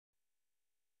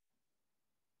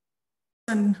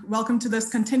and welcome to this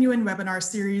continuing webinar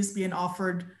series being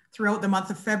offered throughout the month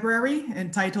of February,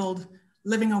 entitled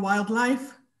Living a Wild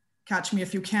Life, Catch Me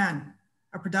If You Can,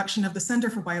 a production of the Center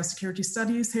for Biosecurity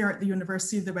Studies here at the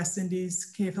University of the West Indies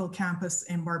Cave Hill campus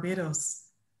in Barbados.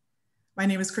 My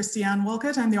name is Christiane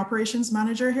Walcott. I'm the operations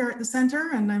manager here at the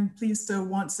center, and I'm pleased to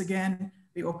once again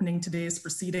be opening today's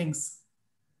proceedings.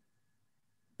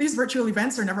 These virtual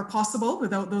events are never possible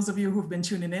without those of you who've been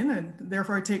tuning in, and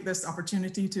therefore I take this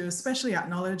opportunity to especially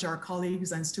acknowledge our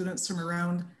colleagues and students from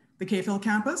around the Cave Hill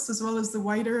campus, as well as the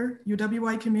wider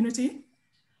UWI community.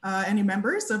 Any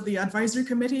members of the advisory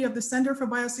committee of the Center for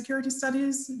Biosecurity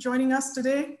Studies joining us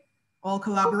today, all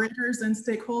collaborators and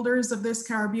stakeholders of this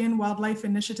Caribbean Wildlife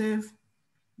Initiative,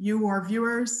 you, our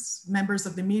viewers, members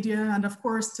of the media, and of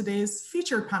course today's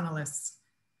featured panelists,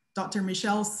 Dr.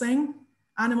 Michele Singh,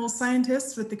 animal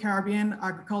scientist with the Caribbean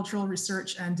Agricultural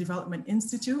Research and Development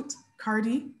Institute,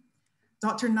 CARDI,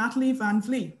 Dr. Nathalie van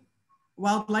Vliet,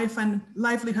 wildlife and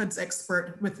livelihoods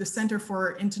expert with the Center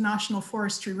for International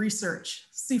Forestry Research,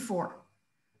 CIFOR,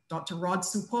 Dr.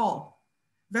 Suepaul,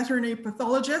 veterinary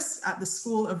pathologist at the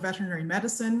School of Veterinary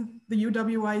Medicine, the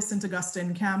UWI St.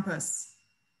 Augustine campus,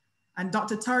 and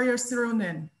Dr. Tarja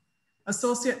Sironen,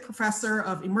 associate professor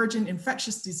of emerging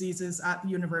infectious diseases at the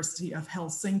University of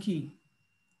Helsinki.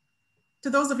 To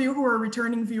those of you who are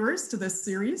returning viewers to this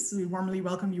series, we warmly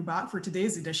welcome you back for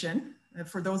today's edition.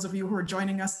 For those of you who are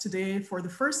joining us today for the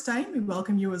first time, we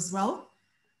welcome you as well.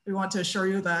 We want to assure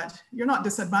you that you're not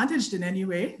disadvantaged in any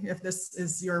way if this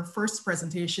is your first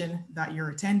presentation that you're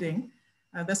attending.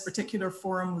 This particular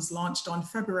forum was launched on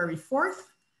February 4th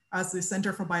as the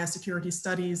Center for Biosecurity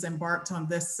Studies embarked on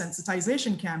this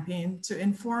sensitization campaign to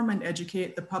inform and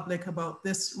educate the public about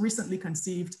this recently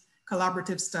conceived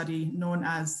collaborative study known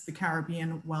as the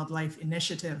Caribbean Wildlife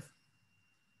Initiative.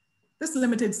 This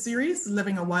limited series,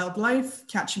 Living a Wild Life,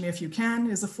 Catch Me If You Can,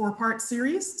 is a four-part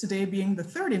series, today being the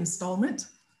third installment,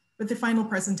 with the final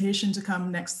presentation to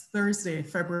come next Thursday,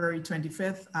 February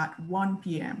 25th at 1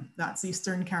 p.m. That's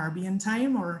Eastern Caribbean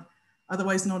time, or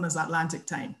otherwise known as Atlantic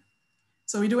time.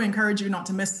 So we do encourage you not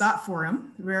to miss that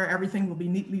forum, where everything will be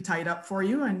neatly tied up for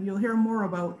you, and you'll hear more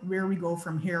about where we go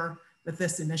from here with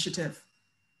this initiative.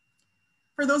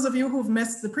 For those of you who've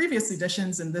missed the previous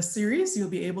editions in this series, you'll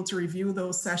be able to review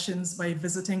those sessions by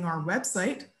visiting our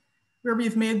website, where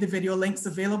we've made the video links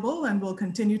available and will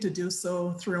continue to do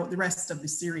so throughout the rest of the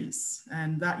series.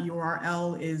 And that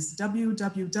URL is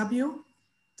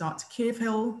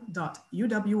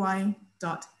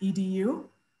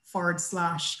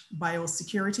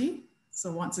www.cavehill.uwi.edu/biosecurity.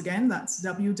 So once again, that's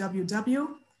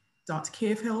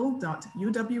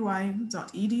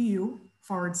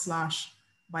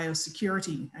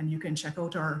www.cavehill.uwi.edu/biosecurity, and you can check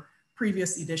out our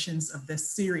previous editions of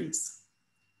this series.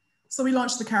 So we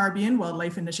launched the Caribbean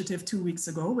Wildlife Initiative 2 weeks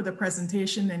ago with a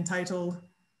presentation entitled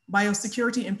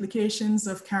Biosecurity Implications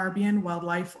of Caribbean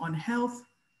Wildlife on Health,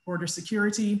 Border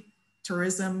Security,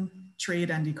 Tourism,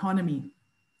 Trade and Economy.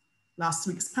 Last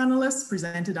week's panelists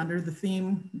presented under the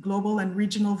theme Global and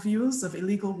Regional Views of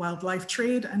Illegal Wildlife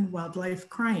Trade and Wildlife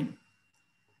Crime.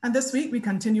 And this week, we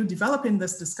continue developing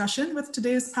this discussion with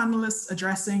today's panelists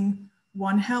addressing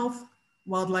One Health,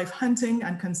 wildlife hunting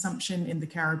and consumption in the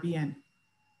Caribbean.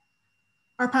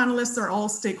 Our panelists are all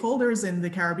stakeholders in the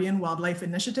Caribbean Wildlife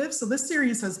Initiative, so this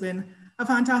series has been a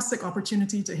fantastic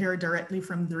opportunity to hear directly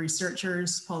from the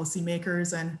researchers,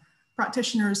 policymakers, and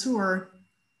practitioners who are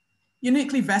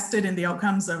uniquely vested in the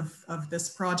outcomes of this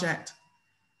project.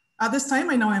 At this time,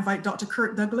 I now invite Dr.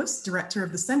 Kurt Douglas, Director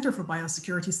of the Center for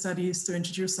Biosecurity Studies, to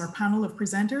introduce our panel of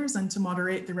presenters and to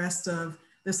moderate the rest of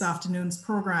this afternoon's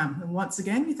program. And once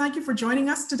again, we thank you for joining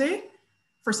us today,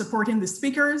 for supporting the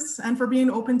speakers, and for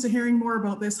being open to hearing more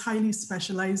about this highly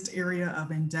specialized area of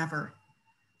endeavor.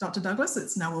 Dr. Douglas,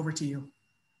 it's now over to you.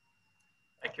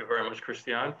 Thank you very much,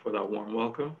 Christiane, for that warm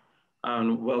welcome.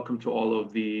 And welcome to all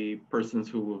of the persons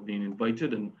who have been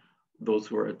invited and those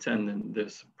who are attending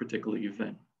this particular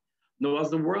event. Now, as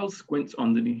the world squints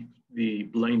underneath the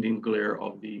blinding glare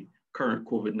of the current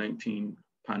COVID-19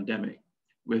 pandemic,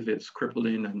 with its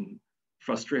crippling and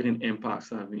frustrating impacts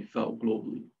that have been felt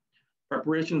globally,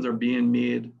 preparations are being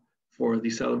made for the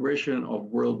celebration of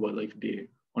World Wildlife Day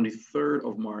on the 3rd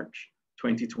of March,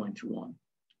 2021.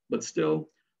 But still,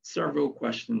 several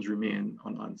questions remain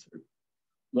unanswered.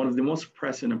 One of the most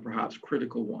pressing and perhaps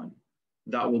critical one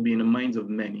that will be in the minds of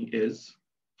many is,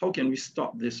 how can we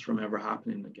stop this from ever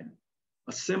happening again?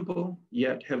 A simple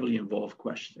yet heavily involved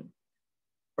question.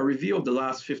 A review of the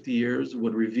last 50 years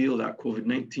would reveal that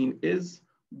COVID-19 is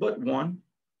but one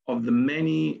of the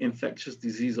many infectious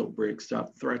disease outbreaks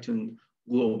that threaten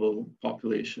global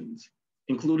populations.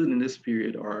 Included in this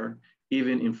period are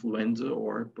avian influenza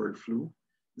or bird flu,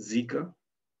 Zika,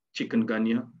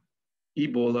 chikungunya,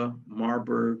 Ebola,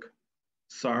 Marburg,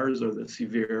 SARS or the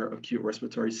severe acute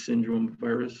respiratory syndrome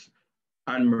virus,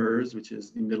 and MERS, which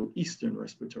is the Middle Eastern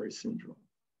respiratory syndrome.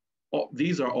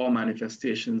 These are all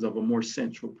manifestations of a more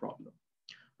central problem,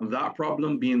 and that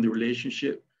problem being the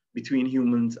relationship between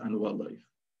humans and wildlife.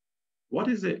 What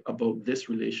is it about this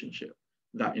relationship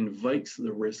that invites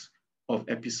the risk of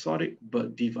episodic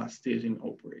but devastating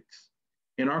outbreaks?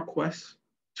 In our quest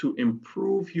to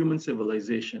improve human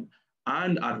civilization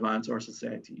and advance our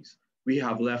societies, we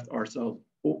have left ourselves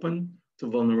open to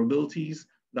vulnerabilities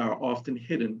that are often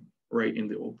hidden right in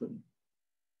the open.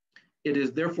 It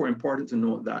is therefore important to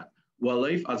note that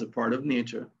wildlife as a part of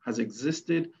nature has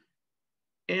existed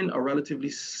in a relatively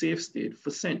safe state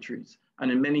for centuries,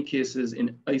 and in many cases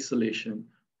in isolation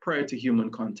prior to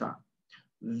human contact.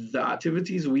 The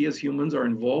activities we as humans are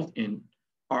involved in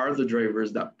are the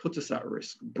drivers that put us at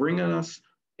risk, bringing us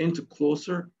into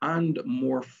closer and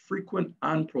more frequent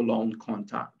and prolonged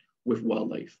contact with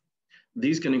wildlife.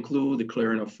 These can include the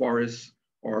clearing of forests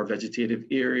or vegetative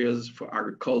areas for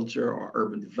agriculture or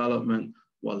urban development,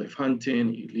 wildlife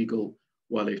hunting, illegal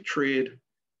wildlife trade,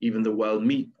 even the wild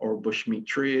meat or bushmeat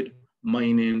trade,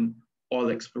 mining, oil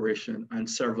exploration, and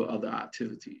several other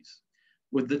activities.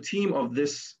 With the theme of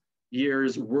this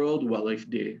year's World Wildlife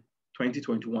Day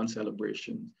 2021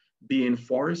 celebration being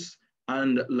forests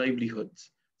and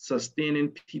livelihoods, sustaining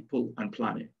people and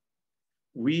planet.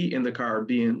 We in the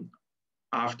Caribbean,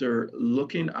 after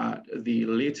looking at the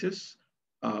latest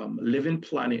Living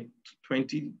Planet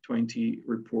 2020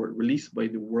 report released by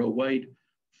the Worldwide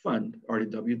Fund, or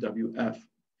the WWF,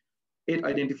 it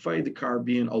identified the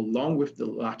Caribbean along with the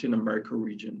Latin America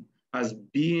region as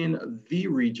being the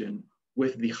region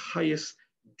with the highest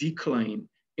decline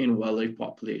in wildlife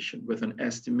population, with an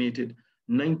estimated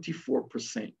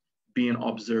 94% being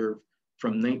observed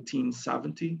from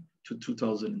 1970 to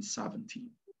 2017.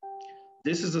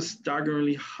 This is a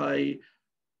staggeringly high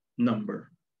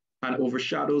number and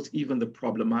overshadows even the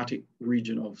problematic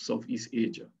region of Southeast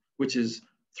Asia, which is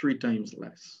 3 times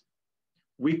less.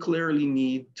 We clearly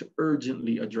need to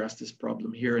urgently address this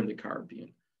problem here in the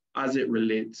Caribbean as it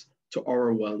relates to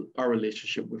our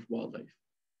relationship with wildlife.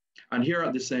 And here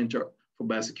at the Center for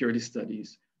Biosecurity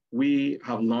Studies, we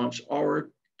have launched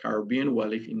our Caribbean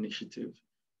Wildlife Initiative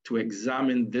to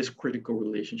examine this critical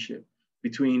relationship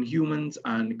between humans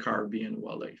and Caribbean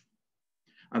wildlife.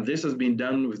 And this has been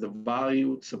done with the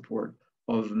valued support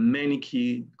of many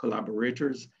key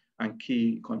collaborators and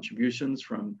key contributions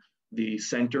from the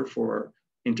Center for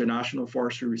International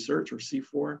Forestry Research, or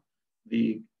CIFOR,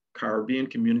 the Caribbean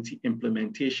Community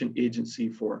Implementation Agency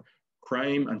for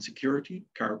Crime and Security,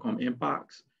 CARICOM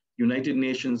Impacts, United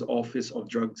Nations Office of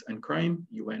Drugs and Crime,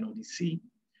 UNODC,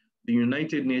 the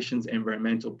United Nations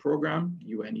Environmental Program,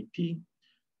 UNEP,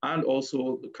 and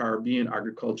also the Caribbean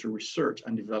Agriculture Research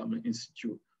and Development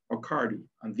Institute, or CARDI.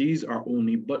 And these are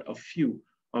only but a few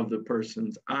of the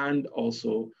persons and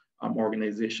also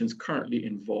organizations currently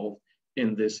involved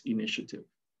in this initiative.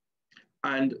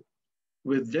 And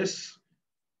with this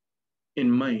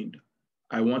in mind,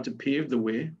 I want to pave the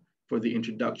way for the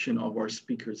introduction of our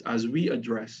speakers as we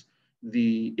address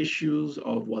the issues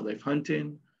of wildlife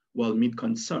hunting, wild meat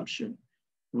consumption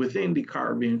within the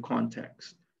Caribbean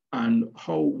context, and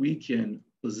how we can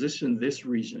position this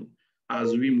region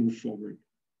as we move forward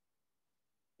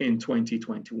in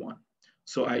 2021.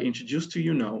 So I introduce to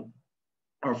you now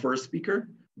our first speaker,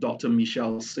 Dr.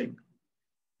 Michele Singh.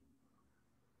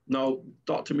 Now,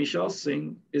 Dr. Michele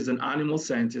Singh is an animal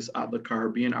scientist at the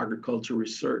Caribbean Agriculture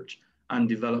Research and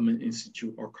Development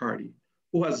Institute, or CARDI,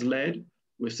 who has led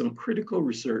with some critical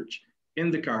research in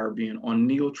the Caribbean on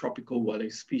neotropical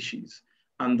wildlife species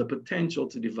and the potential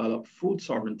to develop food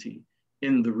sovereignty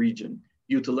in the region,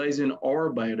 utilizing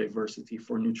our biodiversity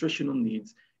for nutritional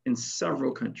needs in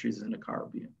several countries in the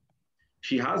Caribbean.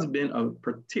 She has been a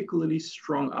particularly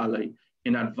strong ally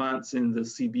in advancing the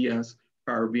CBS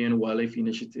Caribbean Wildlife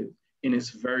Initiative in its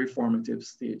very formative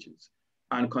stages,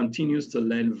 and continues to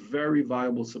lend very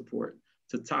valuable support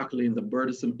to tackling the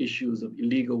burdensome issues of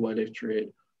illegal wildlife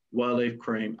trade, wildlife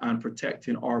crime, and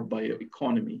protecting our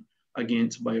bioeconomy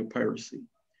against biopiracy.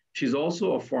 She's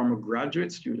also a former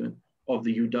graduate student of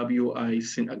the UWI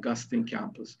St. Augustine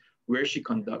campus, where she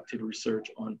conducted research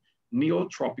on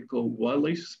neotropical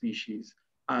wildlife species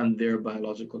and their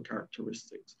biological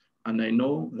characteristics. And I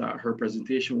know that her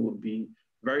presentation will be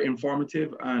very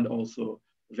informative and also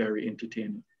very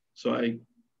entertaining. So I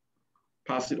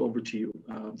pass it over to you,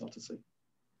 Dr. Singh.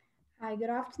 Hi, good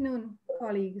afternoon,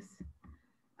 colleagues.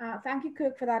 Thank you,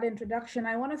 Kirk, for that introduction.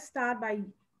 I want to start by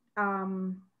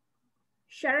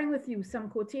sharing with you some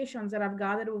quotations that I've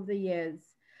gathered over the years.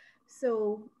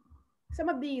 So some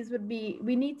of these would be,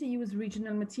 we need to use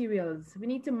regional materials. We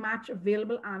need to match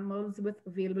available animals with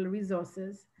available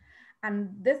resources. And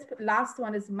this last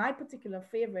one is my particular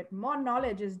favorite. More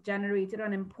knowledge is generated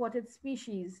on imported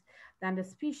species than the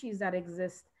species that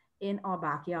exist in our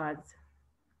backyards.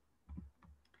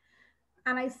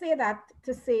 And I say that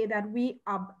to say that we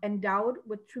are endowed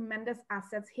with tremendous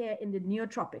assets here in the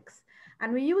neotropics.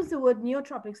 And we use the word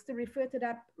neotropics to refer to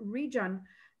that region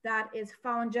that is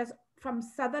found just from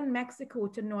southern Mexico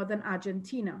to northern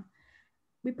Argentina.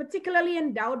 We're particularly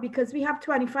endowed because we have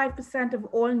 25% of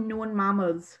all known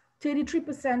mammals,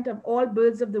 33% of all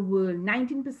birds of the world,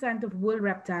 19% of world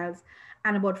reptiles,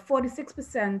 and about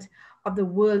 46% of the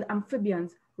world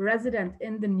amphibians resident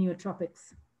in the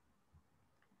neotropics.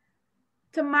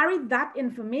 To marry that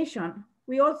information,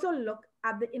 we also look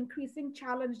at the increasing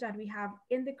challenge that we have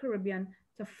in the Caribbean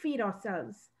to feed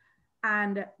ourselves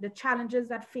and the challenges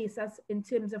that face us in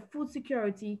terms of food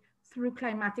security through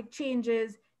climatic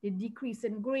changes, the decrease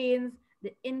in grains,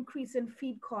 the increase in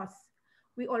feed costs.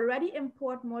 We already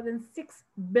import more than $6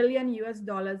 billion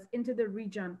into the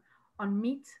region on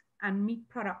meat and meat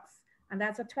products, and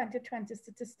that's a 2020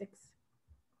 statistics.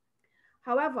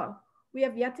 However, we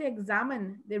have yet to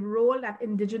examine the role that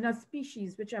indigenous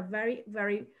species, which are very,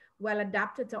 very well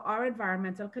adapted to our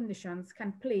environmental conditions,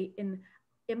 can play in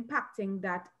impacting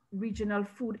that regional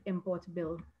food import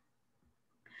bill.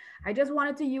 I just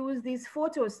wanted to use these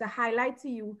photos to highlight to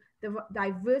you the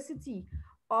diversity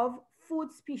of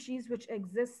food species which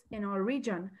exists in our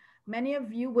region. Many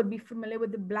of you would be familiar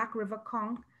with the Black River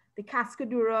conch, the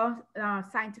Cascadura,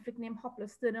 scientific name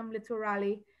Hoplosternum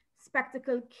litorale,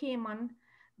 spectacled caiman,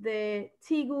 the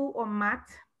tegu or mat.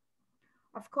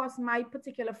 Of course, my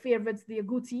particular favorites, the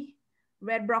agouti,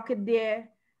 red brocket deer,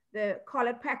 the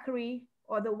collared peccary,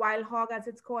 or the wild hog as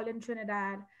it's called in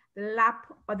Trinidad, the lap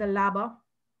or the laba,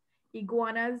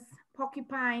 iguanas,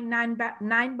 porcupine,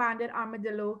 nine-banded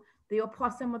armadillo, the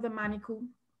opossum or the manikou.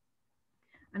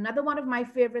 Another one of my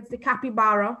favorites, the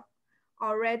capybara,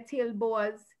 or red-tailed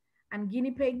boas, and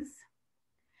guinea pigs.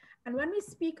 And when we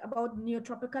speak about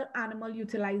neotropical animal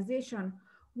utilization,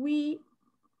 we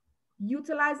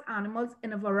utilize animals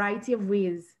in a variety of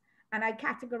ways, and I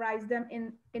categorize them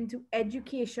into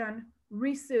education,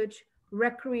 research,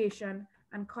 recreation,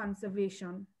 and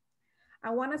conservation.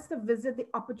 I want us to visit the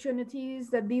opportunities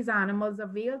that these animals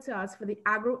avail to us for the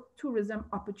agro-tourism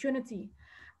opportunity.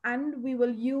 And we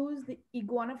will use the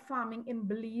iguana farming in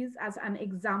Belize as an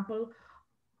example.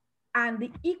 And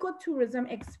the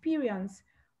ecotourism experience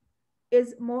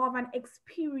is more of an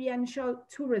experiential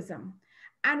tourism.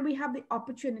 And we have the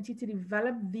opportunity to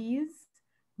develop these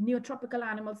neotropical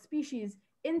animal species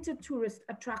into tourist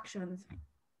attractions.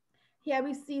 Here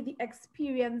we see the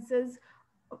experiences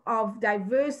of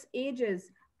diverse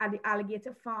ages at the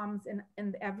alligator farms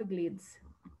in the Everglades,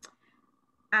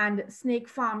 and snake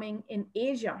farming in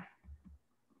Asia,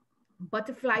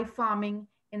 butterfly farming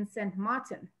in St.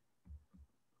 Martin.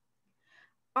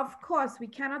 Of course, we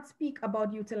cannot speak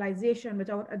about utilization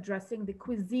without addressing the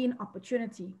cuisine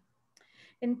opportunity.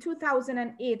 In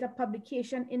 2008, a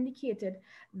publication indicated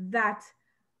that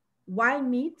wild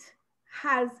meat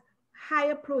has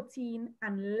higher protein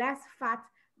and less fat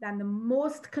than the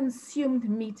most consumed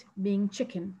meat, being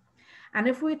chicken. And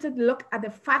if we were to look at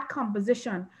the fat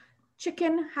composition,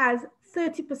 chicken has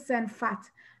 30% fat.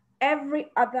 Every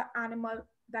other animal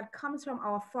that comes from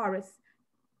our forests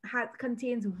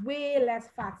contains way less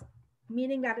fat,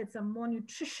 meaning that it's a more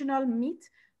nutritional meat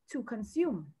to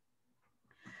consume.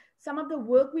 Some of the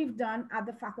work we've done at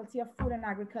the Faculty of Food and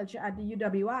Agriculture at the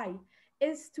UWI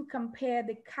is to compare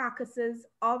the carcasses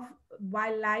of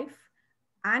wildlife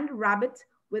and rabbit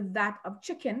with that of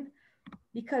chicken,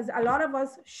 because a lot of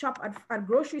us shop at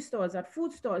grocery stores, at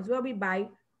food stores, where we buy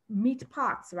meat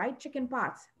parts, right? Chicken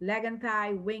parts, leg and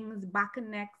thigh, wings, back and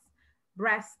necks,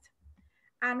 breast.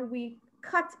 And we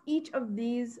cut each of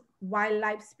these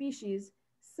wildlife species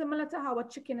similar to how a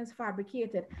chicken is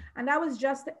fabricated. And that was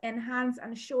just to enhance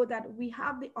and show that we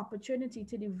have the opportunity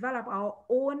to develop our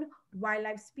own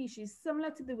wildlife species,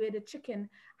 similar to the way the chicken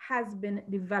has been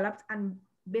developed and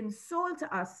been sold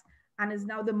to us and is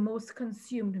now the most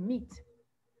consumed meat.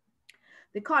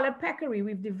 The collared peccary,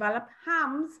 we've developed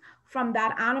hams from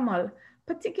that animal,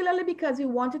 particularly because we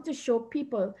wanted to show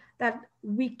people that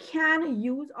we can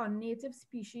use our native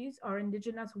species or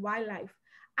indigenous wildlife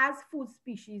as food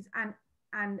species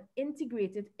and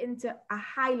integrate it into a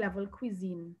high-level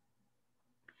cuisine.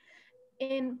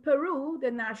 In Peru,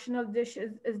 the national dish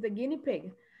is the guinea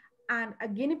pig, and a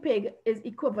guinea pig is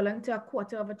equivalent to a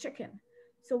quarter of a chicken.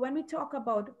 So when we talk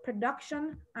about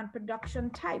production and production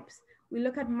types, we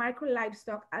look at micro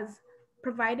livestock as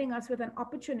providing us with an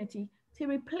opportunity to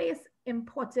replace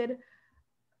imported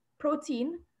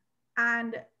protein,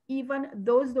 and even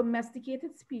those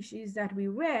domesticated species that we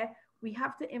rear, we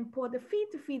have to import the feed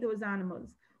to feed those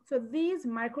animals. So these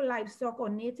micro livestock or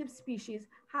native species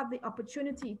have the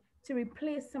opportunity to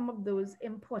replace some of those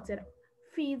imported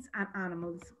feeds and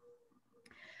animals.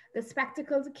 The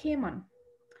spectacled caiman.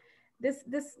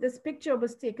 This picture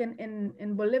was taken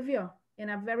in Bolivia in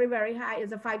a very, very high,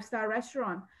 is a 5-star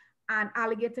restaurant, and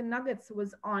alligator nuggets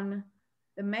was on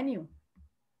the menu.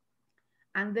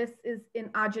 And this is in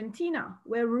Argentina,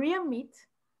 where rare meat,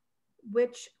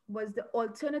 which was the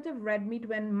alternative red meat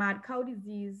when mad cow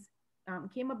disease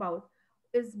came about,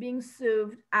 is being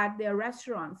served at their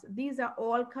restaurants. These are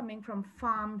all coming from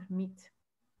farmed meat.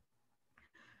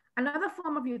 Another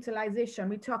form of utilization,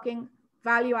 we're talking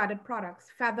value-added products,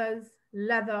 feathers,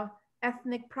 leather,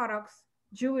 ethnic products,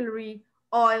 jewelry,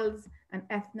 oils, and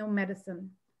ethnomedicine.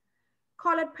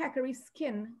 Collared peccary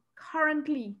skin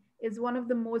currently is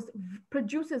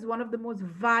produces one of the most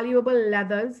valuable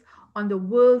leathers on the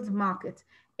world market.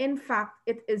 In fact,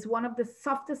 it is one of the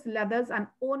softest leathers and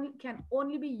can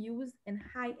only be used in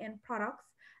high-end products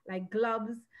like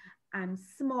gloves and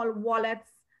small wallets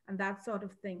and that sort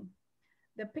of thing.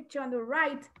 The picture on the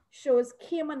right shows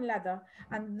caiman leather,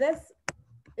 and this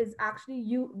is actually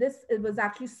it was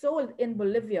actually sold in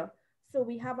Bolivia. So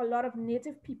we have a lot of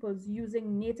native peoples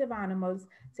using native animals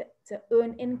to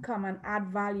earn income and add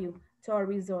value to our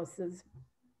resources.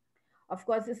 Of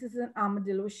course, this is an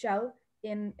armadillo shell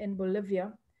in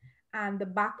Bolivia, and the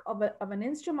back of an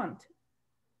instrument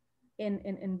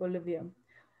in Bolivia.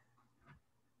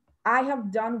 I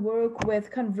have done work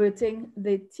with converting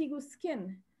the tegu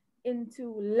skin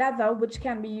into leather, which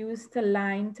can be used to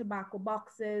line tobacco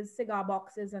boxes, cigar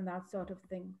boxes, and that sort of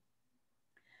thing.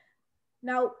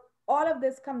 Now, all of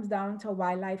this comes down to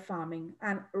wildlife farming.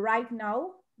 And right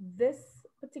now, this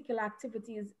particular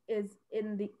activity is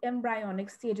in the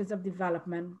embryonic stages of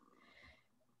development.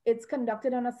 It's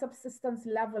conducted on a subsistence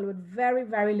level with very,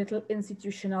 very little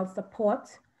institutional support.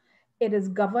 It is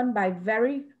governed by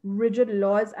very rigid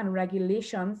laws and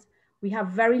regulations. We have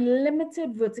very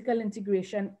limited vertical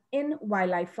integration in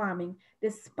wildlife farming,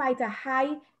 despite a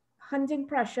high hunting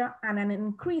pressure and an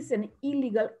increase in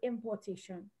illegal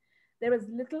importation. There is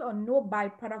little or no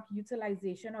byproduct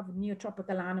utilization of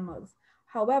neotropical animals.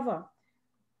 However,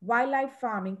 wildlife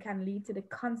farming can lead to the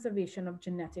conservation of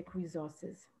genetic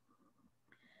resources.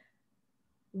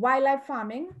 Wildlife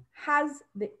farming has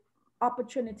the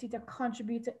opportunity to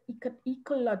contribute to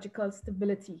ecological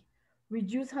stability,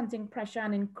 reduce hunting pressure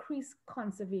and increase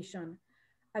conservation,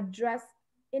 address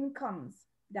incomes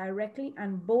directly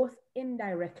and both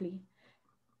indirectly,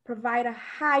 provide a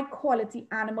high quality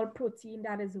animal protein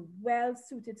that is well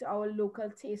suited to our local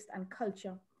taste and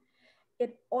culture.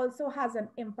 It also has an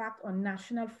impact on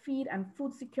national feed and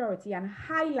food security and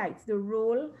highlights the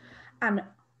role and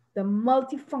the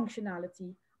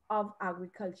multifunctionality of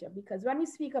agriculture. Because when we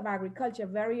speak of agriculture,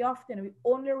 very often we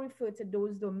only refer to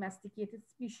those domesticated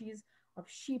species of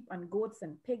sheep and goats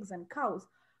and pigs and cows,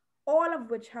 all of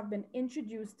which have been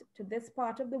introduced to this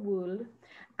part of the world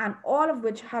and all of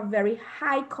which have very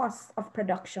high costs of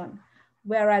production,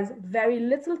 whereas very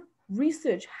little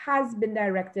research has been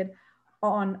directed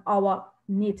on our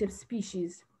native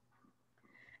species.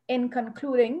 In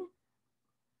concluding,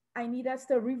 I need us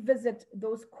to revisit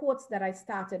those quotes that I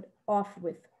started off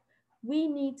with. We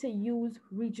need to use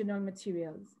regional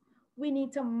materials. We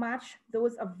need to match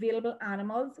those available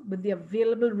animals with the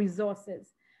available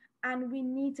resources. And we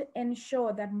need to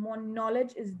ensure that more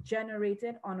knowledge is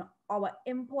generated on our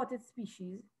imported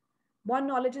species. More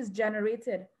knowledge is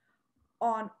generated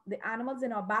on the animals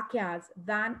in our backyards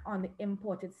than on the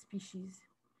imported species.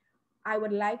 I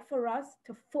would like for us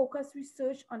to focus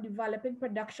research on developing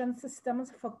production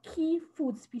systems for key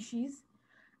food species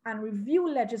and review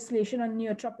legislation on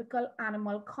neotropical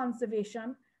animal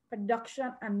conservation,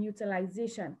 production, and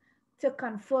utilization to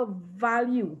confer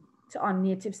value to our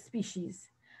native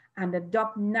species and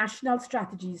adopt national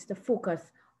strategies to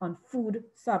focus on food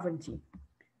sovereignty.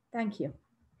 Thank you.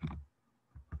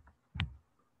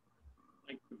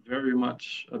 Thank you very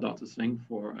much, Dr. Singh,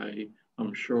 for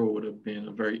I'm sure would have been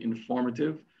a very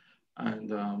informative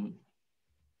and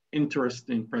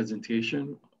interesting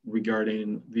presentation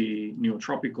regarding the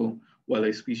neotropical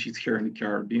wildlife species here in the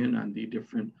Caribbean and the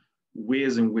different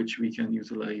ways in which we can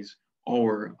utilize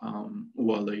our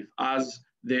wildlife as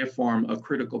they form a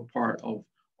critical part of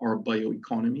our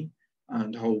bioeconomy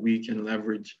and how we can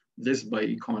leverage this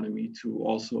bioeconomy to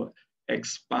also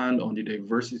expand on the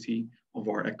diversity of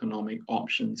our economic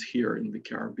options here in the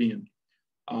Caribbean.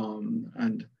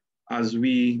 And as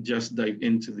we just dive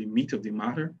into the meat of the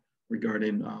matter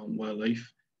regarding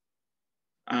wildlife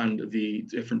and the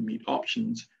different meat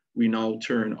options, we now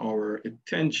turn our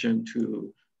attention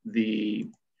to the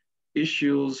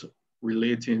issues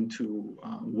relating to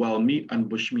wild meat and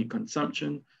bushmeat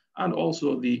consumption, and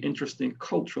also the interesting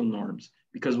cultural norms,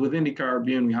 because within the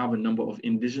Caribbean, we have a number of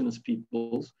indigenous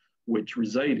peoples which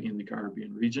reside in the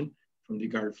Caribbean region, from the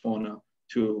Garifuna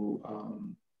to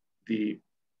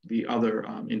the other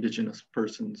indigenous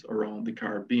persons around the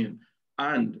Caribbean.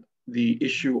 And the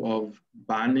issue of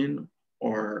banning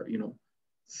or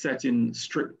setting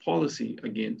strict policy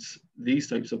against these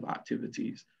types of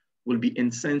activities will be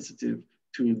insensitive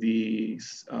to the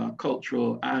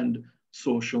cultural and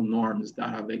social norms that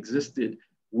have existed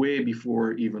way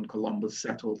before even Columbus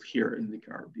settled here in the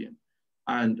Caribbean.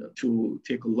 And to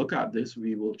take a look at this,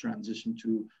 we will transition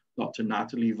to Dr.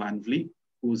 Nathalie Van Vliet,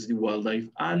 who is the wildlife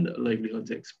and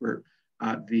livelihoods expert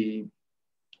at the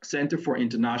Center for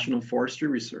International Forestry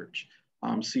Research,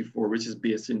 CIFOR, which is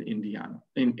based in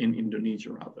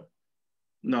Indonesia rather.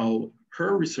 Now,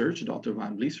 her research, Dr.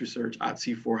 Van Vliet's research at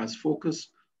CIFOR, has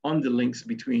focused on the links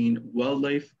between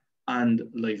wildlife and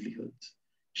livelihoods.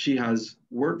 She has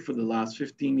worked for the last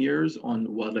 15 years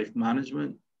on wildlife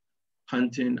management,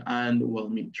 hunting, and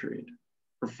wild meat trade.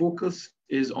 Her focus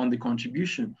is on the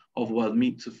contribution of wild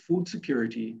meat to food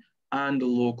security and the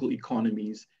local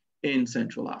economies in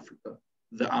Central Africa,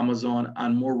 the Amazon,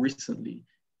 and more recently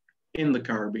in the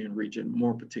Caribbean region,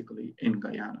 more particularly in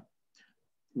Guyana.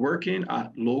 Working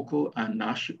at local,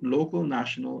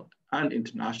 national, and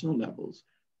international levels,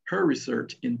 her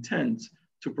research intends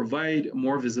to provide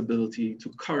more visibility to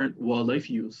current wildlife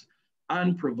use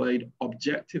and provide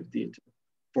objective data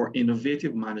for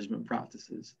innovative management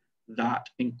practices that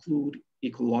include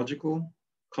ecological,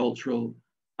 cultural,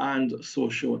 and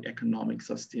socio-economic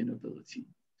sustainability.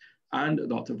 And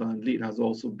Dr. Van Vliet has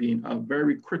also been a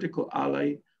very critical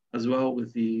ally as well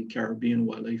with the Caribbean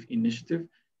Wildlife Initiative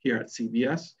here at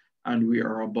CBS. And we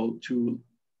are about to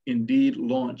indeed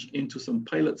launch into some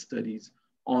pilot studies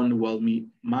on wild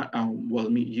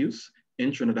meat use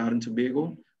in Trinidad and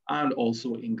Tobago and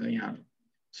also in Guyana.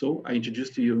 So I introduce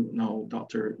to you now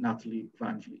Dr. Nathalie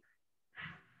Van Vliet.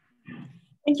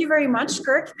 Thank you very much,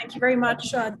 Kurt. Thank you very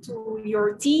much to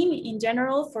your team in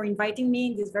general for inviting me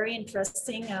in this very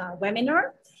interesting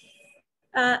webinar.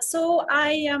 So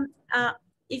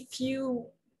if you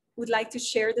would like to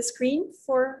share the screen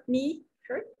for me,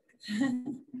 Kurt.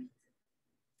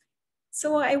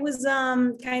 So I was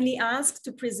kindly asked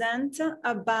to present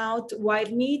about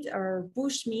wild meat or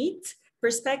bush meat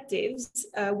perspectives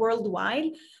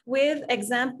worldwide with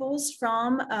examples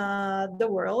from the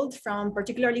world,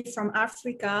 particularly from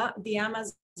Africa, the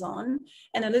Amazon,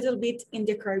 and a little bit in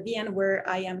the Caribbean where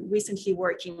I am recently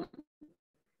working.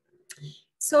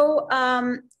 So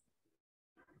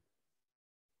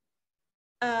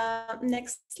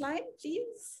next slide,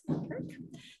 please.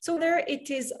 So there it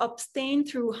is obtained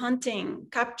through hunting,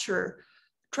 capture,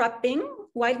 trapping.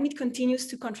 Wild meat continues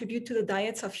to contribute to the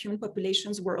diets of human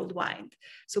populations worldwide.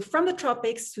 So from the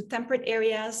tropics to temperate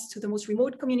areas to the most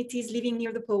remote communities living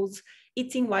near the poles,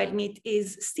 eating wild meat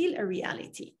is still a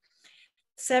reality.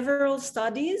 Several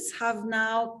studies have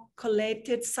now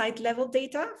collected site level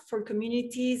data for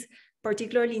communities,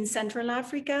 particularly in Central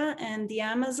Africa and the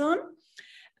Amazon,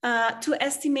 to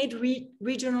estimate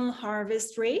regional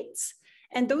harvest rates.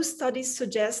 And those studies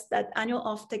suggest that annual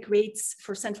offtake rates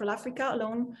for Central Africa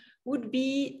alone would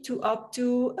be up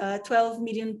to 12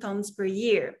 million tons per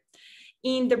year.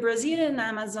 In the Brazilian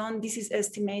Amazon, this is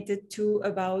estimated to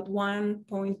about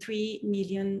 1.3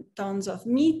 million tons of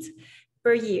meat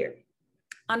per year.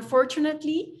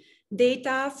 Unfortunately,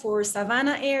 data for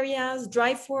savanna areas,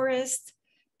 dry forest,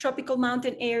 tropical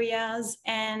mountain areas,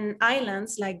 and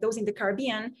islands like those in the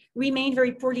Caribbean remain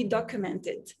very poorly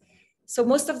documented. So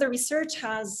most of the research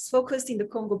has focused in the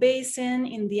Congo Basin,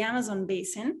 in the Amazon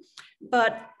Basin,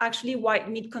 but actually wild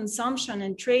meat consumption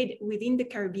and trade within the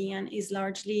Caribbean is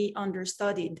largely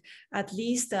understudied, at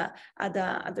least at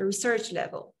the research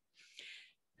level.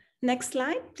 Next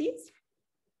slide, please.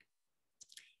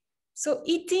 So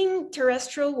eating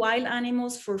terrestrial wild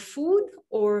animals for food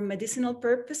or medicinal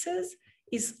purposes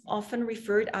is often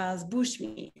referred as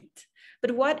bushmeat.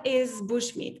 But what is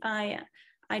bushmeat?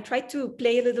 I tried to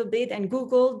play a little bit and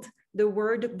Googled the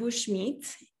word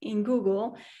bushmeat in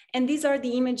Google, and these are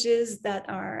the images that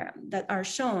are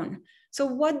shown. So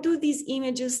what do these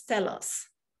images tell us?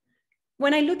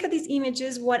 When I look at these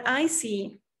images, what I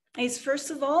see is,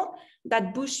 first of all,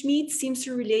 that bushmeat seems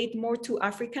to relate more to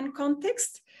African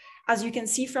context. As you can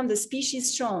see from the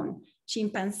species shown,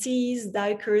 chimpanzees,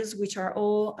 duikers, which are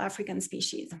all African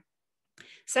species.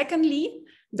 Secondly,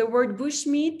 the word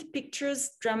bushmeat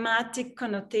pictures dramatic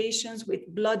connotations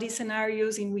with bloody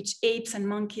scenarios in which apes and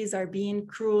monkeys are being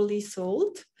cruelly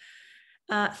sold.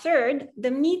 Third,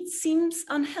 the meat seems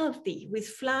unhealthy, with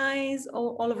flies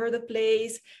all over the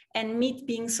place and meat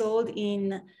being sold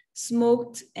in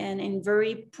smoked and in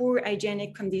very poor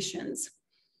hygienic conditions.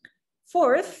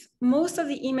 Fourth, most of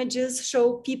the images show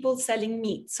people selling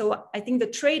meat. So I think the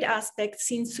trade aspect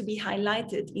seems to be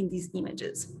highlighted in these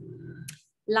images.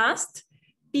 Last,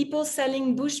 people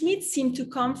selling bushmeat seem to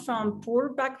come from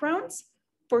poor backgrounds,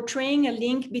 portraying a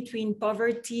link between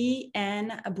poverty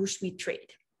and a bushmeat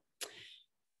trade.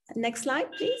 Next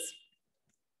slide, please.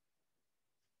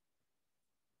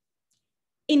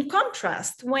 In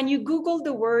contrast, when you Google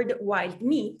the word wild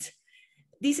meat,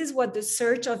 this is what the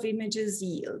search of images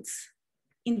yields.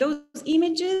 In those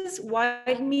images,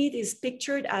 wild meat is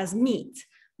pictured as meat,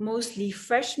 mostly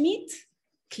fresh meat,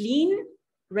 clean,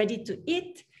 ready to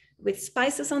eat, with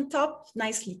spices on top,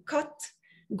 nicely cut,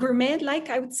 gourmet-like,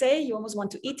 I would say. You almost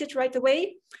want to eat it right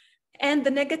away. And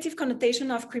the negative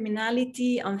connotation of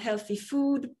criminality, unhealthy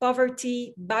food,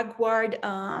 poverty, backward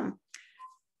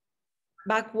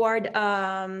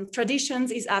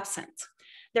traditions is absent.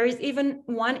 There is even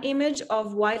one image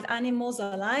of wild animals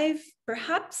alive,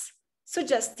 perhaps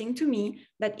suggesting to me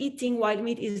that eating wild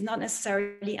meat is not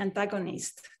necessarily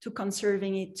antagonist to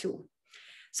conserving it too.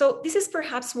 So this is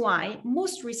perhaps why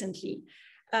most recently,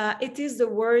 it is the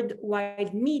word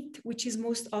wild meat which is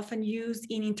most often used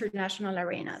in international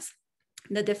arenas.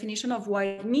 The definition of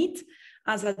wild meat,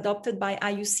 as adopted by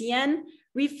IUCN,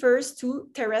 refers to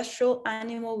terrestrial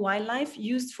animal wildlife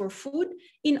used for food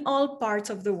in all parts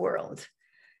of the world.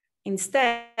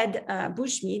 Instead,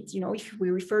 bushmeat, if we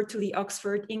refer to the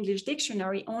Oxford English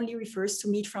Dictionary, only refers to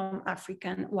meat from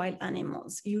African wild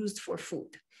animals used for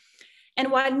food.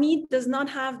 And wild meat does not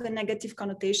have the negative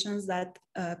connotations that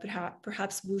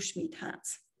perhaps bushmeat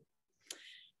has.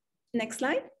 Next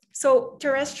slide. So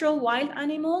terrestrial wild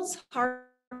animals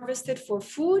harvested for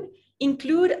food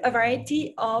include a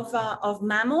variety of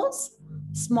mammals,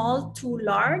 small to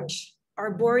large,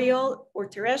 arboreal or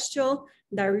terrestrial,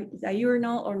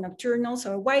 diurnal or nocturnal,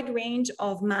 so a wide range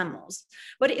of mammals.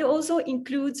 But it also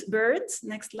includes birds,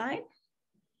 next slide,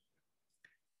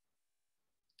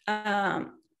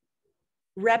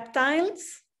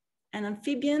 reptiles and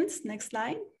amphibians, next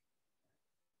slide.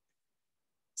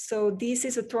 So this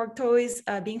is a tortoise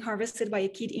being harvested by a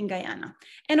kid in Guyana,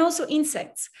 and also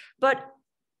insects. But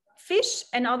fish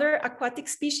and other aquatic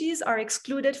species are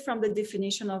excluded from the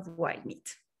definition of wild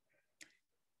meat.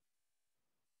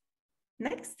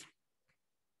 Next.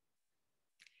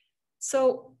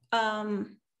 So,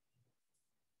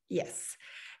 yes.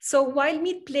 So wild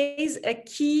meat plays a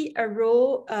key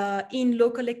role in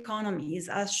local economies,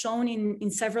 as shown in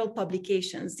several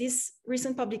publications. This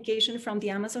recent publication from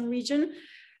the Amazon region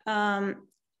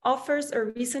offers a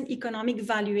recent economic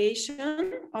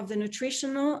valuation of the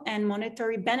nutritional and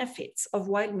monetary benefits of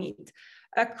wild meat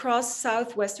across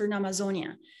southwestern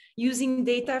Amazonia, using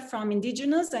data from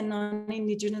indigenous and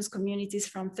non-indigenous communities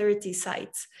from 30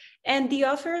 sites. And the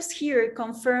authors here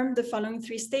confirm the following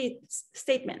three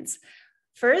statements.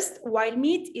 First, wild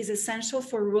meat is essential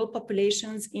for rural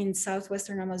populations in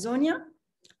southwestern Amazonia.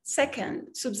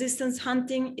 Second, subsistence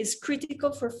hunting is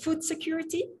critical for food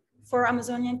security for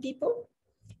Amazonian people.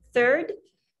 Third,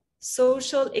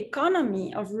 social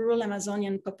economy of rural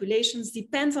Amazonian populations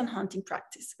depends on hunting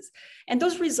practices. And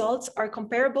those results are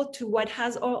comparable to what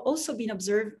has also been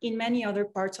observed in many other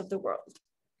parts of the world.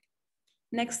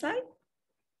 Next slide.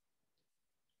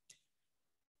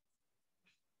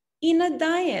 In a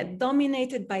diet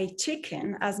dominated by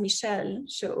chicken, as Michele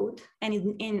showed, and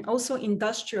in also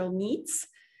industrial meats,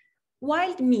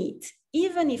 wild meat,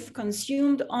 even if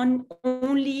consumed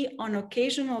only on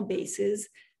occasional basis,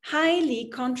 highly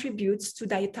contributes to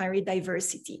dietary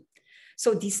diversity.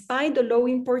 So despite the low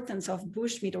importance of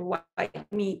bushmeat or wild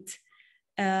meat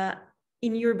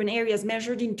in urban areas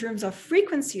measured in terms of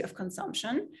frequency of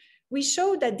consumption, we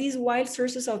show that these wild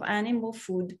sources of animal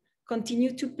food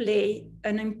continue to play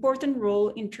an important role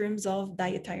in terms of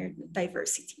dietary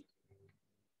diversity.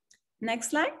 Next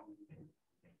slide.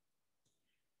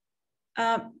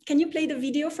 Can you play the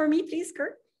video for me, please,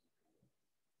 Kurt?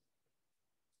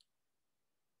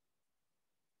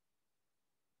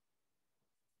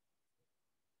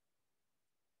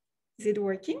 Is it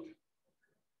working?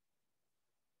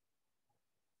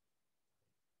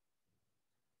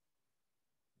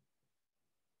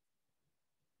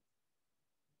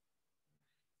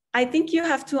 I think you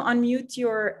have to unmute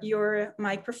your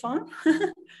microphone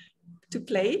to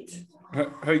play it.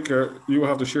 Hey, Kurt, you will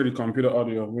have to share the computer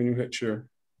audio when you hit share.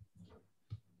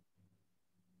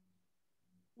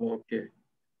 Okay.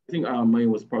 I think mine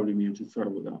was probably muted. Sorry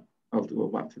about that. I'll have to go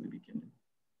back to the beginning.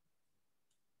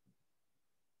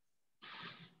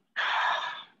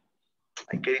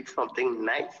 I get something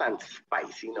nice and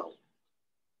spicy, you know.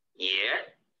 Yeah.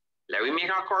 Let me make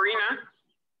a curry, man.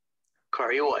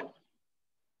 Curry what?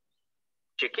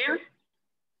 Chicken?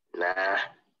 Nah.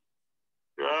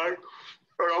 Nah,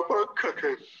 I'm not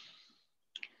cooking.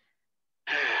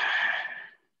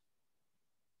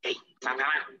 Hey, Santana.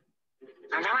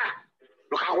 Santana,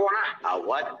 look at Iguana.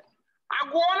 What?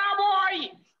 Iguana,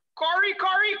 boy! Curry,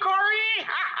 curry, curry!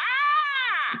 Ha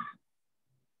ha!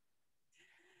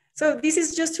 So this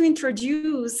is just to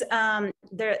introduce the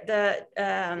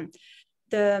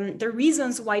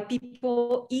reasons why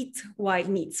people eat wild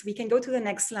meats. We can go to the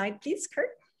next slide, please, Kurt.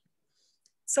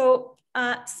 So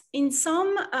in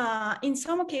some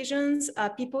occasions,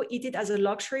 people eat it as a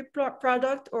luxury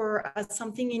product or as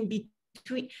something in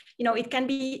between. You know, it can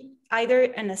be either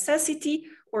a necessity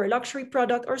or a luxury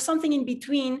product or something in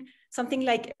between, something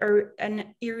like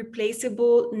an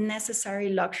irreplaceable necessary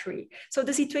luxury. So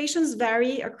the situations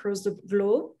vary across the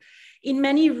globe. In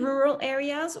many rural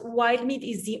areas, wild meat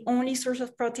is the only source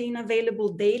of protein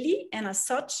available daily, and as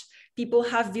such, people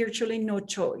have virtually no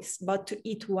choice but to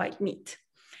eat wild meat.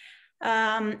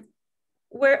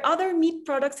 Where other meat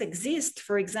products exist,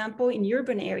 for example, in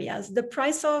urban areas, the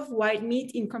price of wild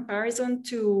meat in comparison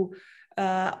to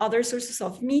other sources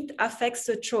of meat affects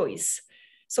the choice.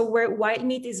 So where wild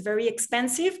meat is very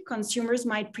expensive, consumers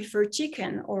might prefer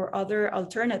chicken or other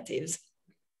alternatives.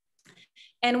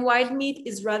 And wild meat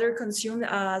is rather consumed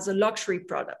as a luxury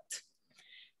product.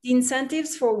 The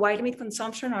incentives for wild meat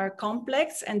consumption are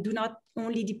complex and do not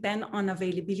only depend on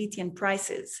availability and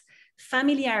prices.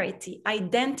 Familiarity,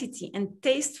 identity, and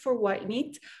taste for wild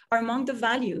meat are among the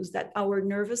values that our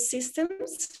nervous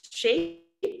systems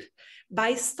shape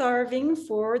by starving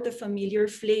for the familiar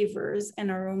flavors and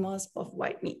aromas of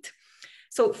wild meat.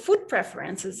 So food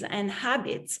preferences and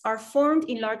habits are formed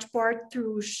in large part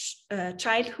through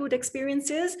childhood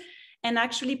experiences and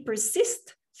actually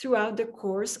persist throughout the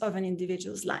course of an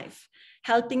individual's life,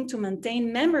 helping to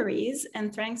maintain memories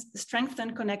and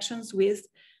strengthen connections with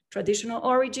traditional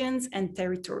origins and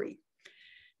territory.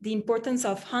 The importance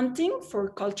of hunting for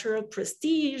cultural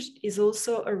prestige is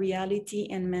also a reality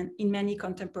in many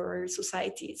contemporary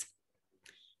societies.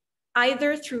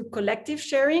 Either through collective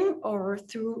sharing or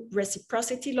through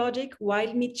reciprocity logic,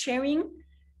 wild meat sharing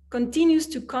continues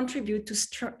to contribute to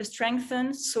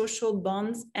strengthen social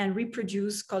bonds and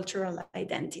reproduce cultural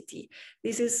identity.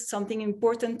 This is something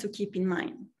important to keep in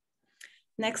mind.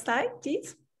 Next slide,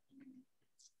 please.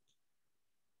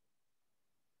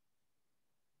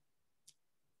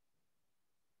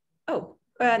 Oh,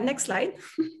 next slide.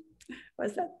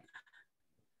 What's that?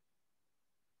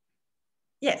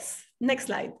 Yes, next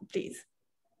slide, please.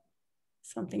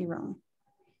 Something wrong.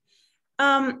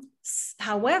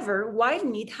 However, wild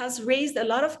meat has raised a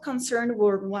lot of concern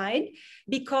worldwide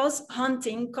because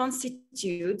hunting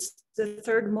constitutes the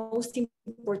third most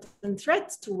important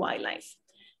threat to wildlife.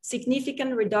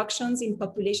 Significant reductions in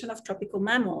population of tropical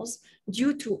mammals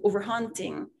due to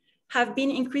overhunting have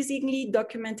been increasingly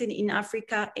documented in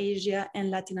Africa, Asia, and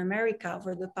Latin America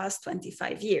over the past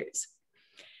 25 years.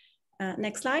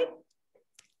 Next slide.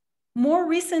 More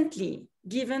recently,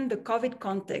 given the COVID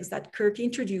context that Kirk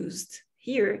introduced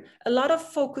here, a lot of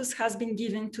focus has been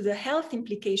given to the health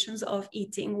implications of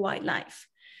eating wildlife.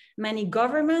 Many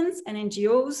governments and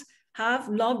NGOs have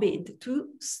lobbied to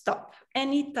stop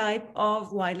any type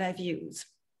of wildlife use.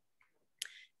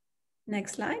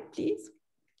 Next slide, please.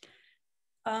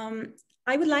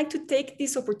 I would like to take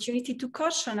this opportunity to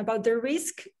caution about the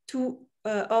risk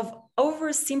of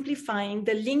oversimplifying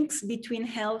the links between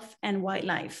health and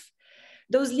wildlife.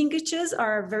 Those linkages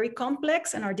are very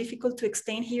complex and are difficult to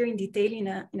explain here in detail in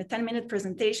a 10-minute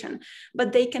presentation,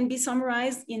 but they can be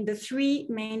summarized in the 3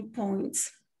 main points.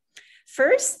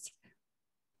 First,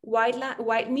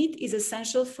 wild meat is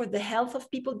essential for the health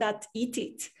of people that eat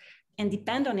it and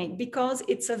depend on it because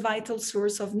it's a vital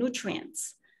source of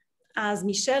nutrients, as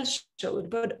Michele showed,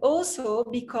 but also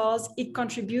because it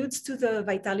contributes to the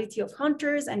vitality of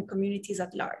hunters and communities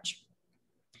at large.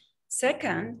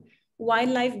 Second,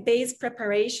 wildlife-based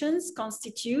preparations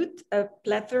constitute a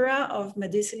plethora of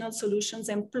medicinal solutions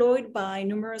employed by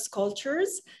numerous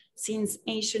cultures since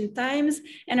ancient times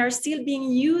and are still being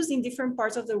used in different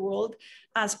parts of the world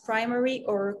as primary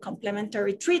or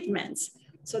complementary treatments.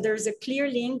 So there's a clear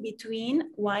link between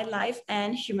wildlife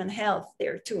and human health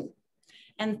there too.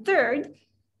 And third,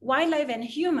 wildlife and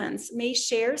humans may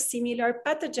share similar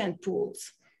pathogen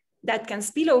pools. that can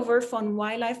spill over from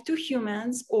wildlife to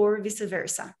humans or vice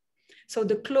versa. So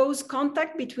the close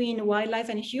contact between wildlife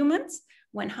and humans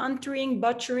when hunting,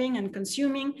 butchering, and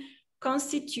consuming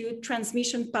constitute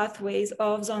transmission pathways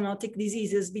of zoonotic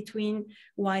diseases between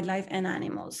wildlife and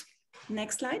animals.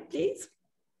 Next slide, please.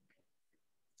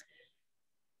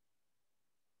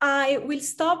 I will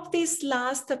stop this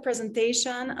last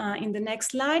presentation. In the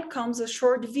next slide comes a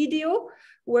short video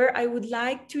where I would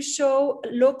like to show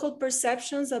local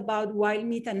perceptions about wild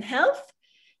meat and health,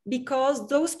 because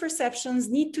those perceptions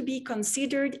need to be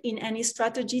considered in any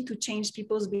strategy to change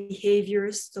people's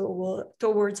behaviors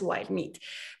towards wild meat.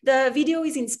 The video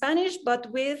is in Spanish, but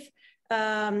with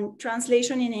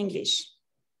translation in English.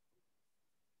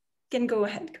 You can go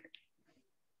ahead.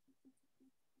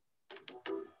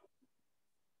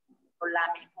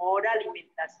 La mejor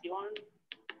alimentación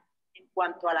en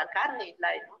cuanto a la carne es la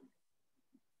de monte,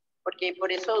 porque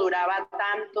por eso duraba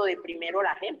tanto de primero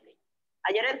la gente.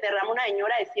 Ayer enterramos una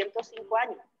señora de 105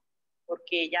 años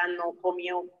porque ella no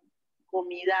comió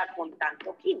comida con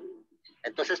tanto químico.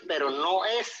 Entonces, pero no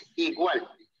es igual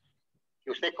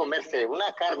que usted comerse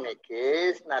una carne que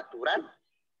es natural,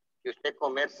 que usted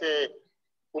comerse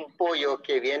un pollo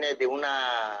que viene de un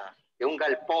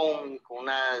galpón con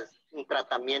un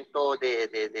tratamiento de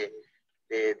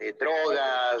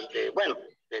drogas,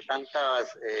 de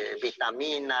tantas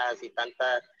vitaminas y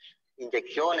tantas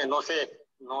inyecciones, no sé.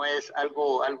 No es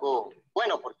algo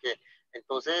bueno, porque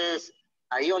entonces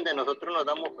ahí donde nosotros nos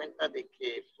damos cuenta de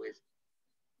que pues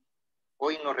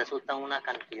hoy nos resultan una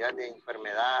cantidad de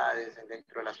enfermedades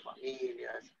dentro de las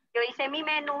familias. Yo hice mi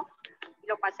menú y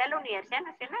lo pasé a la Universidad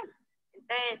Nacional.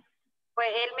 Entonces, pues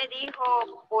él me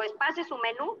dijo, pues pase su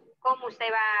menú, cómo usted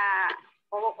va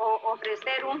a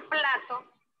ofrecer un plato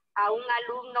a un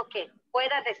alumno que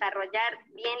pueda desarrollar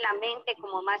bien la mente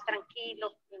como más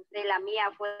tranquilo. Entre la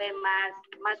mía fue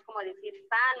más como decir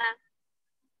sana,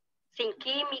 sin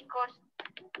químicos,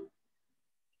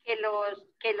 que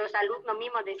los alumnos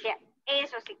mismos decían,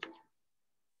 eso sí.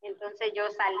 Entonces yo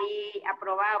salí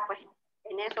aprobado pues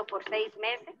en eso por 6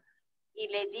 meses y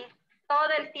le di todo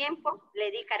el tiempo, le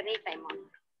di carnita y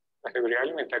monte. La seguridad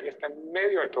alimentaria está en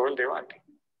medio de todo el debate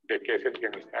de qué es el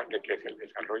bienestar, de qué es el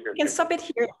desarrollo. Can stop it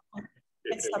here.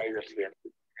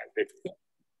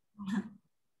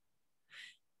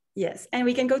 Yes, and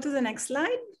we can go to the next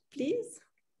slide, please.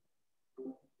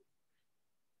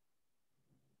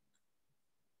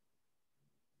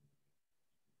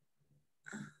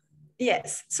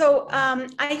 Yes, so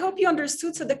I hope you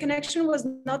understood. So the connection was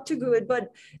not too good,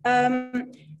 but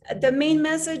the main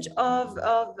message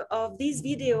of this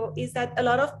video is that a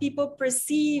lot of people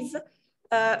perceive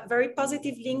very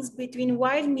positive links between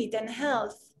wild meat and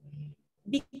health,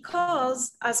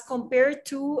 because as compared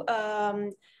to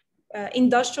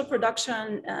industrial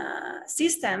production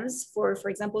systems, for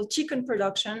example, chicken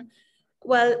production,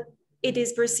 well, it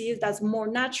is perceived as more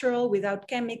natural, without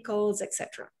chemicals,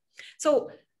 etc. So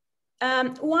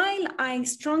while I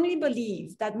strongly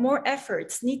believe that more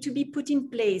efforts need to be put in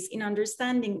place in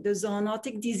understanding the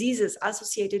zoonotic diseases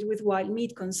associated with wild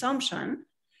meat consumption,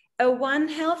 a One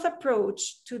Health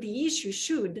approach to the issue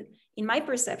should, in my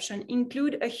perception,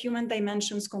 include a human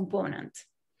dimensions component.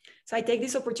 So I take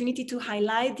this opportunity to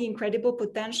highlight the incredible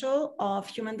potential of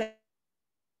human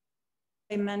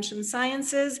dimension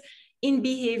sciences in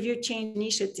behavior change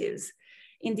initiatives,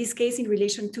 in this case, in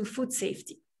relation to food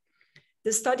safety.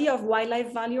 The study of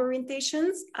wildlife value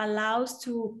orientations allows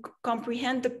to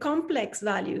comprehend the complex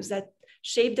values that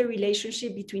shape the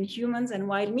relationship between humans and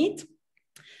wild meat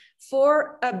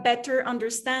for a better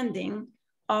understanding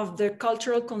of the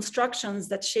cultural constructions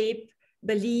that shape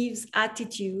beliefs,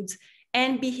 attitudes,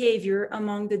 and behavior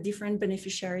among the different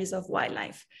beneficiaries of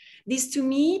wildlife. This, to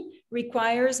me,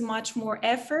 requires much more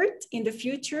effort in the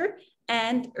future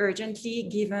and urgently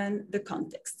given the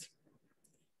context.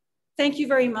 Thank you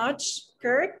very much,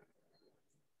 Kurt.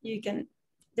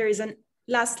 There is a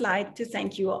last slide to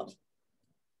thank you all.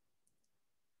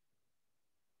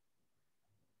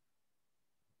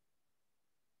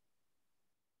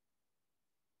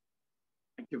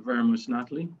 Thank you very much,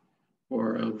 Nathalie,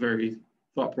 for a very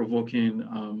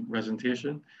thought-provoking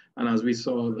presentation. And as we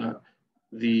saw that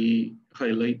the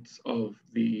highlights of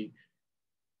the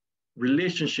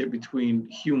relationship between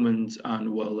humans and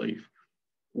wildlife,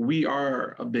 we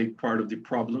are a big part of the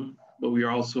problem, but we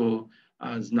are also,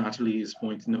 as Nathalie is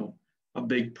pointing out, a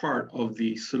big part of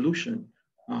the solution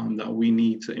that we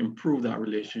need to improve that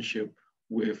relationship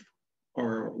with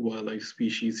our wildlife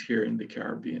species here in the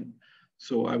Caribbean.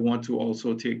 So I want to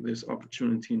also take this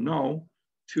opportunity now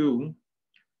to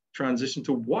transition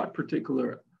to what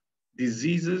particular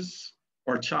diseases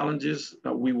or challenges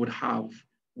that we would have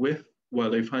with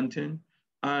wildlife hunting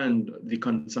and the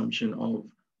consumption of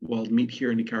wild meat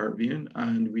here in the Caribbean.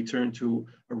 And we turn to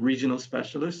a regional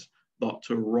specialist,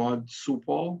 Dr. Rod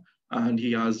Suepaul, and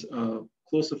he has a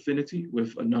close affinity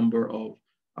with a number of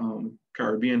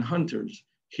Caribbean hunters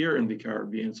here in the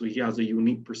Caribbean. So he has a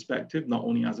unique perspective, not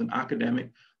only as an academic,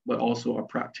 but also a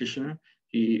practitioner.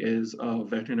 He is a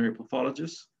veterinary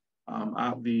pathologist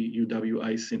at the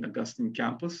UWI St. Augustine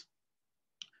campus.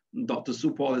 Dr.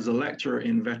 Suepaul is a lecturer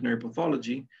in veterinary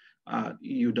pathology at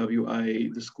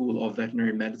UWI, the School of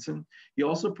Veterinary Medicine. He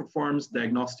also performs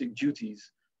diagnostic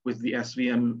duties with the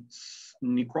SVM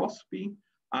necroscopy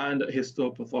and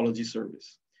histopathology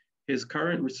service. His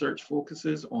current research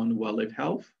focuses on wildlife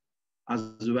health,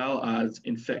 as well as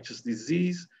infectious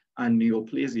disease and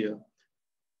neoplasia,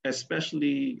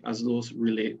 especially as those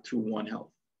relate to One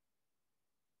Health.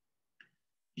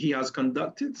 He has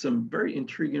conducted some very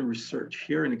intriguing research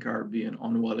here in the Caribbean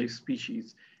on wildlife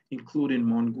species, including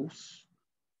mongoose,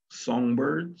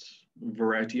 songbirds, a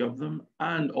variety of them,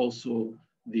 and also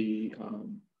the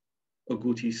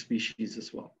agouti species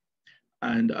as well.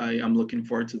 And I am looking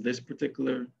forward to this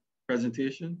particular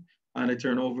presentation. And I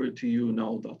turn over to you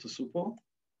now, Dr. Suepaul.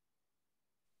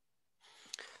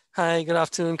 Hi, good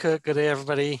afternoon, Kirk. Good day,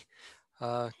 everybody.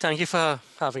 Thank you for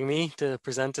having me to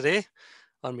present today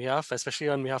on behalf, especially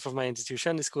on behalf of my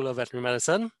institution, the School of Veterinary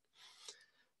Medicine.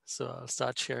 So I'll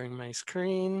start sharing my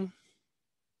screen.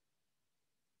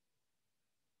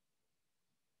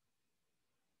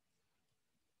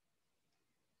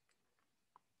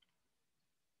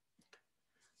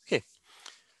 Okay.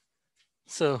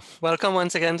 So welcome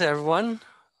once again to everyone.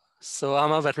 So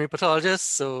I'm a veterinary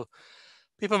pathologist. So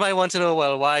people might want to know,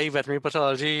 well, why veterinary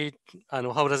pathology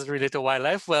and how does it relate to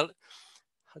wildlife? Well,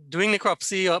 doing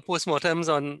necropsy or postmortems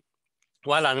on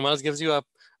wild animals gives you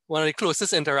one of the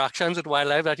closest interactions with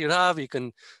wildlife that you'd have. You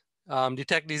can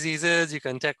detect diseases, you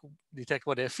can detect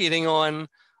what they're feeding on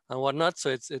and whatnot. So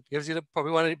it gives you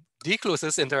probably one of the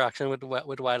closest interaction with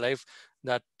wildlife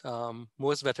that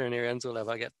most veterinarians will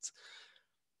ever get.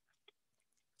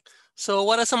 So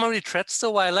what are some of the threats to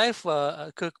wildlife?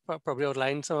 Kirk probably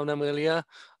outlined some of them earlier.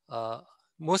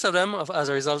 Most of them as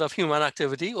a result of human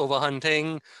activity,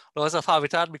 overhunting, loss of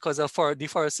habitat because of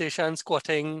deforestation,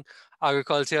 squatting,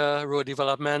 agriculture, road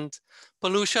development,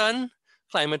 pollution,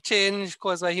 climate change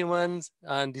caused by humans,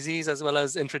 and disease, as well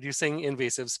as introducing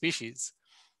invasive species.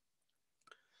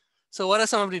 So what are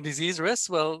some of the disease risks?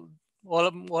 Well, all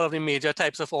of the major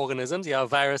types of organisms. You have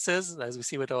viruses, as we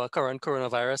see with our current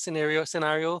coronavirus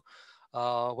scenario,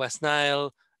 West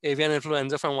Nile, avian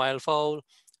influenza from wildfowl,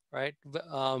 right?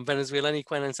 Venezuelan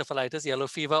equine encephalitis, yellow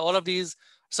fever, all of these.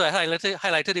 So I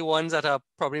highlighted the ones that are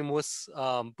probably most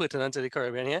pertinent to the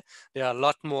Caribbean here. There are a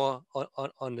lot more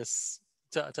on this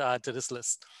to add to this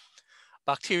list.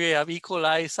 Bacteria, you have E.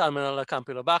 coli, Salmonella,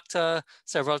 Campylobacter,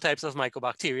 several types of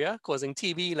mycobacteria causing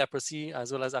TB, leprosy,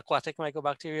 as well as aquatic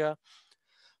mycobacteria.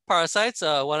 Parasites,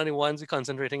 one of the ones we're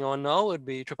concentrating on now would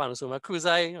be Trypanosoma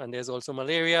cruzi, and there's also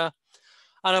malaria.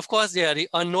 And of course, there are the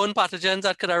unknown pathogens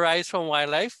that could arise from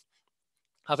wildlife.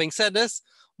 Having said this,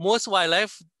 most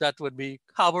wildlife that would be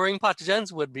harboring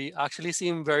pathogens would be actually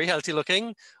seem very healthy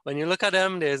looking. When you look at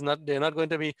them, they're not going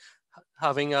to be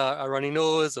having a runny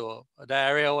nose or a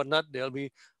diarrhea or whatnot. They'll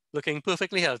be looking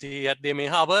perfectly healthy, yet they may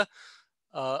harbor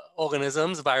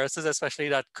organisms, viruses especially,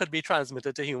 that could be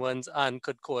transmitted to humans and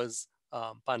could cause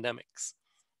pandemics.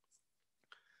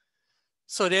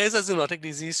 So there is a zoonotic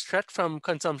disease threat from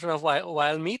consumption of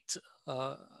wild meat.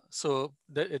 So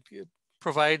it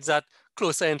provides that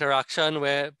closer interaction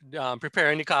where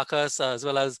preparing the carcass as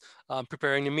well as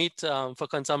preparing the meat for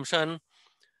consumption.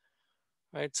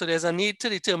 Right, so there's a need to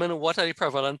determine what are the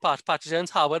prevalent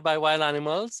pathogens harbored by wild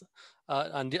animals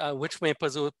and which may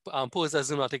pose a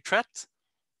zoonotic threat.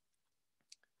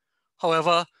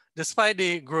 However, despite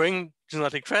the growing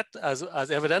zoonotic threat as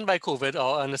evident by COVID,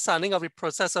 our understanding of the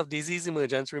process of disease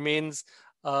emergence remains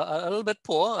a little bit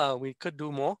poor. We could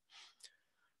do more.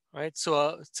 Right,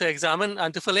 so to examine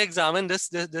and to fully examine this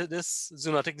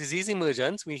zoonotic disease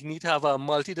emergence, we need to have a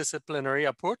multidisciplinary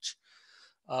approach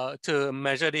to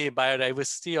measure the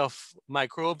biodiversity of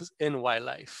microbes in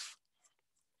wildlife.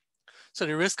 So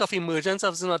the risk of emergence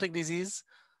of zoonotic disease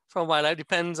from wildlife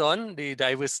depends on the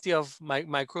diversity of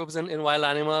microbes in wild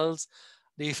animals,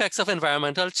 the effects of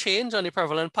environmental change on the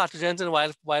prevalent pathogens in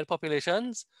wild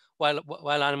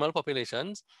animal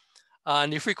populations,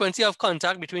 and the frequency of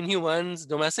contact between humans,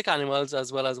 domestic animals,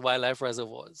 as well as wildlife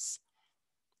reservoirs.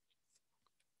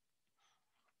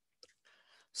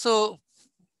 So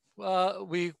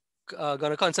we're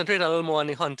going to concentrate a little more on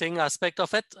the hunting aspect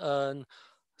of it.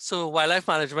 So wildlife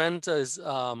management is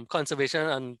conservation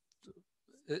and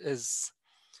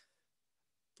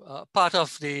part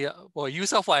of the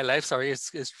use of wildlife, sorry,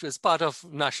 is part of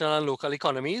national and local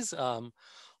economies.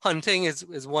 Hunting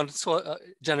is one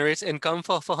generates income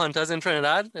for hunters in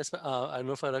Trinidad. I don't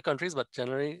know for other countries, but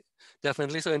generally,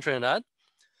 definitely so in Trinidad.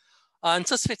 And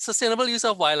sustainable use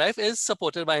of wildlife is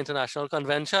supported by international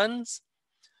conventions.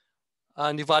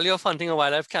 And the value of hunting and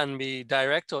wildlife can be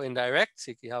direct or indirect.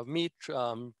 You have meat,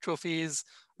 trophies,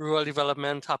 rural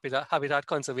development, habitat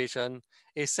conservation,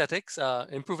 aesthetics,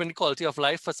 improving the quality of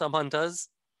life for some hunters,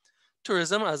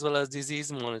 tourism, as well as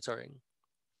disease monitoring.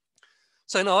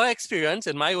 So in our experience,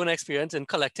 in my own experience in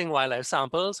collecting wildlife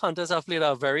samples, hunters have played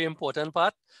a very important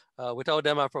part. Without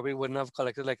them, I probably wouldn't have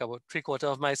collected like about 3/4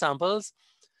 of my samples,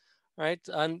 right?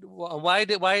 And why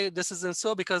this isn't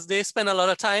so? Because they spend a lot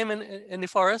of time in the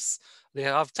forests. They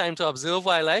have time to observe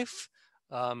wildlife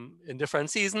in different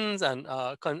seasons, and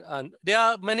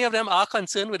many of them are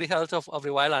concerned with the health of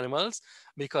the wild animals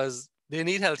because they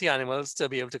need healthy animals to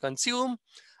be able to consume,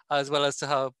 as well as to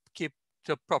help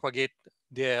to propagate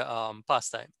their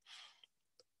pastime.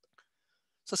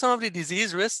 So some of the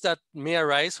disease risks that may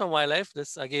arise from wildlife,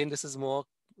 this is more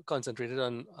concentrated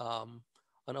on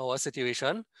our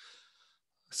situation.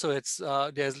 So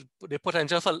there's the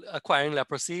potential for acquiring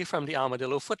leprosy from the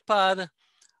armadillo footpad.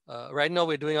 Right now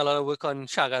we're doing a lot of work on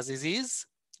Chagas disease,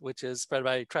 which is spread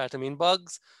by triatamine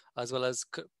bugs, as well as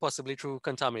possibly through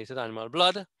contaminated animal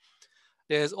blood.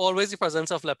 There's always the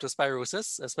presence of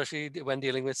leptospirosis, especially when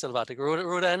dealing with sylvatic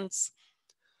rodents.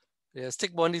 There's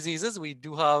tick-borne diseases. We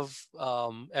do have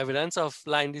evidence of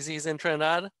Lyme disease in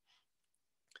Trinidad.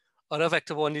 Other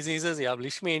vector-borne diseases, you have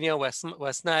Leishmania,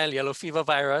 West Nile, yellow fever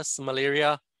virus,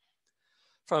 malaria.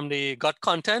 From the gut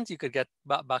content, you could get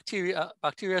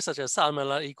bacteria such as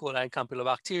Salmonella, E. coli, and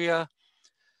Campylobacteria.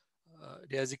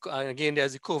 There's the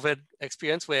COVID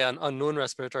experience where an unknown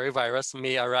respiratory virus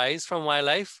may arise from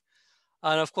wildlife.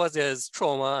 And of course, there's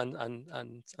trauma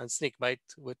and snake bite,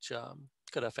 which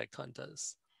could affect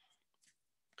hunters.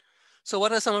 So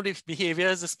what are some of the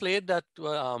behaviors displayed that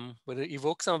would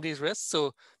evoke some of these risks?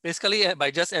 So basically, by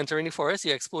just entering the forest,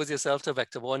 you expose yourself to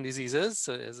vector-borne diseases.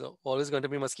 So there's always going to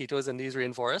be mosquitoes in these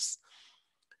rainforests.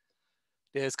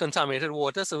 There's contaminated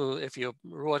water. So if your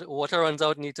water runs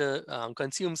out, you need to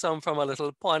consume some from a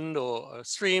little pond or a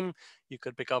stream. You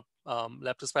could pick up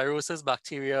leptospirosis,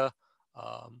 bacteria,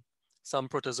 some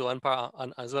protozoa,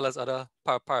 as well as other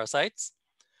parasites.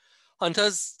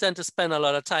 Hunters tend to spend a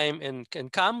lot of time in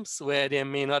camps where there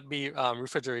may not be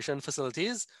refrigeration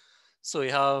facilities. So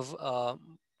you have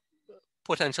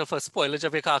potential for spoilage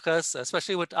of your carcass,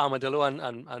 especially with armadillo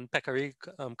and peccary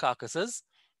carcasses.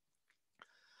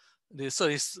 And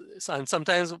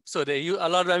sometimes, a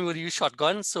lot of them would use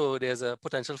shotguns. So there's a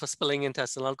potential for spilling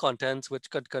intestinal contents, which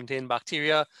could contain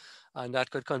bacteria, and that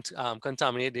could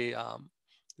contaminate the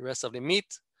rest of the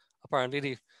meat.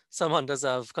 Apparently, some hunters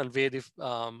have conveyed the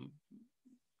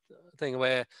thing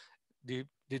where the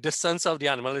distance of the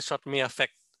animal is shot may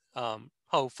affect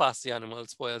how fast the animal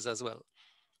spoils as well.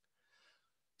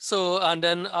 So, and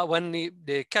then when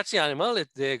they catch the animal,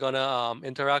 they're gonna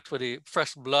interact with the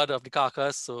fresh blood of the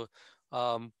carcass. So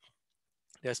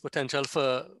there's potential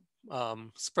for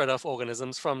spread of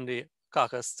organisms from the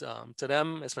carcass to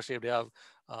them, especially if they have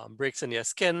breaks in their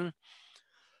skin.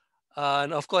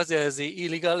 And of course, there's the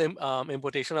illegal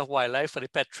importation of wildlife for the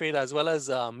pet trade, as well as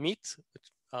meat,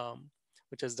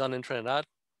 which is done in Trinidad.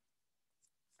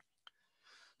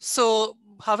 So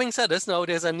having said this, now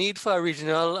there's a need for a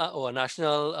regional or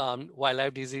national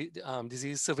wildlife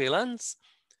disease surveillance.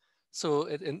 So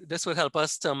this will help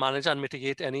us to manage and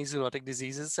mitigate any zoonotic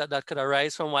diseases that could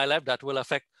arise from wildlife that will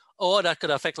affect, or that could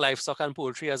affect livestock and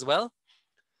poultry as well.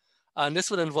 And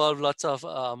this would involve lots of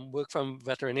work from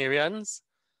veterinarians.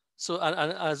 So,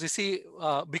 and as we see,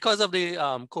 because of the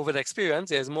COVID experience,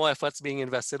 there's more efforts being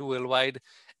invested worldwide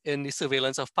in the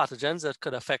surveillance of pathogens that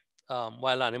could affect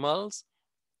wild animals.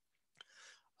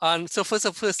 And so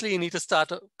firstly, you need to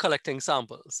start collecting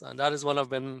samples. And that is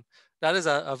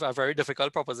a very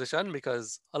difficult proposition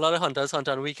because a lot of hunters hunt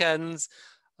on weekends.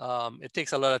 It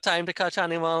takes a lot of time to catch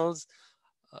animals.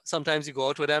 Sometimes you go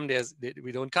out with them,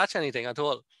 we don't catch anything at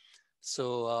all.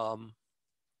 So,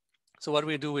 so what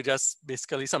we do, we just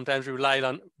basically sometimes we rely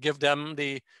on, give them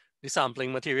the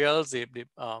sampling materials, the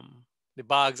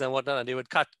bags and whatnot, and they would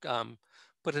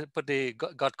put the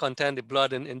gut content, the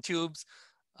blood in tubes,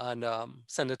 and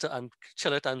send it to, and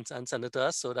chill it and send it to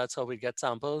us. So that's how we get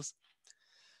samples.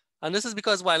 And this is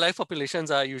because wildlife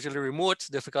populations are usually remote,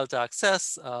 difficult to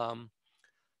access.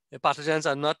 The pathogens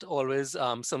are not always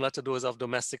similar to those of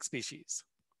domestic species.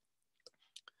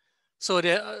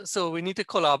 So we need to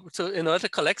collaborate. So in order to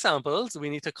collect samples, we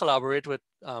need to collaborate with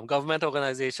government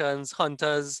organizations,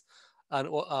 hunters, and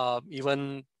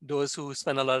even those who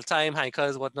spend a lot of time,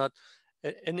 hikers, whatnot,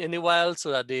 in the wild,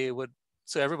 so that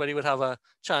everybody would have a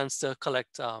chance to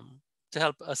collect, to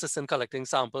help assist in collecting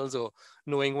samples or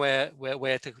knowing where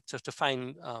to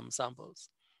find samples.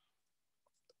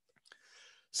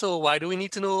 So why do we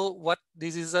need to know what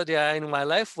diseases there are in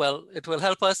wildlife? Well, it will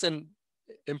help us in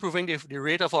improving the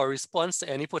rate of our response to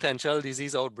any potential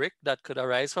disease outbreak that could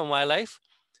arise from wildlife.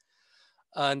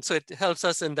 And so it helps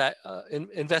us in that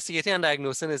investigating and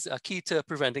diagnosing is a key to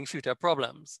preventing future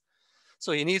problems.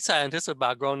 So you need scientists with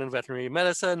background in veterinary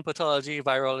medicine, pathology,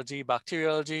 virology,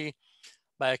 bacteriology,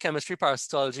 biochemistry,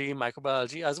 parasitology,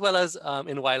 microbiology, as well as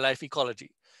in wildlife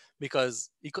ecology, because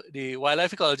the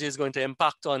wildlife ecology is going to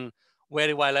impact on where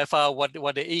the wildlife are, what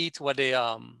they eat, what they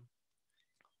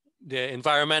their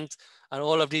environment, and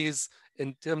all of these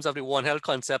in terms of the One Health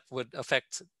concept would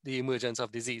affect the emergence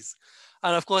of disease.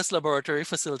 And of course, laboratory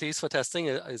facilities for testing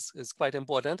is quite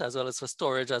important, as well as for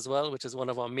storage as well, which is one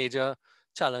of our major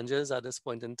challenges at this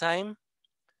point in time.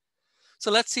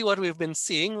 So let's see what we've been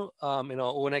seeing in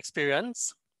our own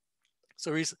experience.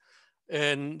 So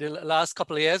in the last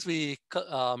couple of years, we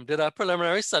did a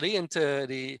preliminary study into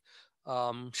the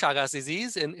Chagas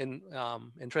disease in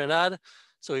Trinidad.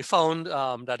 So we found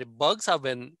that the bugs have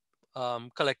been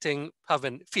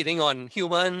feeding on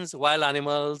humans, wild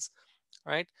animals,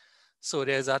 right? So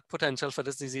there's that potential for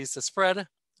this disease to spread.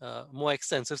 More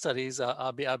extensive studies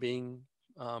are being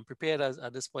prepared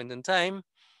at this point in time.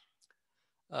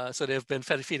 So they've been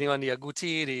feeding on the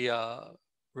agouti, the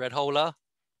red howler.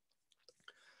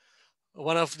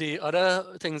 One of the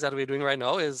other things that we're doing right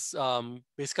now is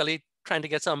basically trying to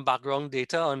get some background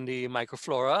data on the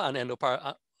microflora and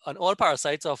on all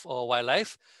parasites of our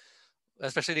wildlife,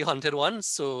 especially the hunted ones.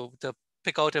 So to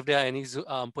pick out if there are any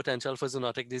potential for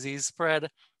zoonotic disease spread,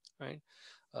 right?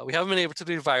 We haven't been able to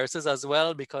do viruses as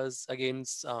well because again,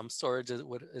 storage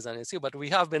is an issue, but we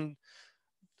have been,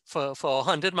 for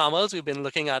hunted mammals, we've been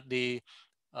looking at the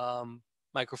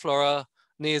microflora,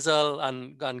 nasal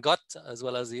and gut, as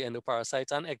well as the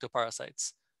endoparasites and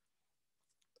ectoparasites.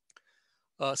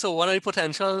 So one of the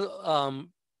potential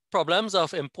problems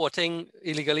of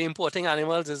illegally importing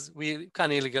animals is we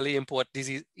can illegally import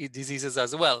diseases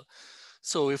as well.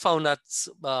 So we found that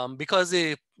because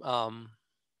the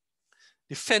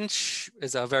finch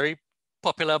is a very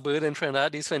popular bird in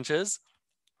Trinidad, these finches,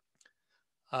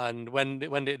 and when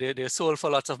they're sold for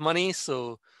lots of money,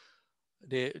 so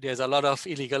there's a lot of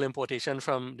illegal importation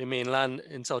from the mainland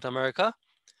in South America,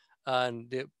 and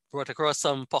they brought across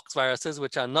some pox viruses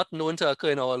which are not known to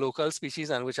occur in our local species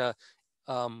and which are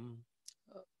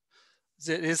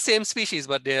the same species,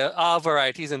 but there are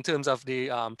varieties in terms of the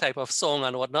type of song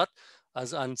and whatnot,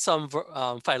 and some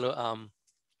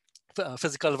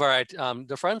physical variety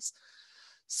difference.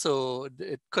 So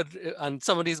it could, and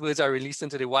some of these birds are released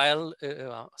into the wild,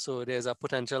 so there's a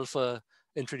potential for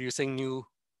introducing new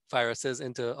viruses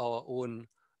into our own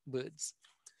birds.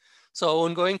 So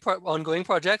ongoing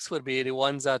projects would be the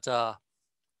ones that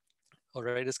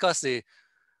already discussed,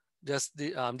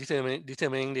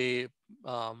 determining the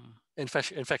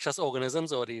infectious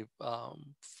organisms or the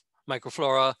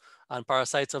microflora and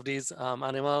parasites of these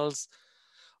animals.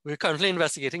 We're currently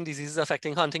investigating diseases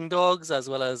affecting hunting dogs, as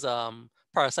well as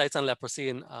parasites and leprosy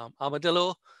in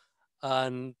armadillo,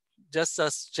 and just a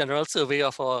general survey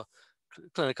of our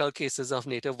clinical cases of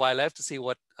native wildlife to see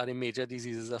what are the major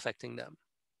diseases affecting them.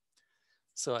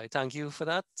 So I thank you for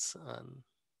that and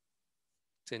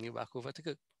turn you back over to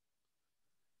Kirk.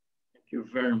 Thank you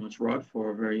very much, Rod,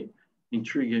 for a very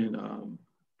intriguing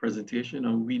presentation.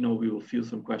 And we know we will field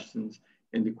some questions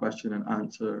in the question and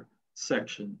answer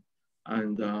section.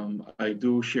 And I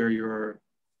do share your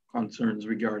concerns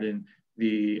regarding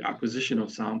the acquisition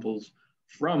of samples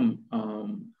from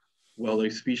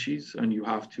wildlife species, and you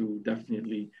have to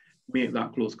definitely make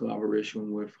that close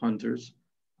collaboration with hunters,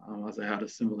 as I had a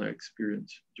similar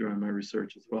experience during my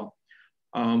research as well.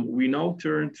 We now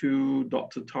turn to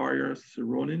Dr. Tarja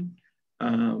Sironen.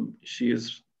 She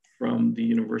is from the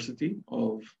University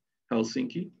of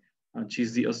Helsinki, and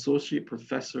she's the Associate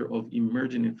Professor of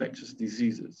Emerging Infectious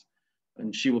Diseases.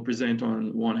 And she will present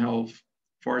on One Health,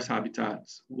 forest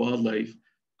habitats, wildlife,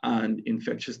 and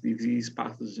infectious disease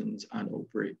pathogens and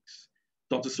outbreaks.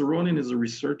 Dr. Sironen is a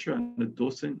researcher and a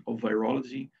docent of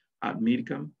virology at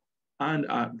Medicum and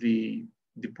at the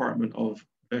Department of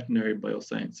Veterinary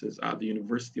Biosciences at the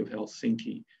University of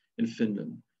Helsinki in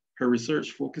Finland. Her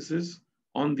research focuses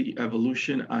on the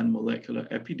evolution and molecular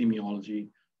epidemiology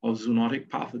of zoonotic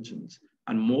pathogens,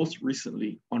 and most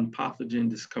recently on pathogen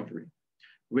discovery.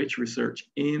 which research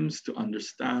aims to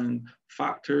understand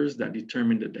factors that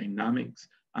determine the dynamics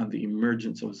and the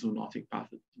emergence of zoonotic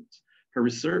pathogens. Her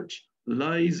research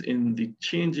lies in the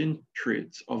changing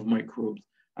traits of microbes,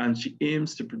 and she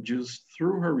aims to produce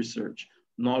through her research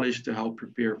knowledge to help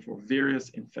prepare for various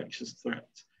infectious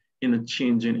threats in a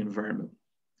changing environment.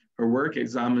 Her work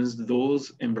examines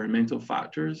those environmental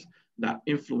factors that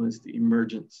influence the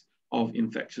emergence of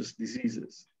infectious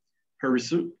diseases. Her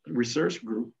research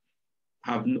group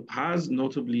has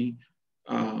notable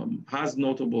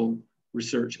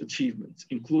research achievements,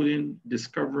 including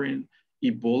discovering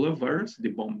Ebola virus, the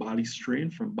Bombali strain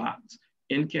from bats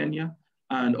in Kenya,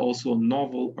 and also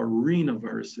novel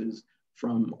arenaviruses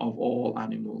of all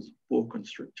animals, boa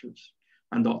constrictors.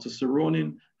 And Dr.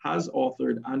 Sironen has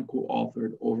authored and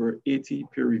co-authored over 80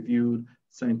 peer-reviewed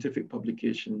scientific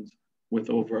publications with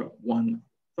over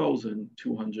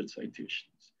 1,200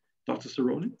 citations. Dr.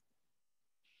 Sironen?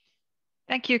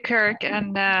 Thank you, Kirk,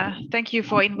 and thank you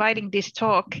for inviting this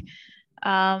talk.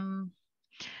 And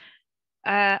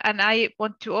I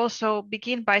want to also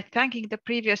begin by thanking the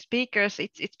previous speakers.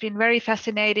 It's been very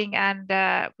fascinating, and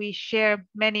we share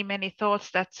many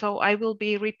thoughts so I will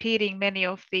be repeating many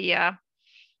of the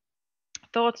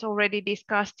thoughts already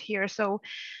discussed here. So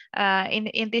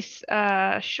in this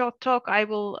short talk, I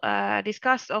will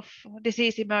discuss of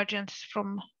disease emergence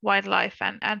from wildlife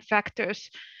and factors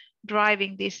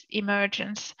driving this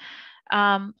emergence.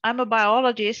 I'm a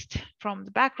biologist from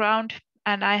the background,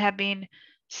 and I have been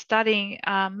studying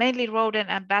mainly rodent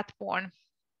and bat-borne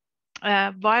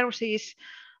viruses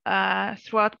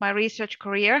throughout my research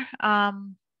career.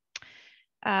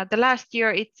 The last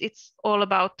year, it's all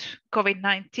about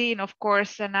COVID-19, of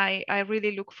course, and I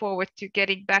really look forward to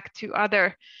getting back to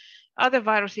other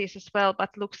viruses as well,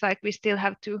 but looks like we still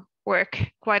have to work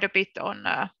quite a bit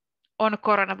on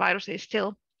coronaviruses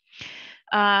still.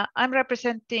 I'm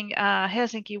representing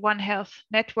Helsinki One Health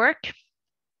network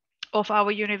of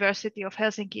our University of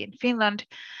Helsinki in Finland,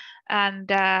 and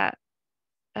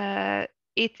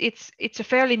it's a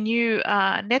fairly new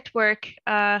network,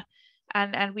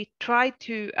 and we try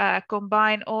to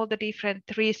combine all the different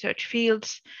research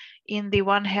fields in the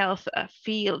One Health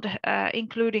field,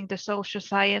 including the social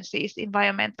sciences,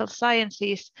 environmental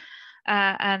sciences,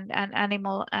 and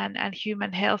animal and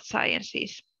human health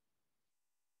sciences.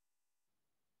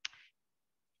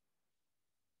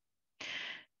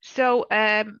 So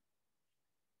I'm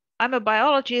a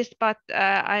biologist, but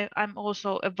I'm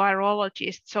also a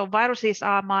virologist. So viruses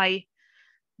are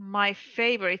my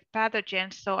favorite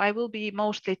pathogens. So I will be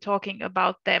mostly talking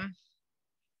about them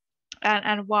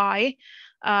and why.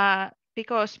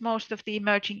 Because most of the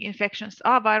emerging infections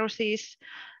are viruses,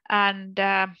 and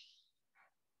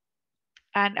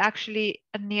actually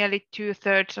nearly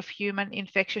 2/3 of human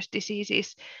infectious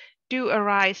diseases do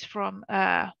arise from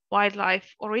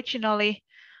wildlife originally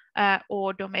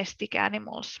or domestic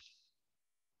animals.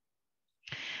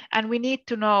 And we need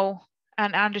to know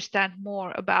and understand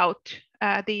more about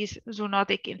these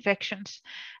zoonotic infections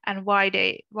and why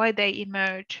they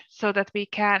emerge, so that we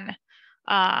can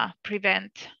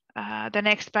prevent the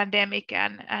next pandemic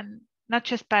and not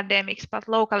just pandemics, but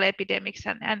local epidemics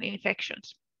and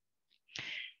infections.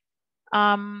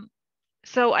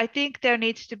 So I think there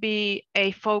needs to be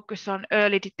a focus on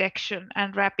early detection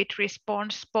and rapid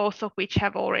response, both of which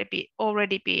have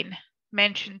already been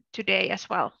mentioned today as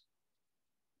well.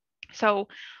 So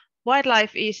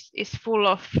wildlife is full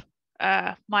of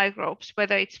microbes,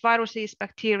 whether it's viruses,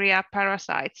 bacteria,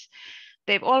 parasites.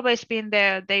 They've always been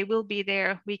there, they will be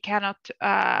there. We cannot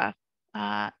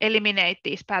eliminate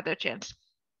these pathogens.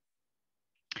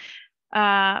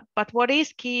 But what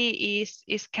is key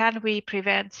is can we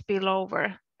prevent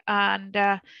spillover?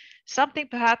 And something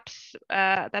perhaps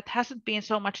that hasn't been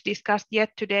so much discussed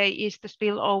yet today is the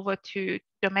spillover to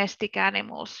domestic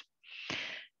animals.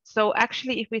 So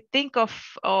actually, if we think of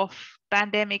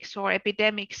pandemics or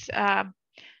epidemics,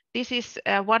 this is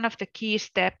one of the key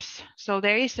steps. So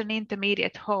there is an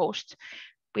intermediate host.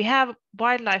 We have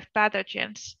wildlife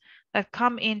pathogens that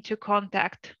come into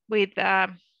contact with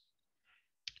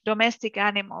domestic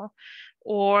animal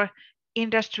or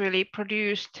industrially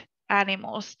produced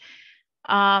animals.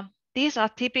 These are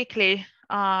typically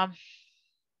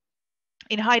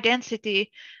in high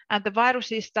density, and the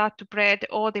viruses start to spread,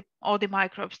 or the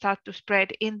microbes start to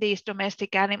spread in these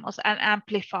domestic animals and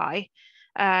amplify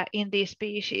in these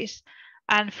species.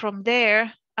 And from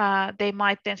there, they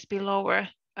might then spill over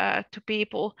to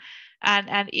people.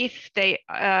 And if they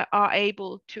are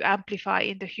able to amplify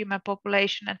in the human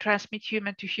population and transmit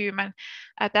human to human,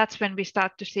 that's when we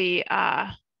start to see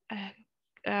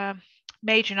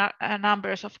major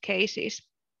numbers of cases.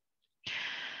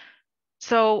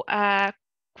 So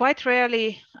quite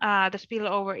rarely the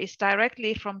spillover is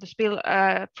directly from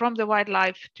the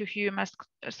wildlife to humans.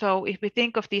 So if we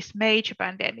think of these major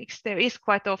pandemics, there is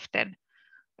quite often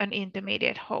an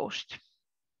intermediate host.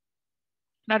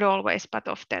 Not always, but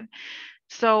often.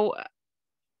 So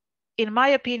in my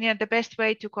opinion, the best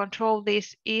way to control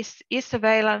this is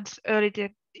surveillance,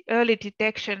 early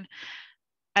detection,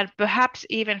 and perhaps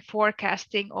even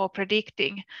forecasting or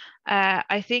predicting.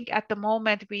 I think at the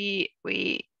moment we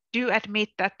do admit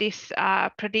that this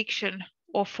prediction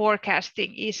or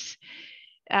forecasting is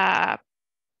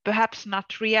perhaps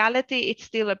not reality. It's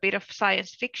still a bit of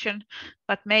science fiction,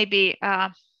 but maybe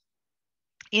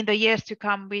in the years to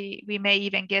come, we may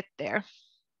even get there.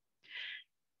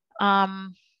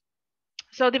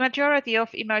 So the majority of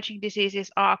emerging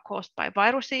diseases are caused by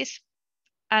viruses,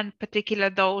 and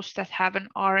particularly those that have an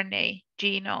RNA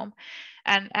genome.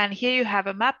 And here you have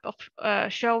a map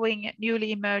of showing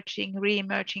newly emerging,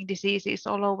 re-emerging diseases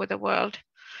all over the world.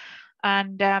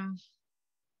 And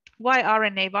why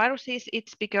RNA viruses?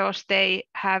 It's because they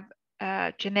have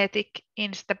genetic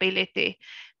instability,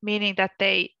 meaning that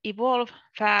they evolve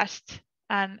fast,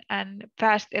 and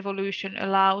fast evolution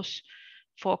allows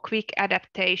for quick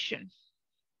adaptation.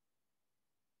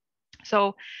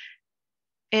 So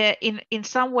in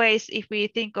some ways, if we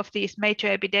think of these major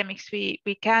epidemics,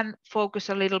 we can focus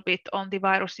a little bit on the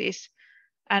viruses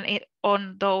and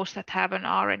on those that have an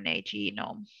RNA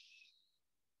genome.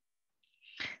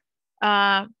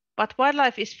 But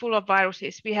wildlife is full of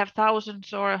viruses. We have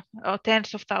thousands or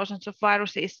tens of thousands of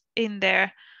viruses in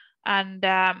there. And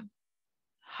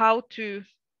how to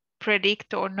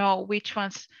predict or know which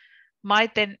ones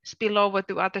might then spill over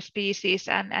to other species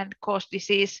and cause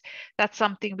disease, that's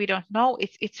something we don't know.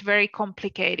 It's very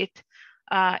complicated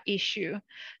issue.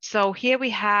 So here we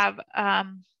have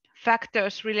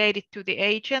factors related to the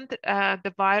agent,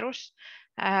 the virus,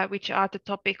 which are the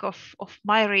topic of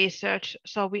my research.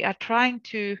 So we are trying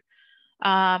to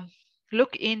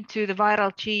look into the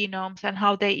viral genomes and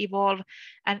how they evolve,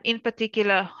 and in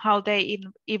particular, how they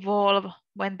evolve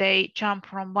when they jump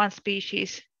from one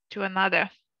species to another.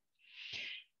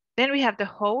 Then we have the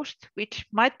host, which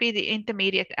might be the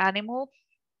intermediate animal,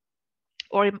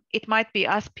 or it might be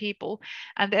us people.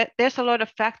 And there's a lot of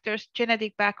factors,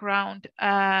 genetic background,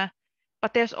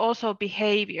 but there's also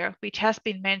behavior, which has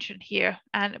been mentioned here,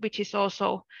 and which is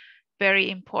also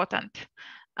very important.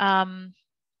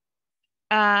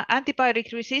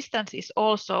 Antibiotic resistance is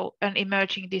also an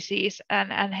emerging disease,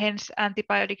 and hence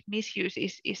antibiotic misuse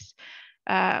is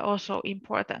also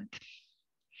important.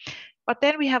 But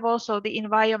then we have also the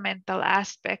environmental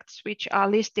aspects, which are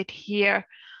listed here.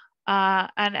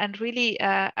 And really,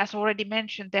 as already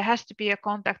mentioned, there has to be a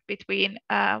contact between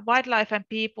wildlife and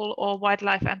people, or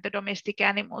wildlife and the domestic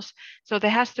animals. So there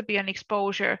has to be an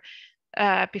exposure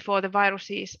before the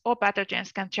viruses or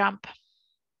pathogens can jump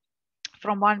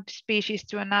from one species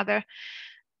to another.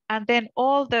 And then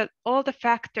all the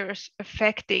factors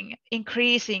affecting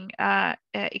increasing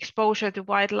exposure to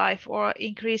wildlife or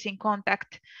increasing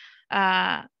contact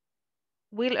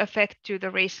will affect to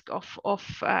the risk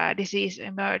of disease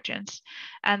emergence.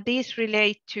 And these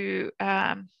relate to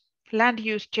land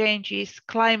use changes,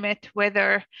 climate,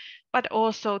 weather, but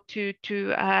also to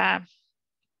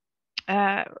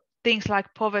things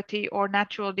like poverty or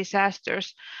natural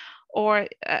disasters, or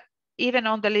even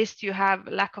on the list you have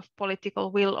lack of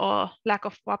political will or lack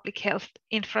of public health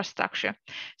infrastructure.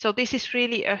 So this is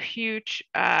really a huge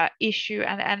issue,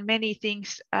 and many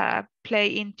things play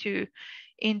into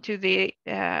the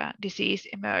disease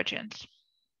emergence.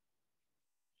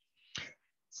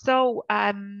 So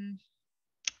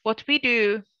what we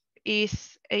do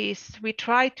is we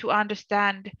try to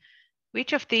understand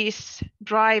which of these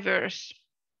drivers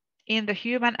in the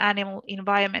human animal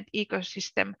environment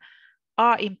ecosystem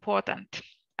are important,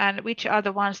 and which are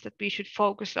the ones that we should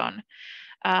focus on.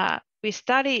 We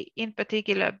study in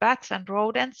particular bats and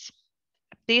rodents.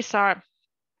 These are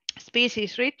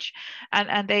species rich,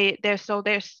 and they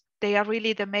are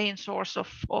really the main source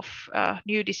of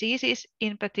new diseases,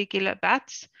 in particular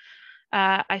bats.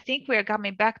 I think we are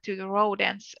coming back to the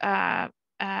rodents,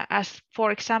 as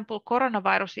for example,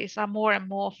 coronaviruses are more and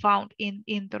more found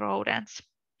in the rodents.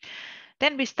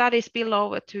 Then we study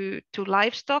spillover to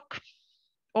livestock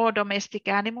or domestic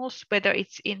animals, whether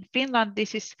it's in Finland,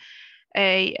 this is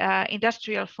a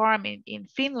industrial farm in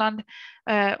Finland,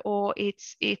 or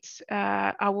it's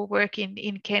our work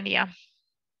in Kenya.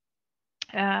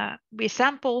 We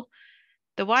sample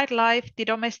the wildlife, the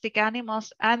domestic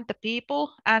animals, and the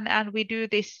people, and we do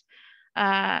this,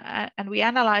 and we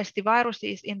analyze the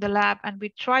viruses in the lab, and we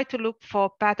try to look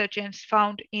for pathogens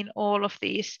found in all of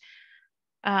these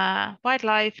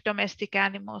wildlife, domestic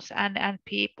animals, and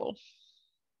people.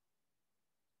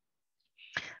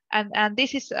 And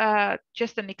this is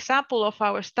just an example of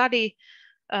our study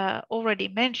already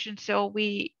mentioned. So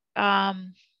we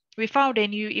found a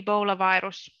new Ebola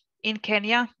virus in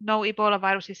Kenya. No Ebola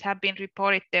viruses have been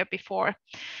reported there before.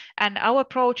 And our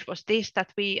approach was this,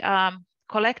 that we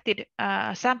collected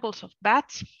samples of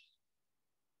bats.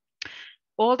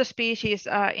 All the species,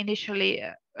 initially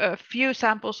a few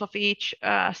samples of each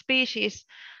species,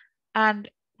 and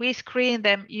we screened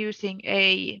them using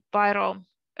a viral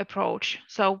approach.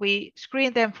 So we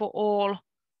screened them for all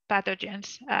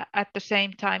pathogens at the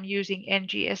same time using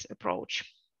NGS approach.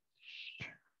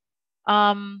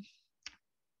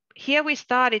 Here we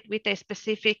started with a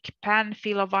specific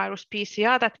pan-filovirus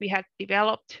PCR that we had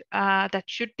developed that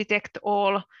should detect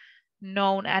all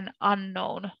known and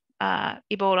unknown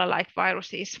Ebola-like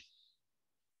viruses.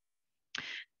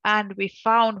 And we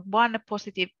found one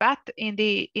positive bat in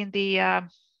the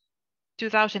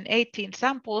 2018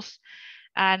 samples,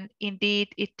 and indeed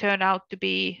it turned out to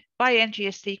be, by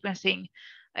NGS sequencing,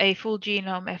 a full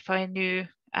genome of a new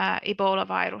Ebola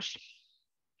virus.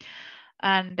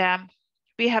 And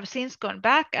we have since gone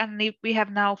back, and we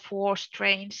have now 4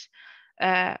 strains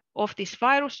of this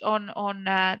virus on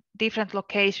different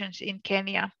locations in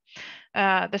Kenya.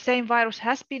 The same virus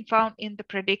has been found in the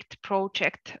PREDICT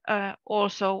project,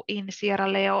 also in Sierra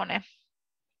Leone.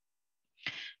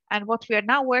 And what we are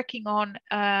now working on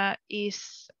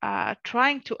is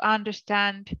trying to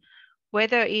understand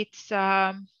whether it's,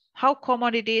 how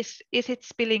common it is it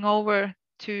spilling over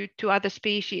to other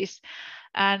species?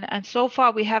 And so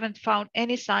far we haven't found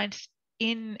any signs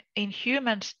in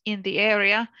humans in the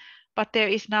area, but there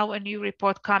is now a new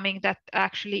report coming that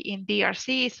actually in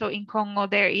DRC, so in Congo,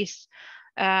 there is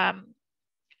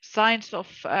signs of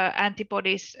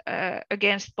antibodies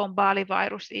against Bombali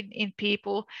virus in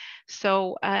people.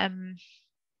 So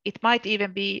it might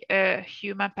even be a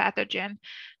human pathogen.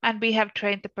 And we have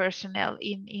trained the personnel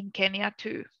in Kenya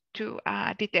to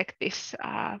detect this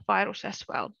virus as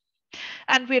well.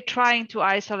 And we're trying to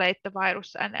isolate the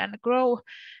virus and grow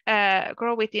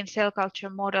it in cell culture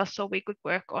models so we could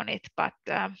work on it. But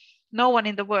no one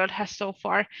in the world has so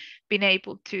far been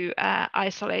able to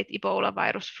isolate Ebola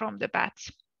virus from the bats.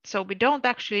 So we don't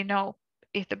actually know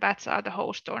if the bats are the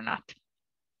host or not.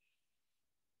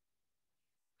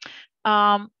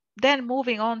 Then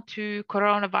moving on to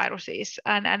coronaviruses,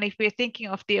 and if we're thinking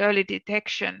of the early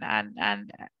detection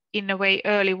and in a way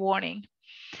early warning,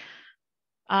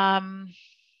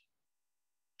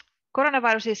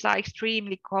 coronaviruses are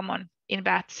extremely common in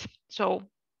bats. So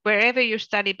wherever you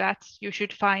study bats, you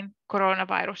should find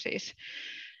coronaviruses.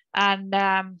 And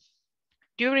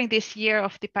during this year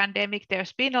of the pandemic,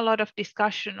 there's been a lot of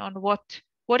discussion on what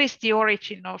is the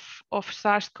origin of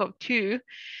SARS-CoV-2.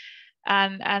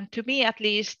 And to me, at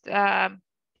least,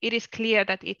 it is clear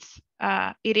that it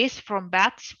is from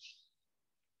bats,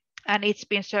 and it's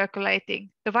been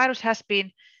circulating. The virus has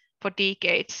been for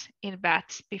decades in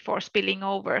bats before spilling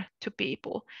over to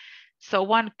people. So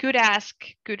one could ask,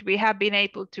 could we have been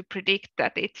able to predict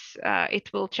that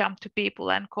it will jump to people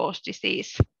and cause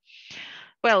disease?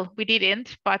 Well, we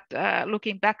didn't, but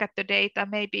looking back at the data,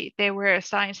 maybe there were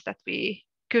signs that we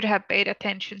could have paid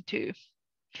attention to.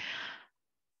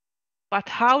 But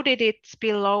how did it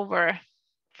spill over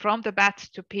from the bats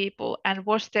to people, and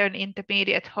was there an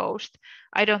intermediate host?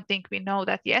 I don't think we know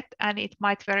that yet, and it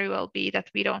might very well be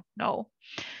that we don't know.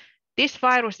 This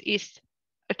virus is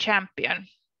a champion.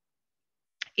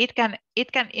 It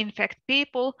can infect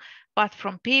people, but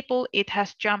from people it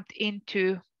has jumped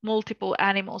into multiple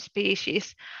animal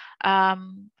species.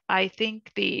 I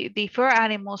think the fur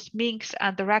animals, minks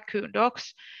and the raccoon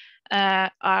dogs,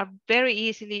 are very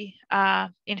easily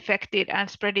infected and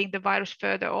spreading the virus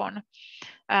further on.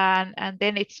 And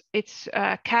then it's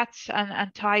cats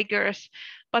and tigers,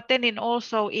 but then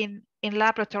also in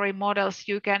laboratory models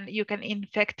you can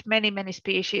infect many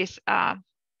species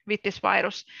with this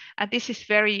virus, and this is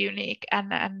very unique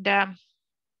and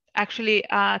actually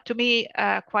to me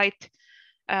quite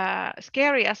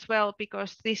scary as well,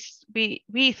 because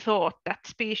we thought that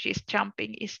species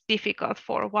jumping is difficult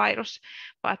for a virus,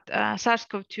 but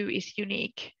SARS-CoV-2 is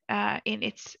unique in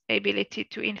its ability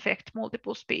to infect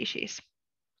multiple species.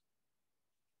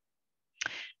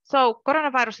 So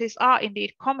coronaviruses are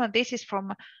indeed common. This is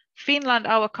from Finland,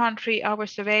 our country, our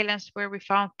surveillance, where we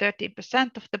found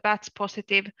 13% of the bats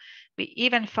positive. We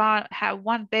even have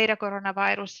one beta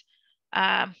coronavirus,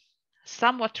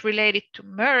 somewhat related to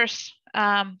MERS.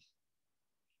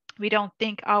 We don't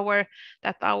think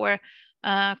that our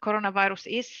coronavirus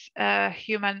is a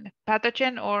human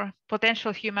pathogen or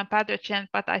potential human pathogen,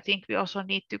 but I think we also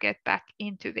need to get back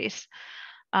into this.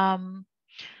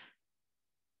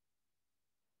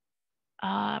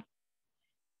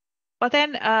 But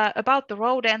then about the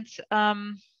rodents,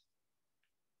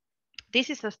 this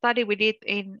is a study we did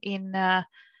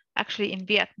actually in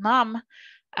Vietnam,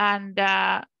 and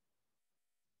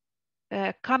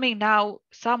coming now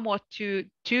somewhat to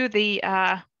the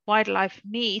wildlife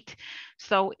meat.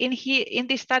 So in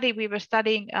this study, we were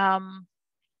studying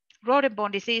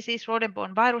rodent-borne diseases,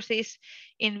 rodent-borne viruses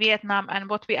in Vietnam, and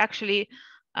what we actually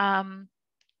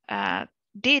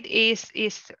did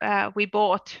is we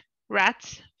bought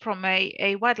rats from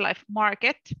a wildlife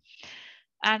market,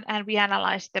 and we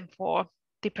analyzed them for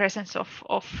the presence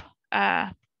of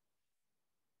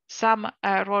some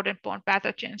rodent-borne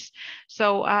pathogens.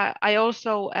 So I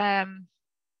also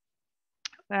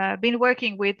been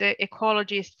working with the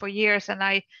ecologists for years,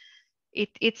 and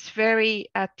it's very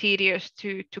tedious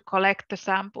to collect the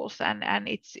samples, and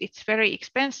it's very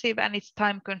expensive and it's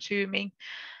time consuming.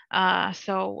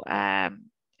 So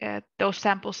those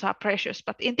samples are precious,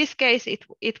 but in this case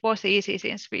it was easy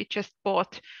since we just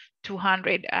bought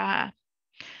 200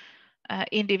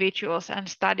 individuals and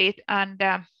studied. And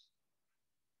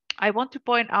I want to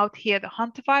point out here the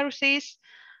hantaviruses,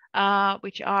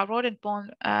 which are rodent-borne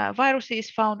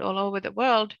viruses found all over the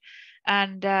world,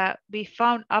 and we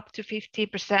found up to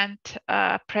 50%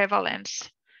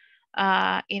 prevalence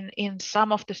in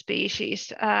some of the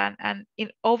species, and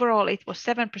in overall it was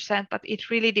 7%, but it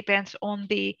really depends on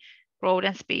the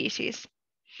rodent species.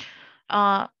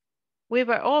 We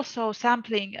were also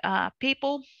sampling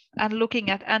people and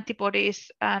looking at antibodies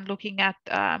and looking at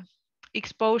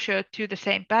exposure to the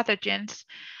same pathogens.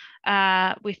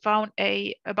 We found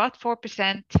about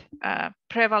 4%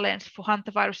 prevalence for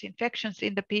hantavirus infections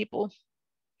in the people.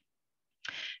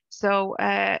 So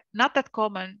not that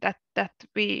common that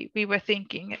we were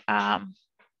thinking,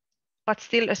 but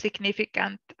still a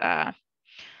significant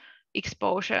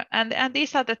exposure. And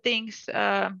these are the things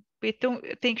we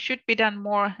think should be done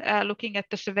more, looking at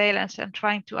the surveillance and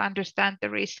trying to understand the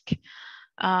risk.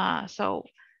 So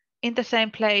in the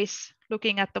same place,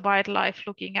 looking at the wildlife,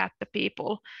 looking at the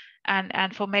people,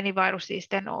 and for many viruses,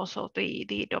 then also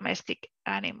the domestic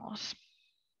animals.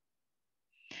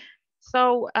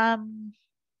 So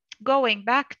going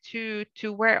back to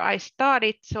where I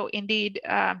started, so indeed,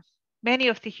 many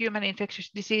of the human infectious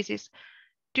diseases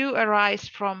do arise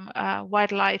from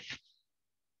wildlife,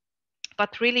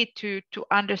 but really to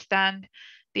understand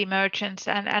the emergence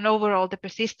and overall the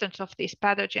persistence of these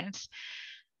pathogens,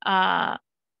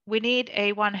 we need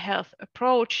a One Health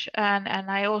approach, and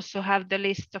I also have the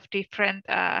list of different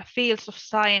fields of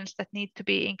science that need to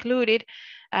be included.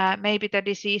 Maybe the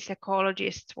disease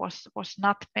ecologist was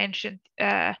not mentioned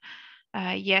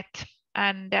yet,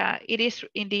 and it is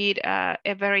indeed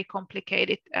a very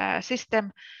complicated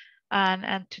system,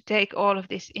 and to take all of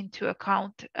this into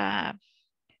account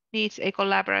needs a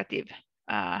collaborative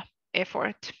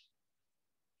effort.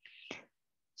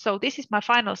 So this is my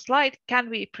final slide. Can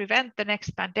we prevent the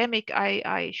next pandemic?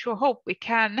 I sure hope we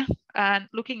can. And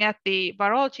looking at the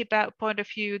virology point of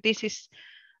view, this is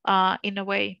in a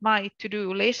way my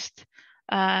to-do list.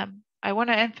 I want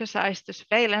to emphasize the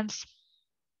surveillance.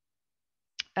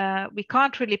 We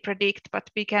can't really predict, but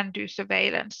we can do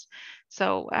surveillance.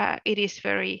 So it is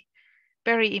very,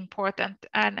 very important.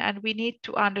 And we need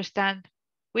to understand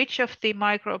which of the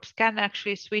microbes can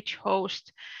actually switch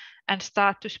host and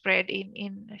start to spread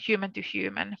in human to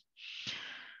human.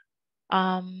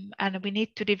 And we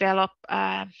need to develop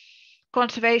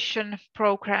conservation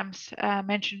programs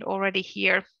mentioned already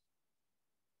here.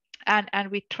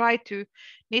 And we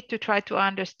need to try to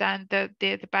understand the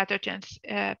pathogens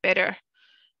better.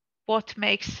 What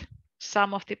makes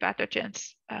some of the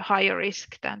pathogens higher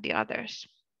risk than the others?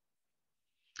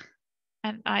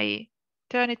 And I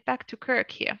turn it back to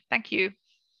Kirk here. Thank you.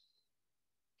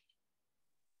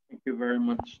 Thank you very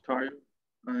much, Tarja.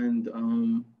 And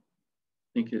I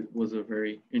think it was a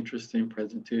very interesting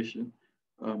presentation.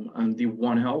 And the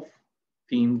One Health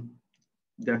theme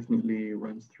definitely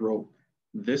runs throughout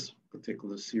this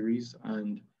particular series,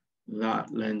 and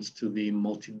that lends to the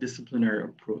multidisciplinary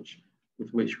approach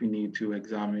with which we need to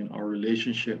examine our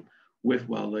relationship with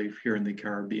wildlife here in the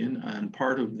Caribbean. And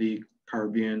part of the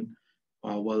Caribbean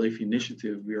Wildlife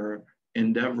Initiative, we are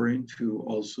endeavoring to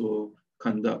also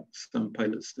conduct some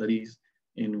pilot studies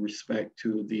in respect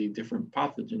to the different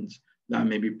pathogens that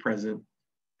may be present,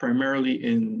 primarily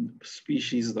in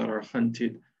species that are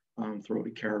hunted throughout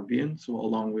the Caribbean. So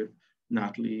along with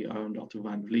Nathalie and Dr.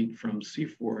 Vliet from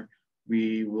CIFOR,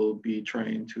 we will be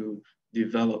trying to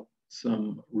develop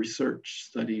some research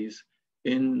studies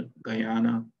in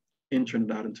Guyana, in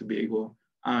Trinidad and Tobago,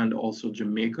 and also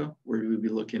Jamaica, where we'll be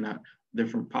looking at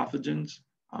different pathogens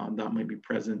that might be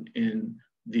present in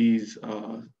these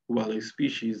wildlife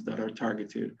species that are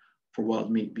targeted for wild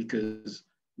meat, because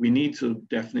we need to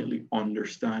definitely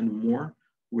understand more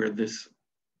where these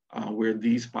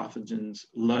pathogens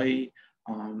lie.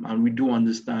 And we do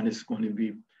understand it's going to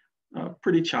be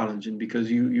pretty challenging, because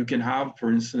you can have,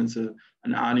 for instance,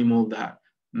 an animal that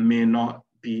may not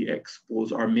be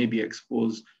exposed or may be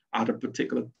exposed at a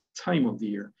particular time of the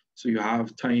year. So you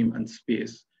have time and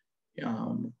space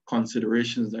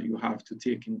considerations that you have to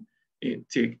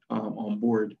take on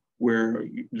board, where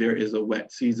there is a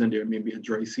wet season, there may be a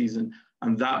dry season,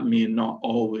 and that may not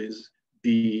always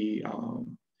be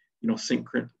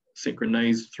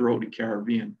synchronized throughout the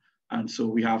Caribbean. And so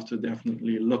we have to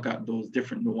definitely look at those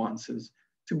different nuances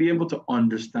to be able to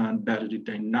understand better the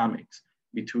dynamics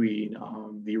between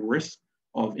the risk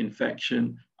of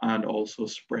infection and also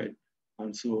spread.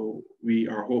 And so we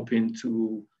are hoping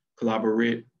to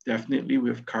collaborate definitely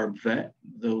with CARDI.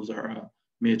 Those are a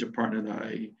major partner that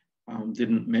I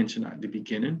didn't mention at the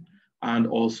beginning, and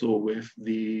also with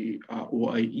the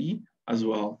OIE as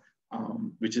well,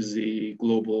 which is a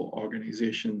global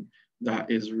organization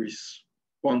that is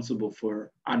responsible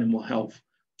for animal health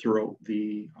throughout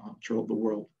the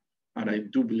world. And I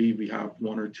do believe we have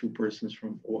 1 or 2 persons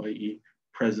from OIE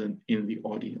present in the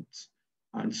audience.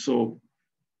 And so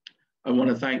I want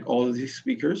to thank all of these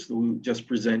speakers who just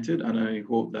presented, and I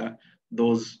hope that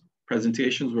those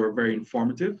presentations were very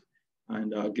informative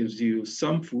and gives you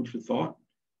some food for thought.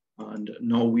 And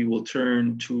now we will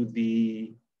turn to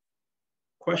the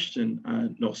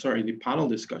the panel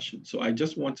discussion. So I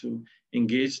just want to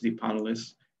engage the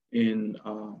panelists in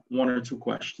 1 or 2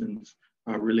 questions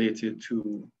related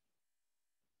to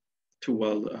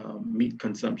meat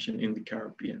consumption in the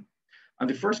Caribbean. And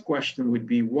the first question would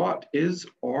be, what is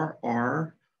or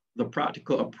are the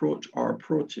practical approach or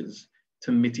approaches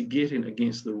to mitigating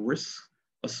against the risks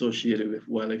associated with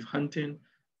wildlife hunting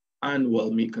and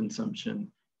wild meat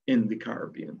consumption in the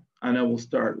Caribbean? And I will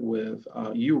start with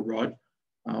you, Rod.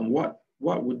 What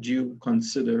would you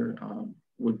consider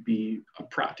would be a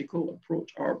practical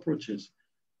approach or approaches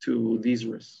to these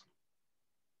risks?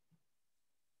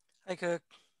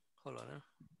 Hold on.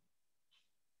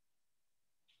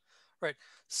 Right.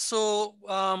 So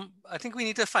I think we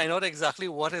need to find out exactly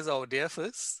what is out there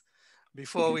first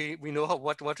before we know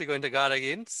what we're going to guard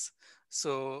against.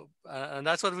 So, and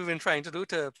that's what we've been trying to do,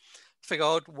 to figure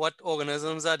out what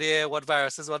organisms are there, what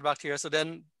viruses, what bacteria. So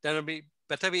then it'll be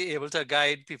better be able to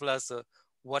guide people as to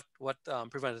what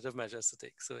preventative measures to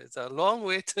take. So it's a long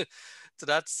way to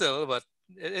that still, but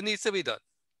it needs to be done.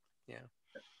 Yeah.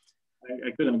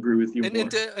 I couldn't agree with you more.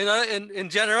 In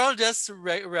general, just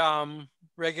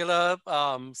regular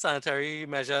sanitary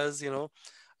measures.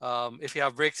 If you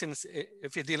have breaks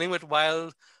if you're dealing with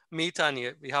wild meat and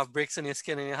you have breaks in your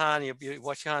skin in your hand, you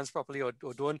wash your hands properly, or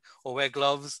wear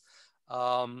gloves.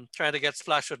 Trying to get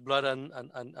splashed with blood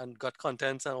and gut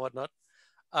contents and whatnot,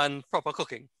 and proper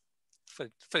cooking for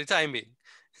the time being.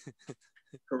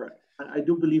 Correct. I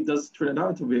do believe does Trinidad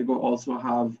and Tobago also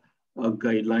have a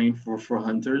guideline for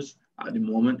hunters at the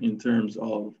moment in terms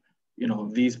of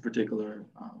these particular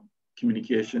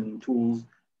communication tools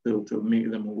to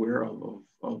make them aware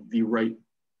of the right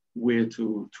way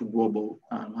to go about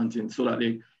hunting so that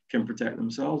they can protect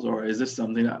themselves? Or is this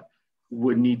something that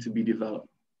would need to be developed?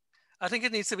 I think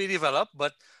it needs to be developed,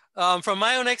 but from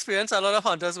my own experience, a lot of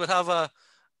hunters would have a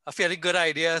fairly good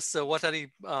idea as to what are the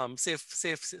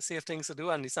safe things to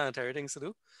do and the sanitary things to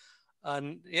do.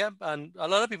 And yeah, and a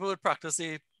lot of people would practice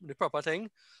the proper thing.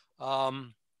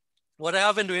 What I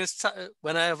have been doing is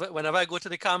whenever I go to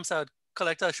the camps, I would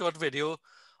collect a short video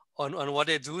on what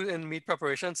they do in meat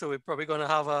preparation. So we're probably going to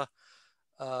have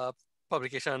a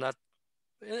publication on that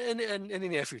in the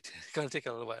near future. It's going to take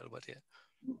a little while, but yeah.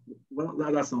 Well,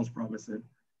 that sounds promising.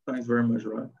 Thanks very much,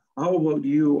 Rod. How about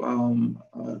you,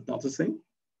 Dr. Singh?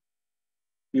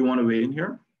 You want to weigh in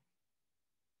here?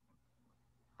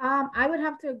 I would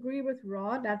have to agree with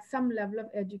Rod that some level of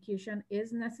education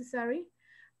is necessary.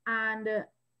 And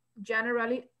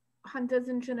generally, hunters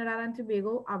in Trinidad and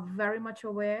Tobago are very much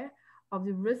aware of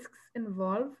the risks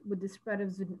involved with the spread of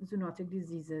zoonotic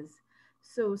diseases.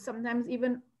 So sometimes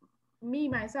even me,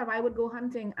 myself, I would go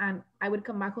hunting and I would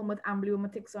come back home with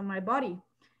amblyomma ticks on my body.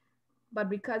 But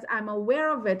because I'm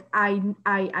aware of it,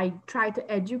 I try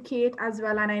to educate as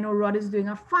well. And I know Rod is doing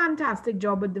a fantastic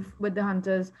job with the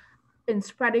hunters in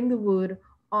spreading the word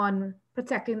on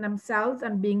protecting themselves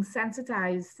and being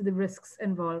sensitized to the risks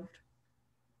involved.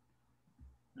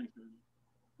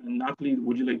 And Nathalie,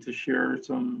 would you like to share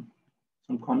some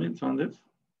comments on this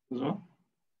as well?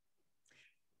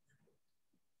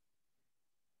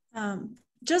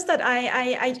 Just that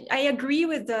I agree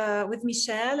with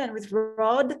Michele and with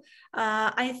Rod.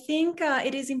 I think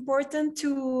it is important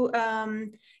to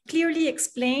clearly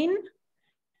explain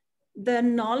the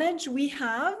knowledge we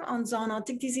have on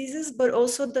zoonotic diseases, but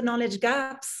also the knowledge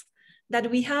gaps that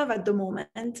we have at the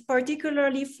moment,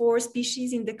 particularly for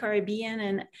species in the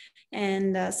Caribbean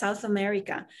and South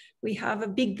America. We have a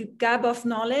big gap of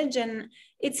knowledge, and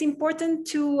it's important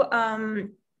to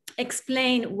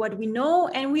explain what we know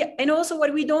and also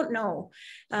what we don't know,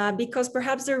 because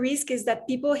perhaps the risk is that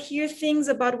people hear things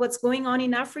about what's going on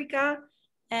in Africa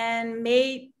and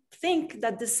may think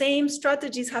that the same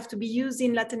strategies have to be used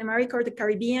in Latin America or the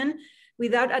Caribbean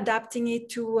without adapting it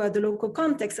to the local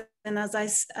context. And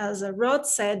as Rod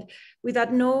said,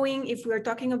 without knowing if we're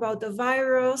talking about the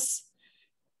virus,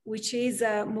 which is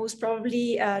most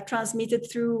probably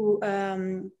transmitted through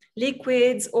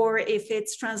liquids, or if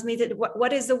it's transmitted,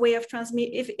 what is the way of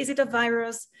transmit? Is it a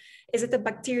virus? Is it a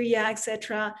bacteria,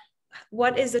 etc.?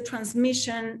 What is the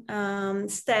transmission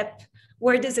step?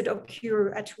 Where does it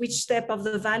occur? At which step of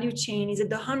the value chain? Is it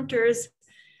the hunters?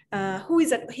 Who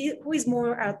is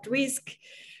more at risk?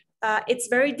 It's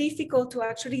very difficult to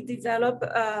actually develop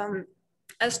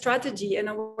a strategy, an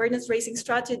awareness raising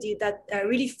strategy that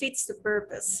really fits the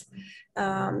purpose.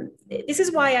 This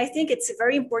is why I think it's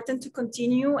very important to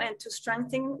continue and to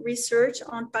strengthen research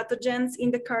on pathogens in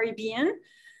the Caribbean.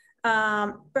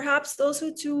 Perhaps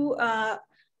also to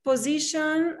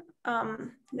position,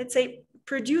 let's say,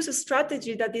 produce a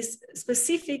strategy that is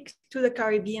specific to the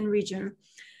Caribbean region,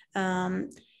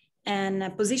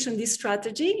 and position this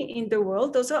strategy in the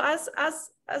world also as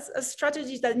a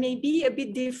strategy that may be a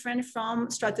bit different from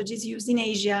strategies used in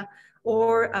Asia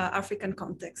or African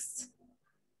contexts.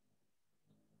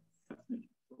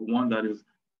 One that is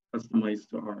customized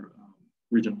to our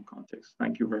regional context.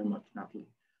 Thank you very much, Nathalie.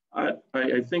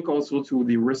 I think also to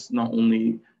the risks not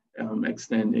only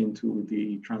extend into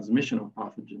the transmission of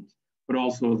pathogens, but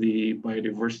also the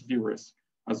biodiversity risk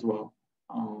as well,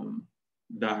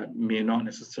 that may not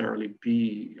necessarily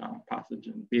be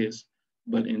pathogen based,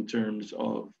 but in terms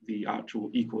of the actual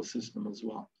ecosystem as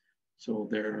well. So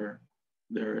there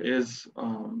is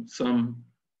some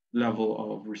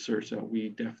level of research that we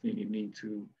definitely need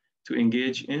to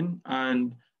engage in,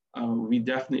 and we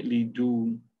definitely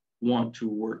do want to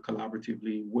work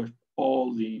collaboratively with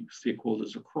all the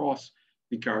stakeholders across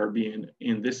the Caribbean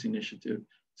in this initiative,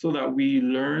 so that we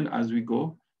learn as we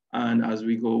go, and as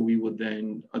we go, we would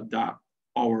then adapt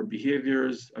our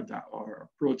behaviors, adapt our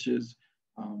approaches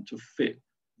to fit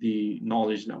the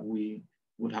knowledge that we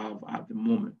would have at the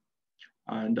moment.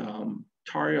 And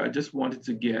Tarja, I just wanted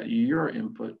to get your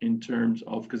input in terms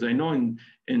of, because I know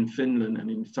in Finland and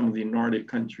in some of the Nordic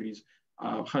countries,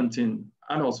 hunting,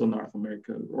 and also North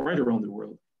America, right around the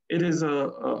world, it is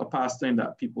a pastime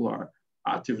that people are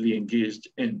actively engaged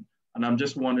in. And I'm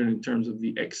just wondering, in terms of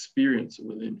the experience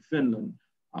within Finland,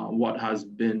 what has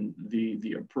been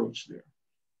the approach there?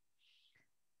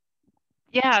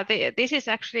 Yeah, this is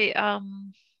actually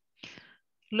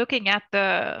looking at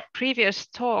the previous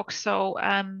talk. So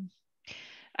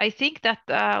I think that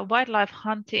wildlife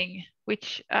hunting,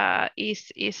 which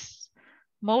is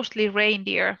mostly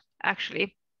reindeer,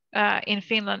 actually in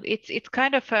Finland, it's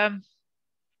kind of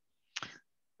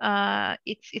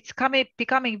it's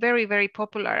becoming very, very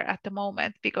popular at the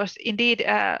moment, because indeed,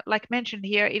 like mentioned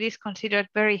here, it is considered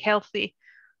very healthy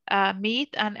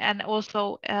meat and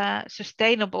also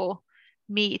sustainable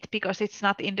meat, because it's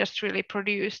not industrially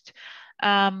produced,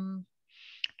 and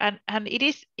it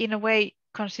is in a way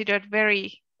considered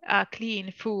very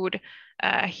clean food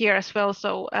here as well.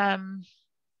 So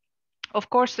of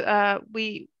course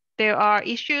there are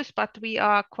issues, but we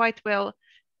are quite well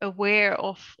aware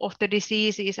of the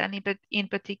diseases, and in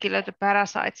particular the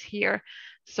parasites here.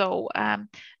 So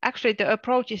actually the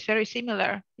approach is very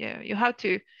similar. You have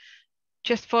to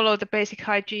just follow the basic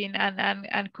hygiene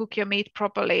and cook your meat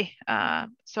properly,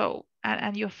 and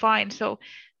you're fine. So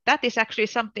that is actually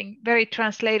something very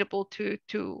translatable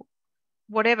to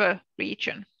whatever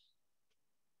region.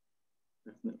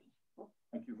 Definitely.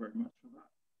 Thank you very much for that.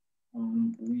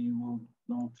 We will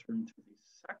now turn to the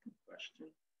second question.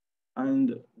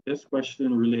 And this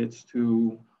question relates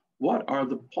to, what are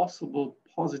the possible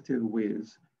positive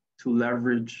ways to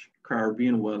leverage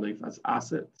Caribbean wildlife as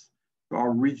assets to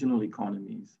our regional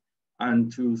economies and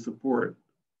to support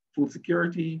food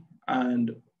security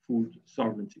and food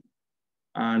sovereignty?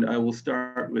 And I will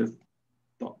start with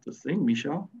Dr. Singh.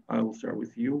 Michele, I will start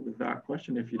with you with that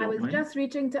question, if you don't mind. I was just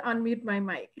reaching to unmute my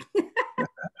mic.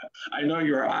 I know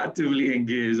you're actively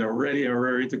engaged, already and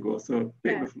ready to go. So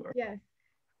take the floor. Yes.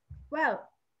 Well,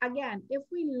 again, if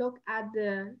we look at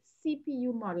the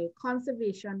CPU model,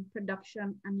 conservation,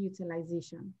 production, and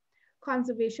utilization.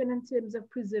 Conservation in terms of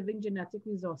preserving genetic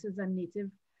resources and native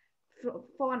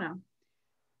fauna,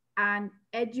 and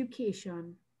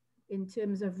education in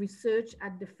terms of research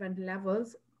at different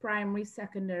levels, primary,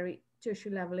 secondary,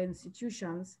 tertiary level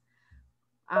institutions,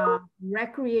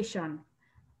 recreation.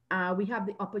 We have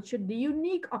the opportunity, the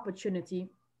unique opportunity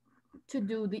to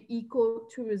do the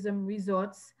ecotourism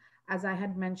resorts, as I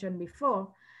had mentioned before.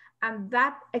 And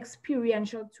that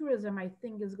experiential tourism, I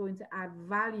think, is going to add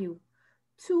value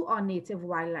to our native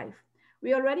wildlife.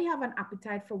 We already have an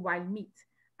appetite for wild meat,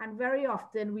 and very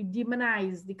often we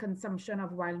demonize the consumption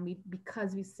of wild meat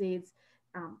because we say it's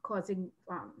causing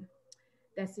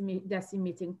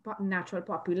decimating natural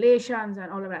populations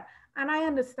and all of that. And I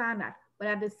understand that, but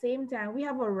at the same time, we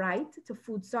have a right to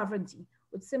food sovereignty,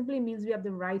 which simply means we have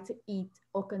the right to eat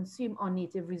or consume our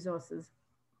native resources.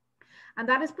 And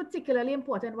that is particularly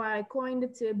important why I coined the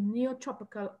term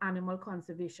neotropical animal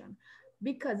conservation.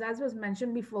 Because as was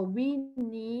mentioned before, we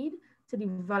need to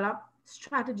develop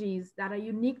strategies that are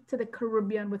unique to the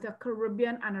Caribbean with a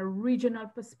Caribbean and a regional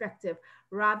perspective,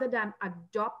 rather than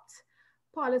adopt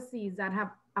policies that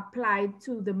have applied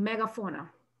to the megafauna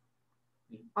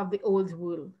of the old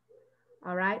world.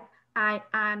 All right.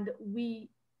 And we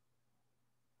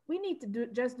need to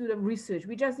just do the research.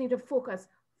 We just need to focus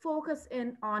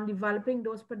in on developing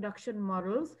those production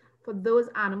models for those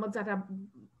animals that are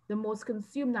the most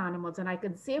consumed animals. And I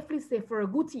can safely say for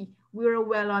agouti, we're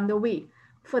well on the way.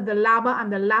 For the laba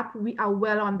and the lap, we are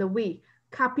well on the way.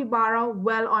 Capybara,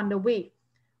 well on the way.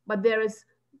 But there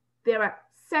are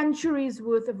centuries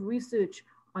worth of research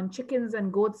on chickens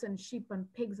and goats and sheep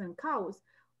and pigs and cows,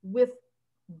 with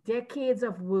decades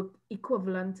of work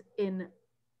equivalent in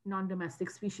non-domestic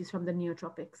species from the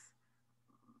neotropics.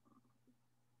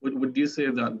 Would you say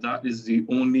that that is the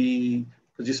only,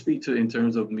 could you speak to in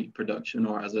terms of meat production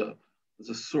or as a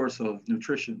source of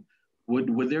nutrition,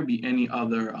 would there be any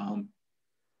other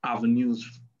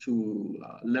avenues to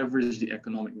leverage the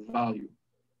economic value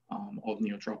of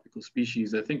neotropical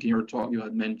species? I think in your talk you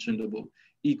had mentioned about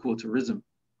ecotourism,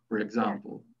 for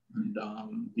example,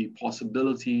 and the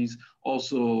possibilities,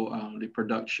 also the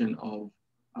production of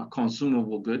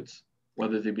consumable goods,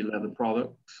 whether they be leather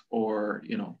products or,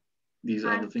 you know, these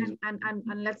other things. And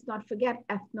let's not forget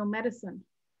ethnomedicine.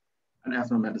 And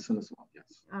ethnomedicine as well,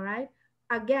 yes. All right.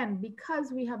 Again,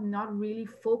 because we have not really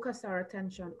focused our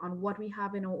attention on what we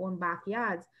have in our own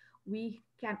backyards, we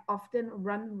can often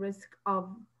run risk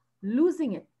of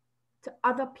losing it to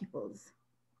other people's.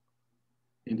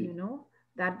 Indeed. You know,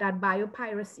 that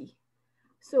biopiracy.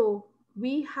 So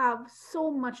we have so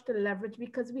much to leverage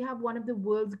because we have one of the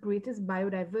world's greatest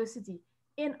biodiversity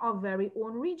in our very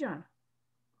own region.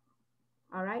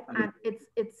 All right. And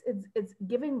it's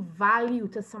giving value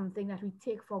to something that we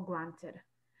take for granted.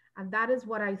 And that is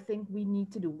what I think we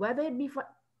need to do, whether it be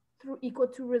through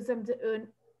ecotourism to earn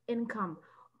income,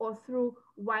 or through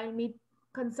wild meat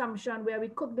consumption where we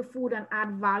cook the food and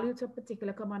add value to a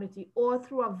particular commodity, or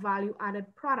through a value added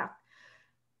product.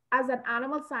 As an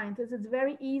animal scientist, it's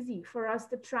very easy for us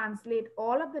to translate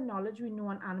all of the knowledge we know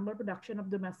on animal production of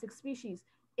domestic species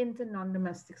into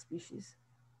non-domestic species.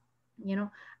 You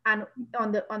know, and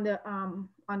on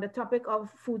the topic of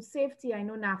food safety, I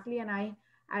know Nathalie and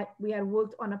we had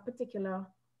worked on a particular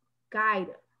guide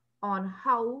on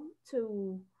how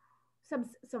to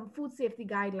some food safety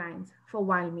guidelines for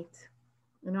wild meat.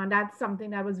 You know, and that's something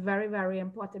that was very, very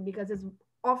important because it's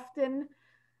often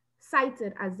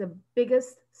cited as the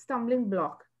biggest stumbling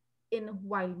block in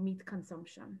wild meat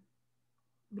consumption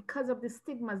because of the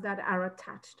stigmas that are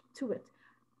attached to it,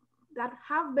 that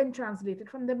have been translated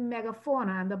from the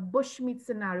megafauna and the bushmeat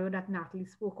scenario that Nathalie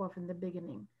spoke of in the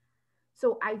beginning.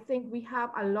 So I think we have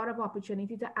a lot of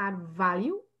opportunity to add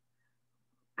value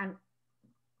and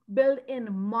build in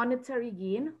monetary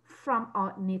gain from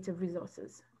our native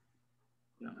resources.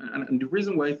 Yeah, and the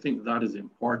reason why I think that is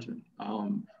important,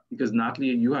 because Nathalie,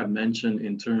 you had mentioned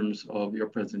in terms of your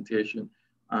presentation,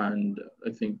 and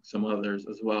I think some others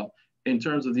as well, in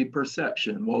terms of the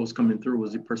perception, what was coming through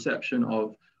was the perception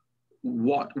of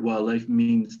what wildlife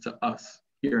means to us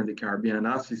here in the Caribbean. And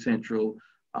that's the central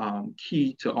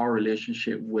key to our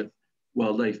relationship with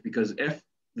wildlife, because if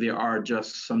they are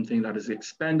just something that is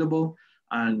expendable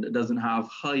and doesn't have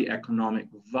high economic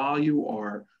value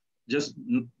or just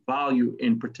value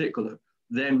in particular,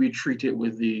 then we treat it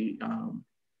with the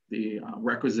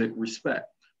requisite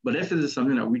respect. But if it is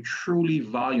something that we truly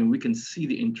value and we can see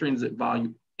the intrinsic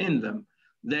value in them,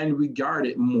 then we guard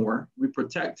it more, we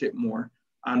protect it more,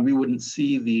 and we wouldn't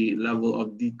see the level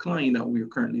of decline that we are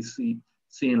currently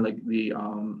seeing, like the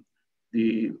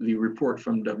report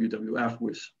from WWF,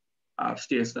 which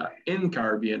states that in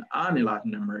Caribbean and in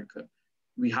Latin America,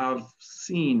 we have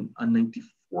seen a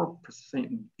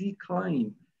 94%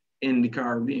 decline in the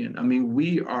Caribbean. I mean,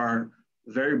 we are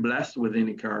very blessed within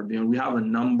the Caribbean. We have a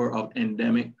number of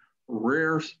endemic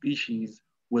rare species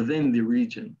within the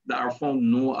region that are found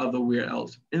no otherwhere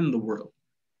else in the world.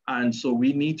 And so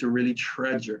we need to really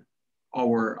treasure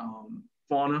our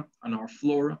fauna and our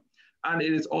flora. And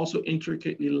it is also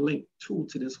intricately linked to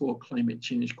this whole climate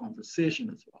change conversation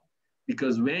as well.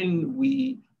 Because when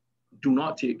we do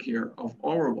not take care of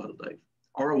our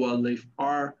wildlife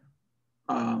are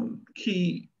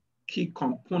key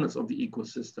components of the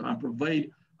ecosystem and provide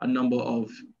a number of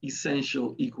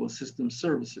essential ecosystem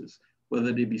services,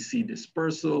 whether they be seed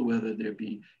dispersal, whether they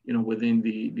be within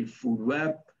the food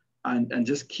web, and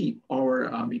just keep our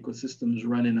ecosystems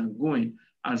running and going.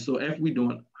 And so if we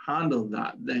don't handle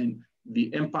that, then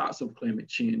the impacts of climate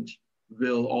change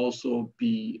will also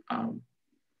be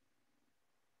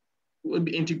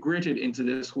integrated into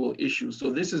this whole issue.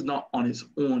 So this is not on its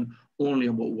own only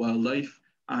about wildlife,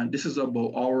 and this is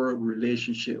about our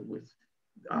relationship with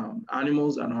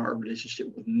animals and our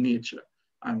relationship with nature.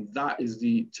 And that is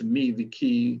to me, the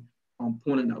key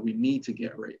component that we need to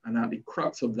get right. And at the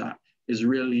crux of that is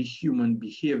really human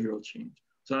behavioral change.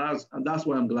 So that's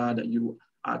why I'm glad that you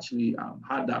actually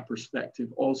had that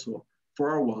perspective also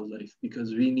for our wildlife,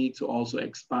 because we need to also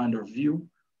expand our view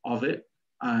of it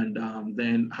and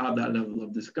then have that level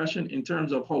of discussion in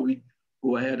terms of how we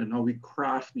go ahead and how we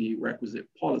craft the requisite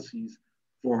policies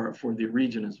for the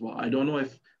region as well. I don't know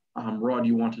if Rod,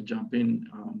 you want to jump in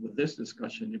with this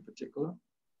discussion in particular?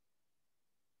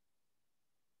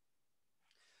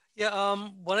 Yeah,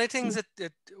 one of the things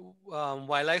that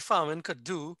wildlife farming could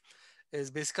do is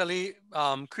basically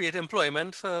create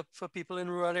employment for people in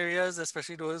rural areas,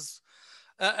 especially those,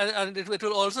 and it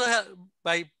will also help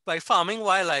by farming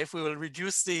wildlife, we will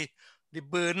reduce the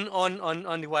burden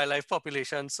on the wildlife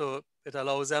population, so it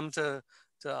allows them to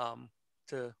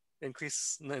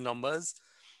increase the numbers.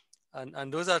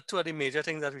 And those are two of the major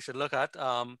things that we should look at.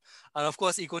 And of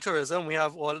course, ecotourism, we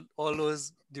have all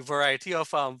those, the variety of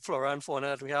flora and fauna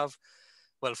that we have.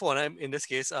 Well, fauna in this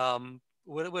case,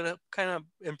 will kind of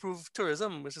improve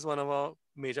tourism, which is one of our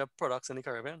major products in the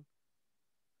Caribbean.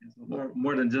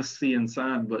 More than just sea and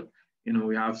sand, but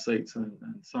we have sights and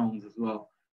sounds as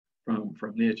well from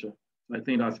nature. So I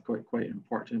think that's quite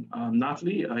important.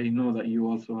 Nathalie, I know that you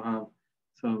also have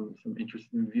some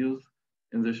interesting views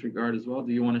in this regard as well.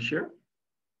 Do you want to share?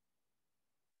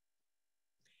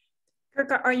 Kirk,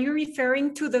 are you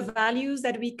referring to the values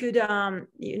that we could, have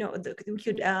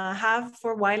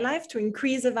for wildlife to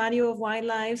increase the value of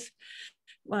wildlife?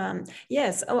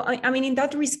 Yes. I mean, in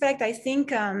that respect, I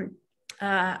think,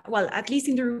 well, at least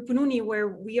in the Rupununi, where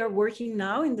we are working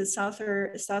now in the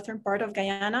southern part of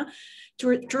Guyana,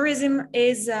 tourism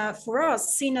is for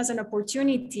us seen as an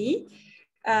opportunity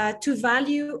to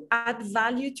add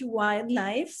value to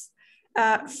wildlife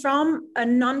from a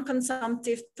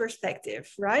non-consumptive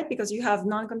perspective, right? Because you have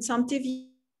non-consumptive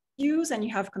use and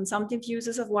you have consumptive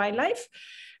uses of wildlife.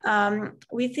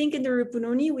 We think in the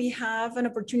Rupununi, we have an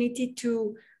opportunity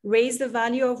to raise the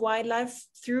value of wildlife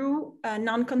through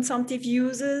non-consumptive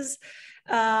uses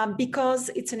because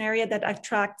it's an area that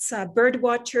attracts bird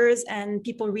watchers and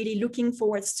people really looking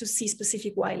forward to see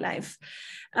specific wildlife.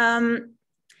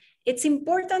 It's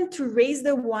important to raise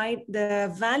the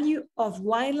value of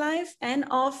wildlife and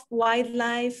of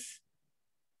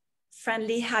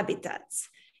wildlife-friendly habitats.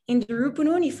 In the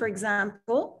Rupununi, for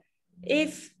example,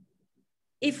 if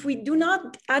we do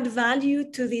not add value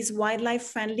to these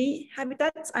wildlife-friendly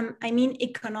habitats, I mean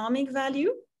economic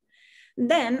value,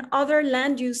 then other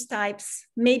land use types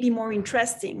may be more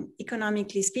interesting,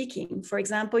 economically speaking. For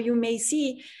example, you may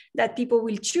see that people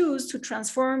will choose to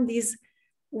transform these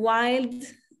wild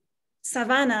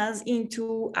savannas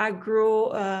into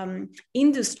agro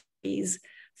industries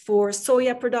for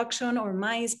soya production or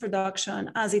maize production,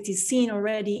 as it is seen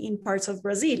already in parts of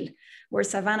Brazil, where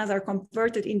savannas are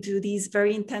converted into these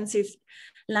very intensive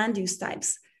land use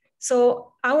types.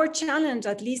 So our challenge,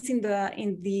 at least in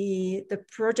the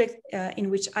project in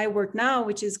which I work now,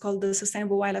 which is called the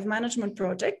Sustainable Wildlife Management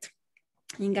Project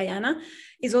in Guyana,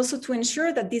 is also to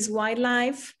ensure that these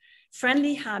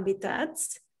wildlife-friendly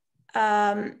habitats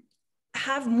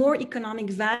have more economic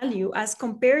value as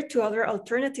compared to other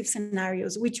alternative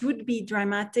scenarios, which would be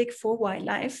dramatic for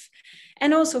wildlife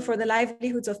and also for the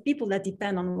livelihoods of people that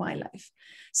depend on wildlife.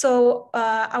 So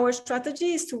our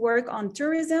strategy is to work on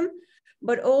tourism,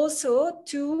 but also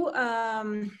to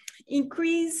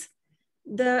increase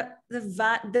the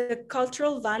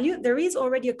cultural value. There is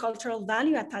already a cultural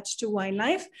value attached to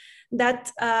wildlife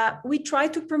that we try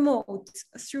to promote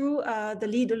through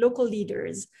the local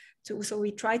leaders. So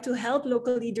we try to help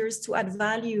local leaders to add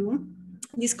value,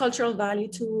 this cultural value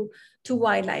to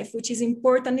wildlife, which is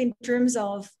important in terms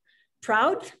of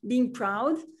being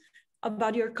proud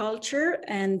about your culture,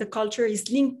 and the culture is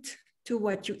linked to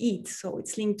what you eat. So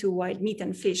it's linked to wild meat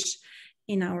and fish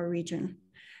in our region.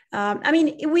 I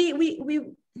mean,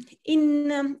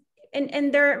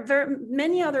 and there are very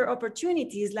many other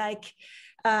opportunities, like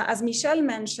as Michele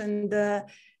mentioned,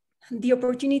 the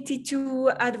opportunity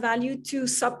to add value to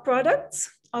subproducts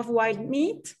of wild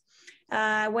meat.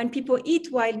 When people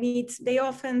eat wild meat, they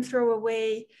often throw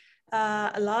away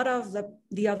a lot of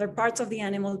the other parts of the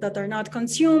animal that are not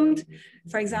consumed.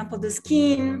 For example, the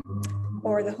skin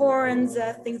or the horns,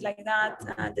 things like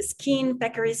that. The skin,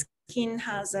 peccary skin,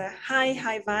 has a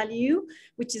high value,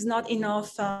 which is not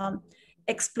enough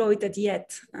exploited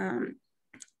yet. And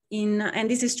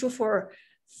this is true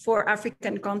for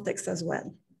African context as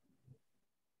well.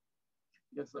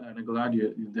 Yes, and I'm glad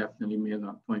you definitely made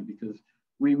that point, because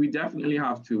we definitely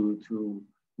have to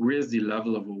raise the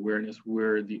level of awareness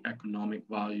where the economic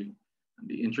value and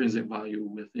the intrinsic value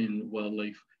within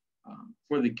wildlife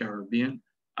for the Caribbean,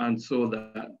 and so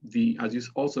that as you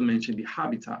also mentioned, the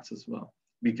habitats as well,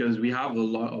 because we have a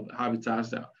lot of habitats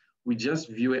that we just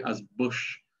view it as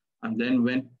bush, and then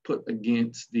when put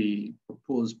against the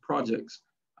proposed projects,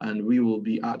 and we will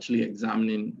be actually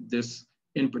examining this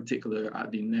in particular at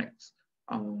the next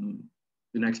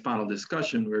panel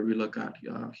discussion, where we look at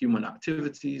human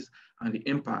activities and the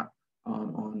impact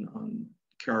on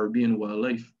Caribbean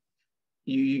wildlife.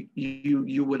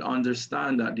 You would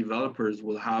understand that developers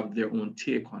will have their own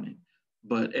take on it.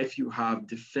 But if you have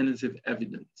definitive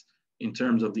evidence in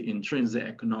terms of the intrinsic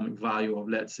economic value of,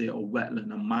 let's say, a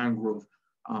wetland, a mangrove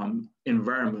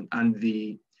environment, and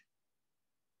the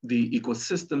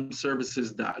ecosystem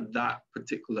services that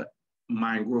particular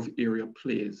mangrove area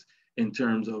plays in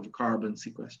terms of carbon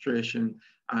sequestration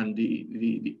and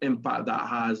the impact that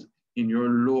has in your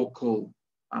local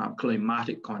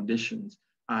climatic conditions,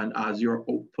 and as your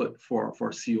output for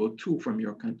CO2 from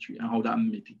your country, and how that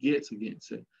mitigates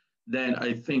against it, then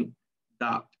I think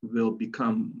that will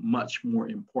become much more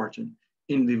important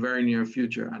in the very near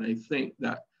future. And I think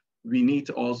that we need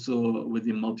to also, with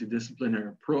the multidisciplinary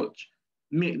approach,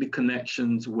 make the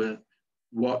connections with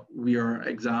what we are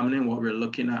examining, what we're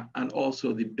looking at, and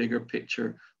also the bigger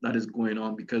picture that is going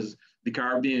on, because the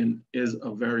Caribbean is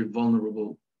a very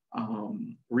vulnerable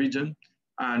region,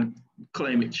 and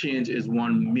climate change is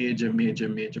one major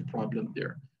problem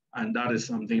there. And that is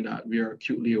something that we are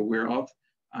acutely aware of.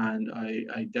 And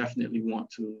I definitely want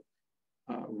to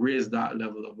raise that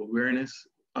level of awareness.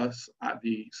 Us at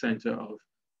the Center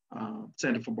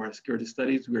for Biosecurity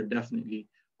Studies, we're definitely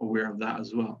aware of that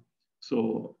as well.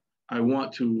 So I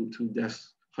want to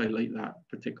just highlight that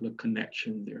particular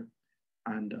connection there.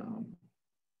 And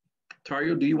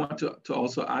Tarja, do you want to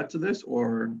also add to this,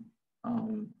 or?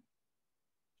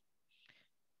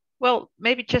 Well,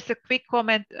 maybe just a quick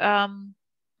comment.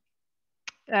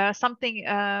 Something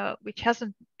which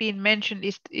hasn't been mentioned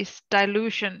is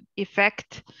dilution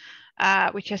effect,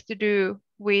 which has to do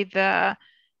with the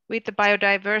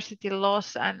biodiversity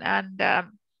loss, and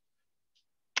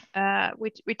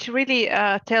which really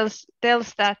tells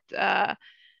that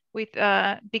with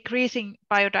decreasing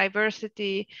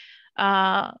biodiversity,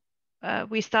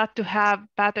 we start to have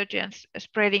pathogens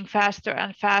spreading faster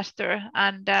and faster,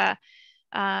 and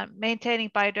maintaining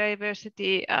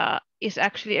biodiversity is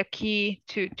actually a key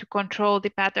to control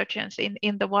the pathogens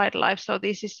in the wildlife. So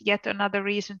this is yet another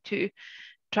reason to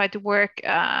try to work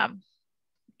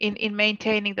in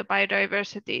maintaining the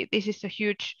biodiversity. This is a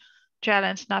huge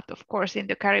challenge, not of course in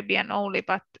the Caribbean only,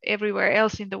 but everywhere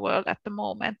else in the world at the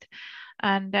moment.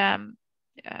 And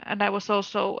I was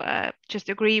also just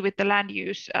agree with the land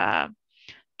use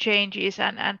changes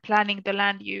and planning the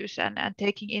land use and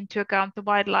taking into account the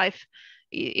wildlife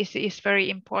is very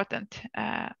important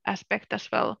aspect as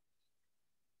well.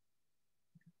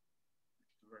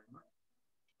 Thank you very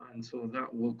much. And so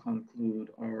that will conclude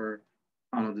our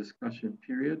panel discussion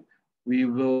period. We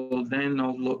will then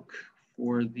now look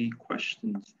for the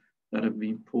questions that have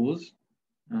been posed.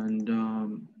 And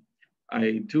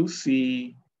I do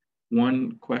see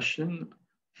one question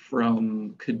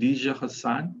from Khadija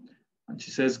Hassan. And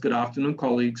she says, good afternoon,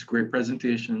 colleagues, great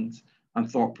presentations and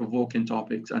thought-provoking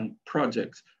topics and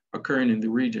projects occurring in the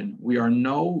region. We are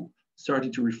now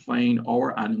starting to refine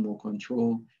our animal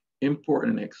control, import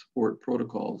and export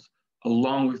protocols,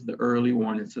 along with the early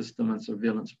warning system and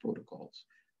surveillance protocols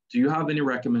Do you have any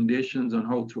recommendations on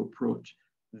how to approach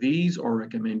these or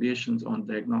recommendations on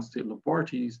diagnostic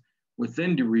laboratories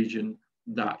within the region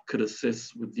that could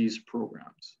assist with these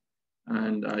programs?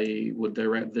 And I would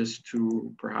direct this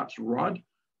to perhaps Rod.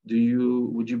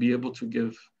 Would you be able to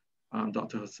give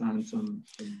Dr. Hassan some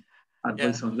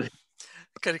advice on this?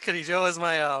 Khadija was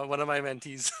my one of my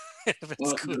mentees. If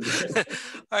it's cool.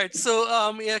 All right, so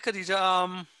yeah,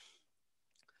 Khadija.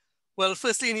 Well,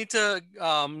 firstly, you need to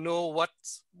know what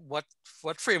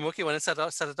framework you want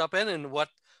to set it up in, and what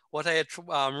are your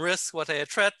risks, what are your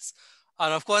threats,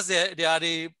 and of course there are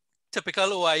the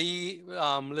typical OIE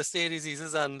list A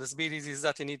diseases and list B diseases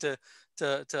that you need to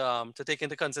take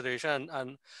into consideration.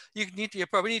 And you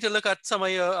probably need to look at some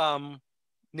of your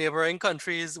neighboring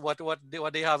countries, what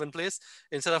they have in place.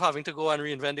 Instead of having to go and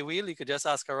reinvent the wheel, you could just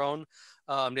ask around.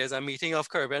 There's a meeting of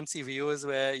Caribbean CVUs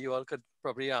where you all could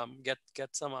probably get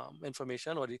some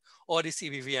information, or the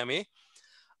CBVMA,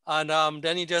 and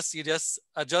then you just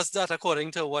adjust that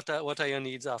according to what are your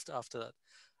needs after that.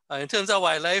 In terms of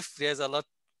wildlife, there's a lot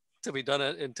to be done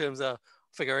in terms of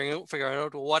figuring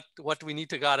out what we need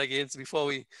to guard against before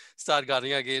we start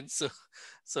guarding against.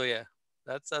 So yeah,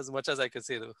 that's as much as I could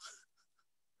say though.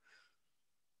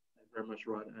 Very much,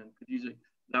 Rod. And Khadija,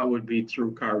 that would be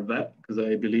through CARVET, because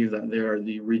I believe that they are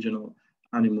the regional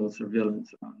animal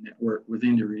surveillance network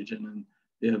within the region,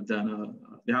 and they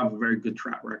have a very good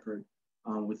track record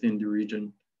within the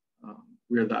region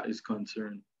where that is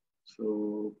concerned.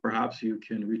 So perhaps you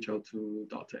can reach out to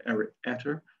Dr. Eric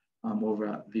Etter over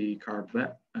at the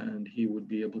CARVET, and he would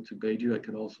be able to guide you. I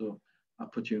could also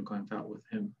put you in contact with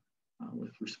him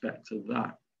with respect to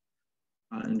that.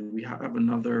 And we have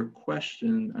another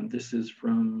question, and this is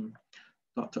from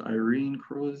Dr. Irene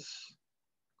Cruz.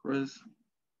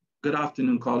 Good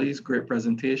afternoon, colleagues. Great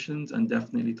presentations and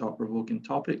definitely thought-provoking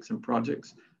topics and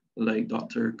projects, like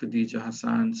Dr. Khadija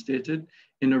Hassan stated.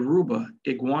 In Aruba,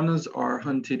 iguanas are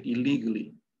hunted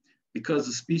illegally because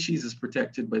the species is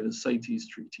protected by the CITES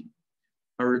Treaty.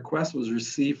 A request was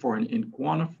received for an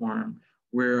iguana farm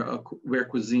where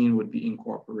cuisine would be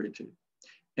incorporated.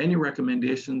 Any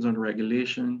recommendations on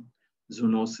regulation,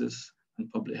 zoonosis, and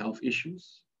public health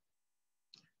issues?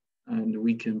 And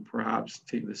we can perhaps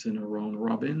take this in a round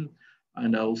robin.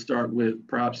 And I'll start with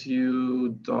perhaps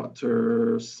you,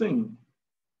 Dr. Singh.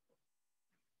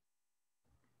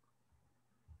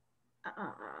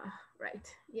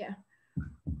 Right, yeah.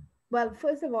 Well,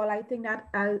 first of all, I think that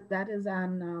is I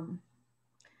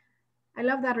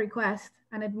love that request,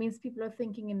 and it means people are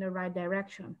thinking in the right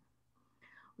direction.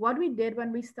 What we did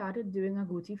when we started doing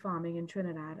agouti farming in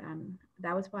Trinidad, and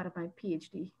that was part of my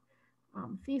PhD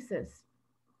thesis,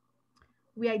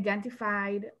 we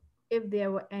identified if there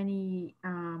were any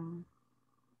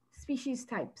species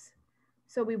types.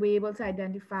 So we were able to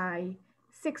identify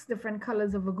 6 different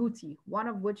colors of agouti, one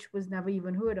of which was never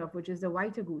even heard of, which is the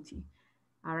white agouti.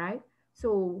 All right.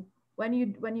 So when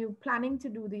you're planning to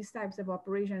do these types of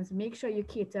operations, make sure you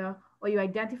cater or you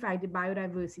identify the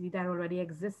biodiversity that already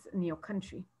exists in your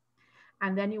country.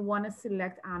 And then you want to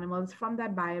select animals from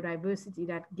that biodiversity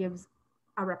that gives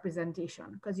a representation,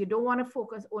 because you don't want to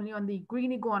focus only on the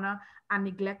green iguana and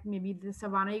neglect maybe the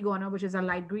savanna iguana, which is a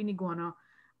light green iguana.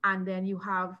 And then you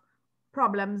have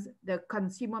problems. The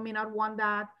consumer may not want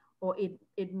that, or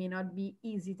it may not be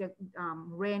easy to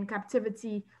rear in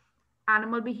captivity.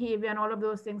 Animal behavior and all of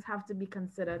those things have to be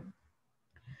considered.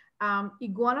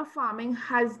 Iguana farming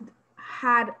has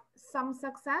had some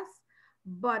success,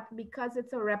 but because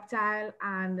it's a reptile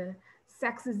and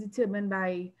sex is determined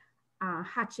by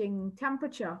hatching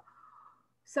temperature,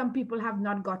 some people have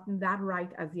not gotten that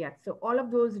right as yet. So all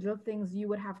of those little things you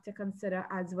would have to consider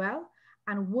as well,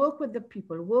 and work with the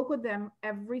people, work with them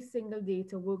every single day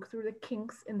to work through the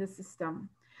kinks in the system.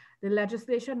 The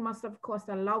legislation must of course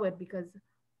allow it, because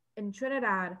in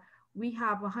Trinidad, we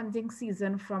have a hunting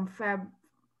season from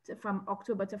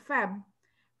October to Feb,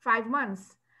 5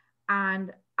 months.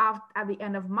 And at the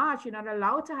end of March, you're not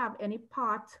allowed to have any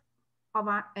part of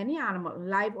any animal,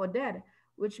 live or dead,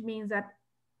 which means that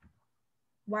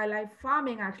wildlife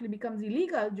farming actually becomes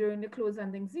illegal during the close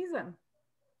hunting season.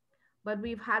 But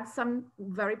we've had some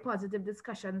very positive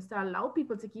discussions to allow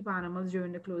people to keep animals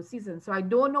during the close season. So I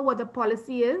don't know what the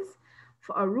policy is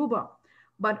for Aruba,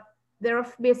 but there are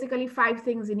basically 5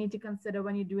 things you need to consider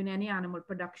when you're doing any animal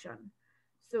production.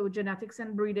 So genetics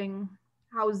and breeding,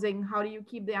 housing, how do you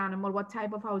keep the animal, what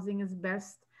type of housing is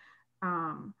best,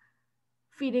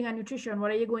 feeding and nutrition,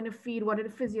 what are you going to feed, what are the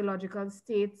physiological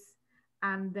states,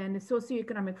 and then the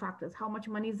socioeconomic factors, how much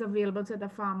money is available to the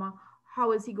farmer,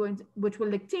 how is he going to, which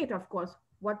will dictate, of course,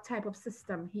 what type of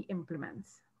system he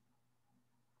implements.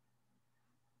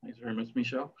 Thanks very much,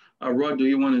 Michele. Rod, do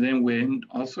you want to then weigh in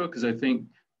also? Because I think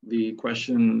the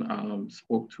question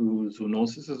spoke to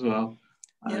zoonosis as well.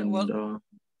 And, yeah, well, go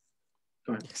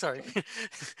ahead. Sorry.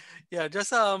 Yeah,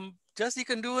 just you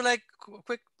can do like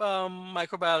quick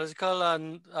microbiological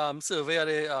and survey of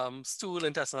the stool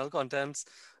intestinal contents,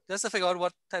 just to figure out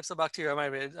what types of bacteria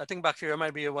might be. I think bacteria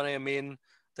might be one of your main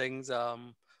things.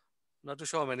 Not too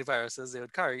sure how many viruses they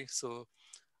would carry. So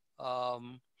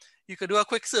you could do a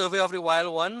quick survey of the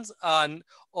wild ones,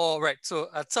 right. So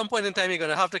at some point in time, you're going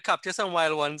to have to capture some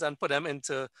wild ones and put them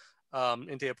into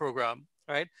your program,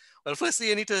 right? Well, firstly,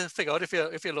 you need to figure out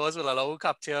if your laws will allow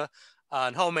capture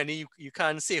and how many you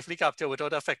can safely capture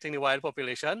without affecting the wild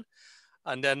population.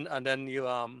 And then you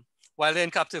while they're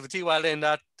in captivity, while they're in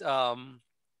that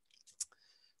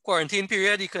quarantine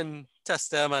period, you can test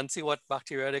them and see what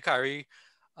bacteria they carry.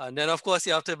 And then, of course,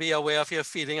 you have to be aware of your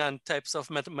feeding and types of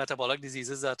metabolic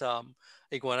diseases that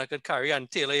iguana could carry, and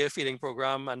tailor your feeding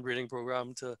program and breeding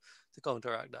program to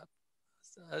counteract that.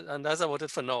 And that's about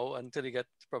it for now until you get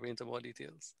probably into more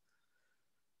details.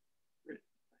 Great.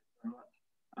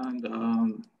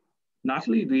 And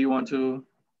Nathalie, do you want to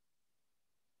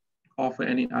offer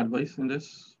any advice in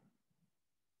this?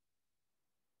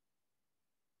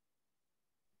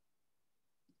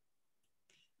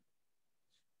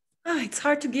 It's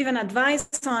hard to give an advice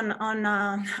on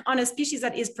a species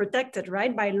that is protected,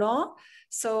 right, by law.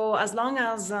 So as long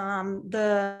as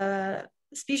the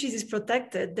species is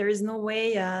protected, there is no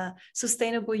way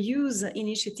sustainable use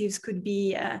initiatives could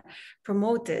be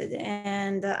promoted.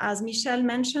 And as Michele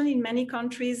mentioned, in many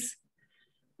countries,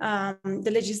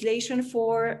 the legislation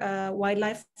for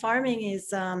wildlife farming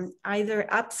is either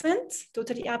absent,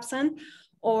 totally absent,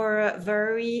 or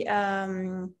very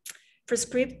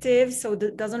prescriptive, so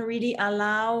that doesn't really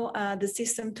allow the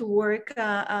system to work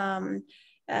in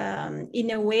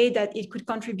a way that it could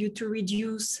contribute to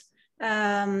reduce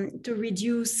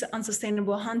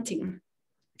unsustainable hunting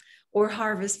or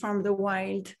harvest from the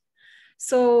wild.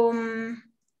 So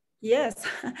yes,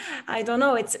 I don't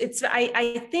know. I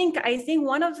think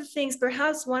one of the things,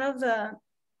 perhaps one of the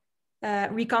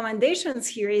recommendations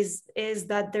here is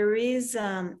that there is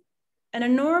an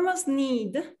enormous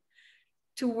need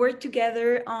to work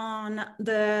together on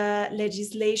the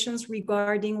legislations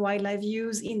regarding wildlife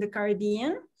use in the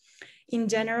Caribbean in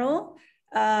general.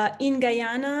 In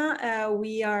Guyana,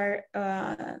 we are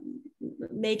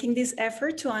making this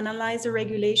effort to analyze the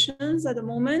regulations at the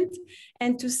moment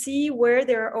and to see where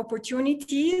there are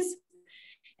opportunities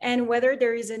and whether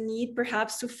there is a need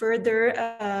perhaps to further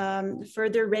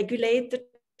regulate the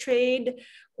trade,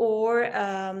 or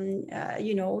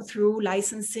through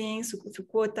licensing, through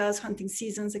quotas, hunting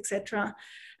seasons, etc.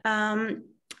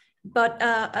 But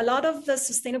a lot of the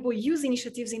sustainable use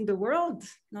initiatives in the world,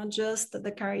 not just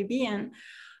the Caribbean,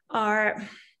 the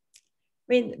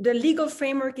legal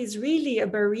framework is really a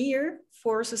barrier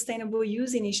for sustainable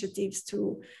use initiatives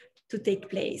to take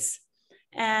place.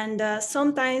 And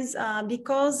sometimes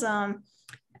because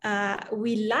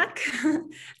we lack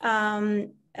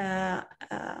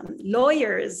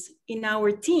lawyers in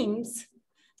our teams,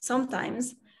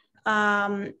 sometimes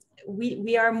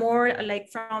we are more like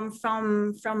from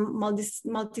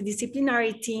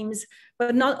multidisciplinary teams,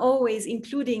 but not always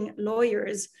including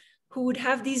lawyers who would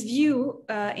have this view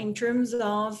in terms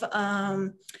of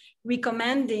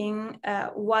recommending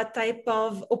what type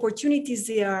of opportunities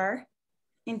there are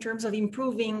in terms of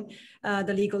improving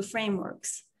the legal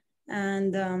frameworks.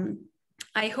 And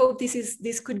I hope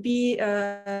this could be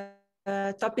a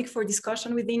topic for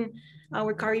discussion within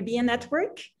our Caribbean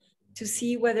network to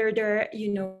see whether there are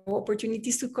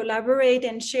opportunities to collaborate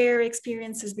and share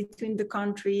experiences between the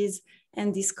countries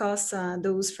and discuss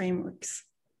those frameworks.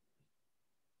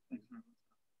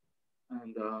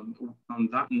 And on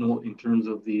that note, in terms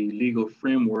of the legal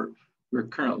framework, we're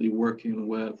currently working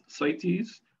with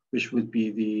CITES, which would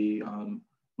be the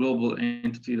global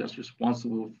entity that's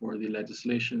responsible for the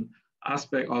legislation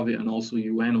aspect of it, and also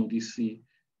UNODC.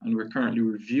 And we're currently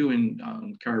reviewing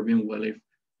Caribbean wildlife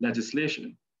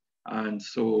legislation. And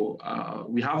so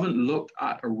we haven't looked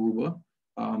at Aruba,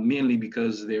 mainly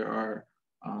because they are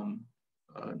an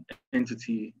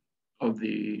entity of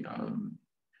the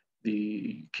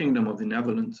Kingdom of the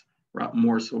Netherlands,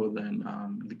 more so than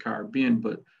the Caribbean.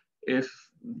 But if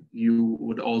you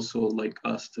would also like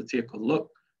us to take a look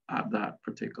at that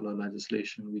particular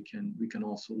legislation, we can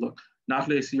also look.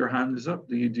 Nathalie, I see your hand is up.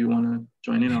 Do you want to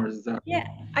join in, or is that? Yeah,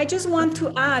 I just want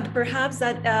to add perhaps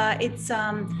that it's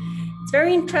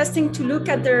very interesting to look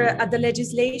at the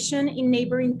legislation in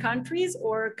neighboring countries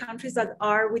or countries that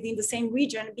are within the same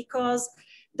region, because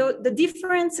the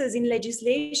differences in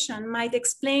legislation might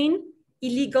explain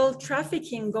illegal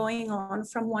trafficking going on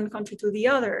from one country to the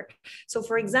other. So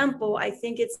for example, I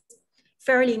think it's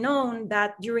fairly known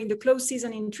that during the close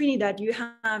season in Trinidad, you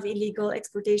have illegal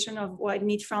exportation of wild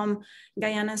meat from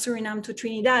Guyana and Suriname to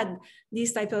Trinidad,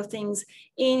 these type of things.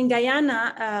 In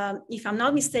Guyana, if I'm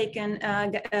not mistaken,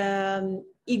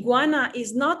 iguana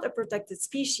is not a protected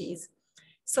species.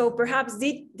 So perhaps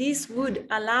this would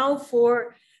allow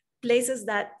for places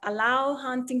that allow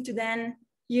hunting to then,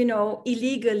 you know,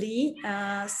 illegally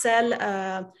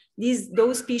sell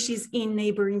those species in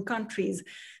neighboring countries.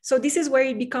 So this is where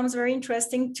it becomes very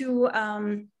interesting to,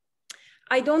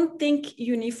 I don't think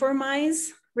uniformize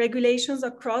regulations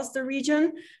across the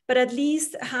region, but at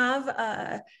least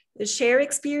have share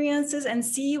experiences and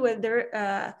see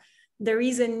whether there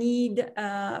is a need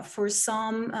for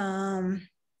some,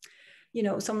 you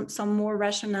know, some more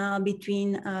rationale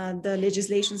between the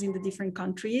legislations in the different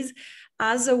countries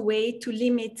as a way to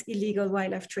limit illegal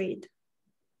wildlife trade.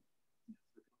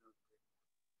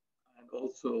 And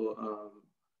also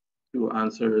to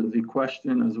answer the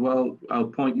question as well, I'll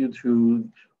point you to,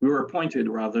 we were pointed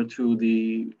rather to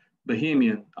the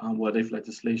Bahamian wildlife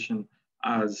legislation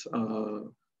as a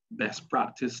best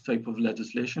practice type of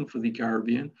legislation for the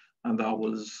Caribbean. And that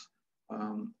was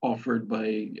offered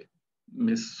by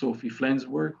Miss Sophie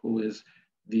Flensburg, who is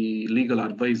the legal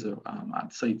advisor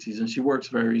at CITES, and she works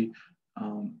very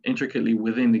intricately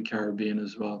within the Caribbean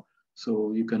as well.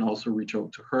 So you can also reach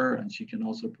out to her, and she can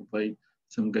also provide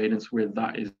some guidance where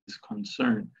that is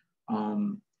concerned.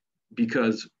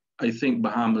 Because I think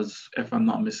Bahamas, if I'm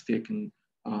not mistaken,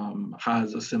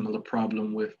 has a similar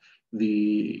problem with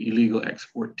the illegal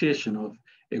exportation of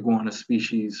iguana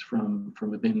species from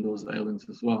within those islands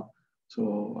as well.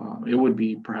 So it would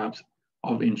be perhaps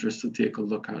of interest to take a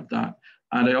look at that.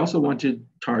 And I also wanted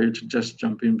Tarja to just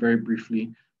jump in very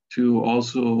briefly to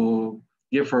also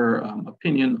give her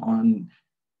opinion on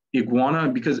iguana,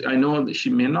 because I know that she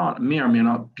may or may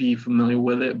not be familiar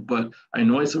with it, but I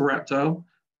know it's a reptile,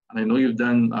 and I know you've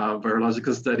done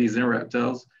virological studies in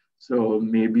reptiles, so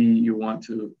maybe you want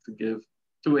to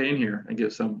weigh in here and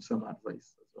give some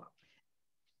advice as well.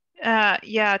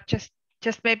 Yeah,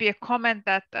 just maybe a comment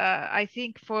that I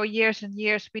think for years and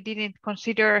years we didn't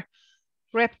consider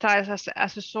reptiles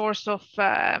as a source of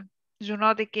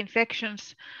zoonotic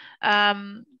infections.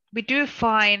 We do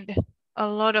find a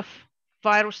lot of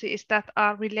viruses that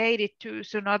are related to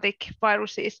zoonotic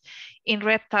viruses in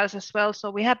reptiles as well.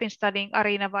 So we have been studying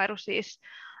arenaviruses,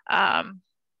 and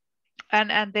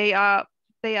they are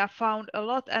found a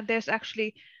lot. And there's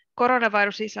actually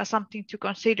coronaviruses are something to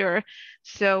consider.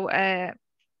 So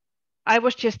I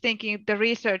was just thinking, the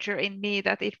researcher in me,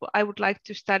 that I would like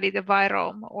to study the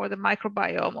virome or the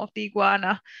microbiome of the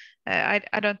iguana.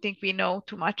 I don't think we know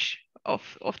too much of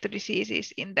the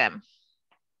diseases in them.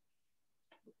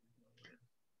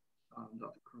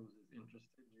 Dr. Cruz is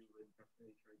interested, we would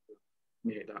definitely try to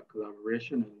make that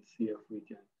collaboration and see if we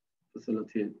can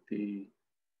facilitate the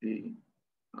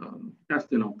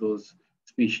testing of those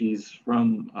species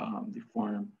from the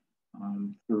farm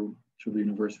through the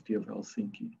University of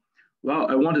Helsinki. Well,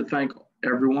 I want to thank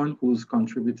everyone who's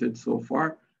contributed so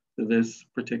far to this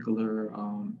particular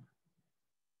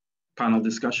panel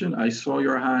discussion. I saw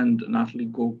your hand, Nathalie,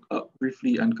 go up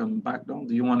briefly and come back down.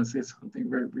 Do you want to say something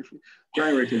very briefly?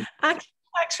 Right in.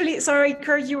 Actually, sorry,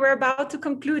 Kurt, you were about to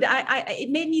conclude. It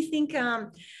made me think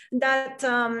that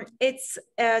it's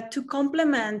to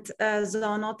complement a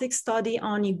zoonotic study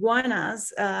on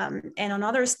iguanas and on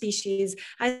other species.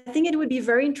 I think it would be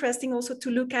very interesting also to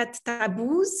look at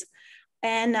taboos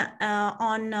and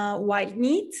on wild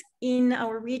meat in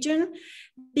our region,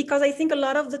 because I think a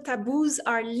lot of the taboos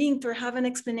are linked or have an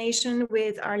explanation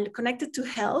are connected to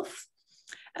health.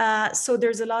 So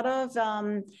there's a lot of,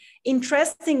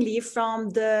 interestingly, from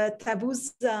the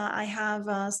taboos I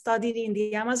have studied in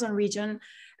the Amazon region,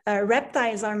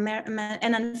 reptiles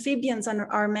and amphibians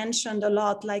are mentioned a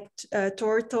lot, like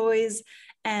tortoise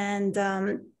and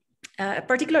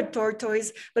particular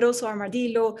tortoise, but also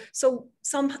armadillo. So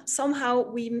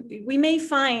somehow we may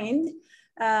find,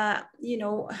 you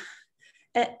know,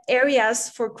 areas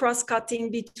for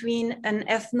cross-cutting between an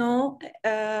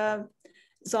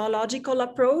zoological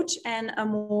approach and a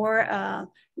more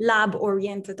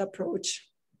lab-oriented approach.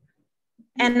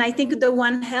 And I think the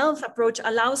One Health approach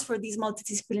allows for these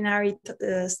multidisciplinary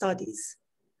studies.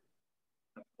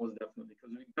 Most definitely,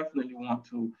 because we definitely want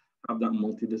to have that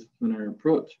multidisciplinary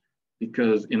approach,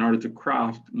 because in order to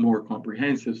craft more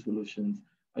comprehensive solutions,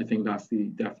 I think that's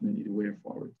definitely the way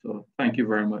forward. So thank you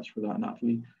very much for that,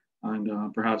 Nathalie.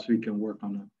 And perhaps we can work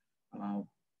on a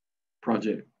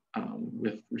project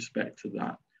with respect to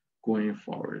that going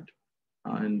forward.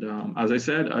 And as I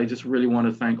said, I just really want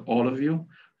to thank all of you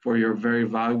for your very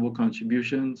valuable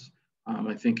contributions.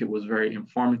 I think it was very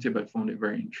informative. I found it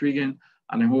very intriguing.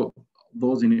 And I hope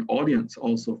those in the audience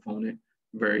also found it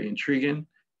very intriguing.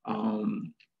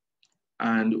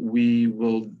 And we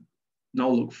will now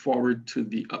look forward to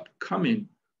the upcoming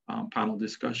panel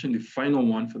discussion, the final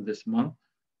one for this month.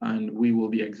 And we will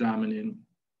be examining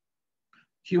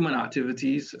human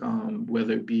activities,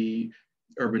 whether it be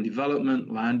urban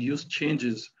development, land use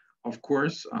changes, of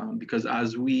course, because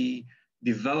as we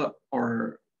develop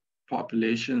our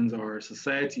populations, our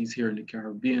societies here in the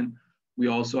Caribbean, we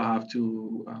also have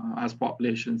to, as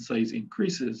population size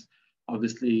increases,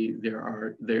 obviously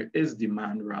there is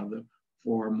demand rather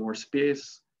for more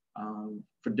space,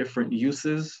 for different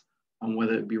uses,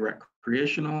 whether it be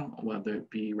recreational, whether it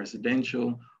be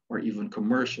residential, or even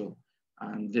commercial.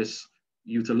 And this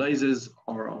utilizes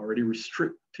our already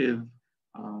restrictive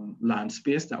land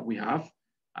space that we have.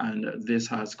 And this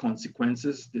has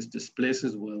consequences. This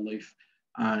displaces wildlife.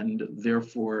 And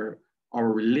therefore,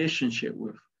 our relationship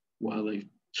with wildlife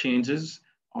changes,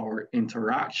 our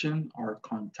interaction, our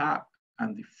contact,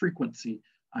 and the frequency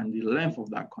and the length of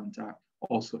that contact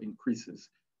also increases.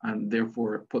 And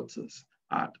therefore, it puts us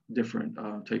at different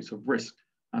types of risk.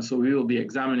 And so we will be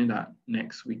examining that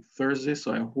next week, Thursday.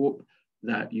 So I hope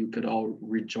that you could all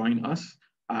rejoin us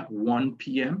at 1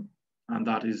 p.m. And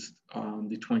that is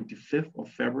the 25th of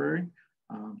February,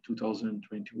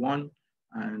 2021.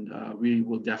 And we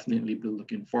will definitely be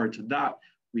looking forward to that.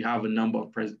 We have a number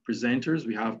of presenters.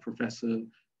 We have Professor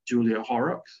Julia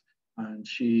Horrocks, and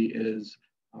she is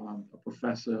a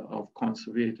professor of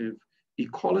conservative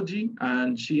ecology.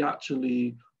 And she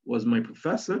actually was my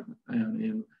professor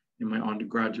in my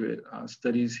undergraduate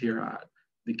studies here at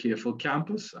the CIFOR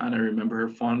campus. And I remember her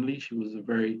fondly. She was a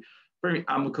very, very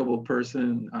amicable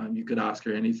person. You could ask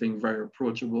her anything, very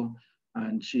approachable.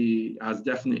 And she has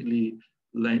definitely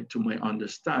led to my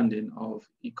understanding of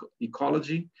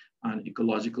ecology and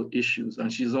ecological issues.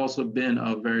 And she's also been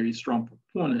a very strong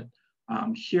proponent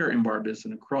here in Barbados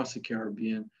and across the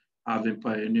Caribbean, having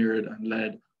pioneered and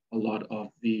led a lot of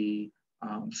the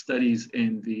studies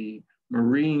in the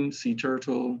marine sea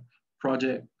turtle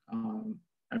project.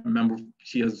 I remember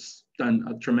she has done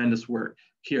a tremendous work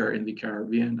here in the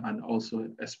Caribbean and also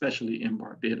especially in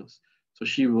Barbados. So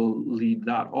she will lead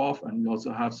that off. And we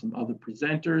also have some other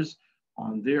presenters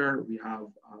on there. We have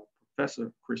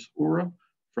Professor Chris Ura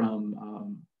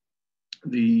from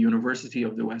the University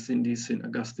of the West Indies St.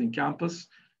 Augustine campus.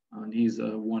 And he's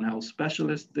a One Health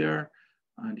specialist there.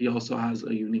 And he also has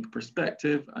a unique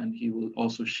perspective, and he will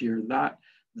also share that.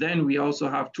 Then we also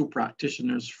have two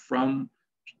practitioners from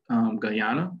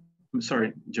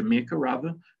Jamaica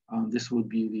rather. This would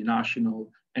be the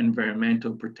National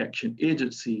Environmental Protection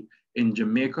Agency in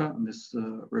Jamaica,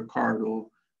 Mr. Ricardo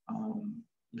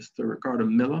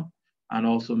Miller, and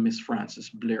also Miss Frances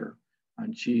Blair.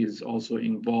 And she is also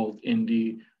involved in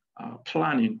the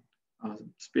planning,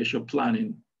 spatial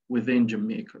planning within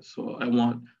Jamaica. So I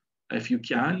want, if you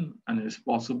can, and it's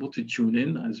possible, to tune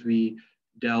in as we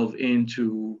delve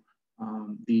into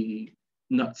the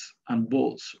nuts and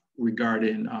bolts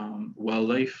regarding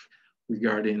wildlife,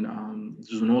 regarding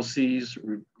zoonoses,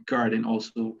 regarding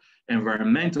also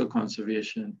environmental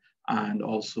conservation, and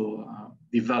also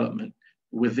development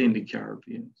within the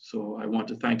Caribbean. So I want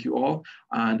to thank you all,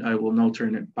 and I will now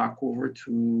turn it back over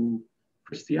to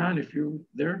Christiane, if you're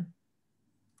there.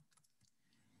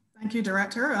 Thank you,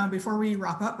 Director. Before we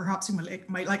wrap up, perhaps you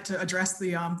might like to address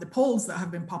the polls that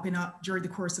have been popping up during the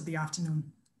course of the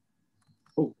afternoon.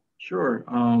 Oh, sure.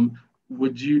 I'm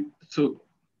hoping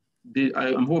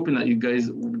that you guys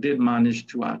did manage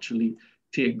to actually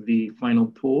take the final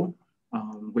poll,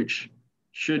 which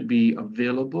should be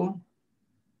available.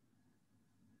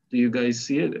 Do you guys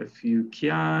see it? If you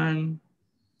can,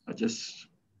 I'll just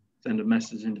send a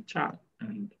message in the chat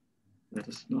and let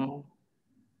us know.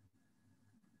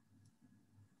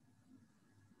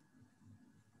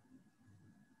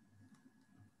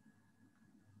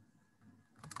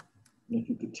 If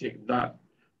you could take that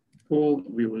poll,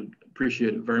 we would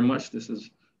appreciate it very much. This is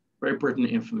very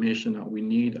pertinent information that we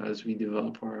need as we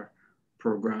develop our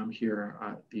program here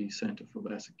at the Center for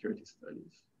Biosecurity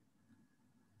Studies.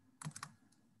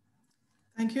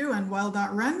 Thank you, and while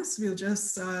that runs, we'll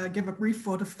just give a brief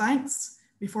vote of thanks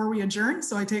before we adjourn.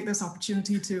 So I take this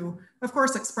opportunity to, of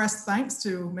course, express thanks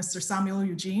to Mr. Samuel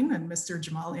Eugene and Mr.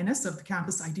 Jamal Innes of the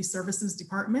Campus ID Services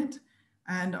Department,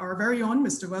 and our very own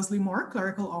Mr. Wesley Moore,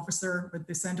 Clerical Officer with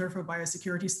the Center for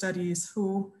Biosecurity Studies,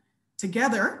 who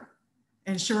together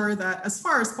ensure that as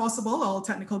far as possible, all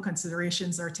technical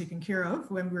considerations are taken care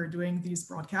of when we're doing these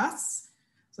broadcasts.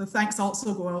 So thanks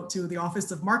also go out to the Office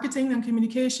of Marketing and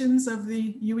Communications of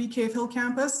the UE Cave Hill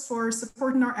campus for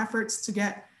supporting our efforts to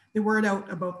get the word out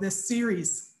about this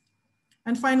series.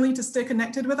 And finally, to stay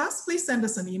connected with us, please send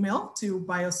us an email to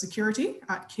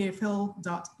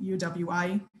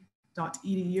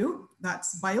biosecurity@cavehill.uwi.edu.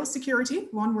 That's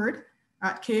biosecurity, one word,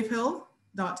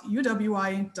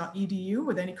 @cavehill.uwi.edu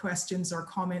with any questions or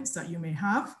comments that you may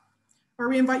have. Or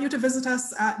we invite you to visit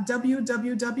us at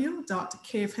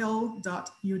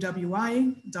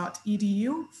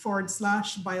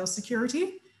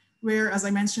www.cavehill.uwi.edu/biosecurity, where, as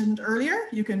I mentioned earlier,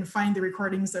 you can find the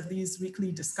recordings of these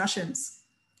weekly discussions.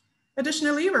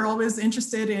 Additionally, we're always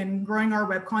interested in growing our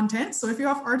web content. So if you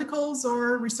have articles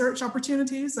or research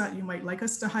opportunities that you might like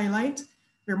us to highlight,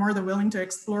 we're more than willing to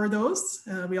explore those.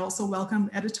 We also welcome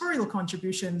editorial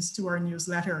contributions to our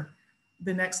newsletter,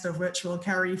 the next of which will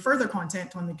carry further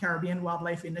content on the Caribbean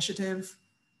Wildlife Initiative,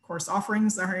 course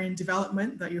offerings that are in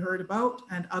development that you heard about,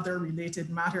 and other related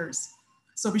matters.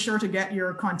 So be sure to get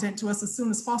your content to us as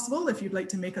soon as possible if you'd like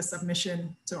to make a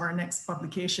submission to our next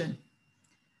publication.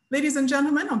 Ladies and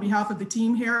gentlemen, on behalf of the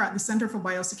team here at the Center for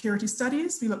Biosecurity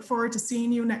Studies, we look forward to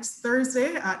seeing you next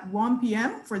Thursday at 1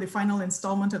 p.m. for the final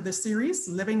installment of this series,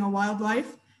 Living a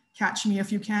Wildlife, Catch Me If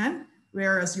You Can,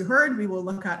 where, as you heard, we will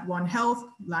look at One Health,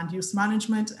 land use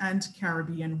management, and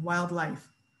Caribbean wildlife.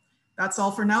 That's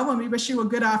all for now, and we wish you a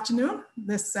good afternoon.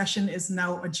 This session is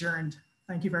now adjourned.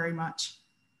 Thank you very much.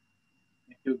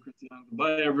 Thank you, Christian.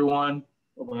 Goodbye, everyone.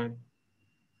 Bye-bye.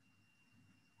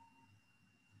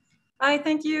 Bye,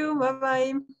 thank you.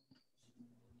 Bye-bye.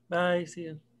 Bye, see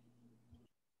you.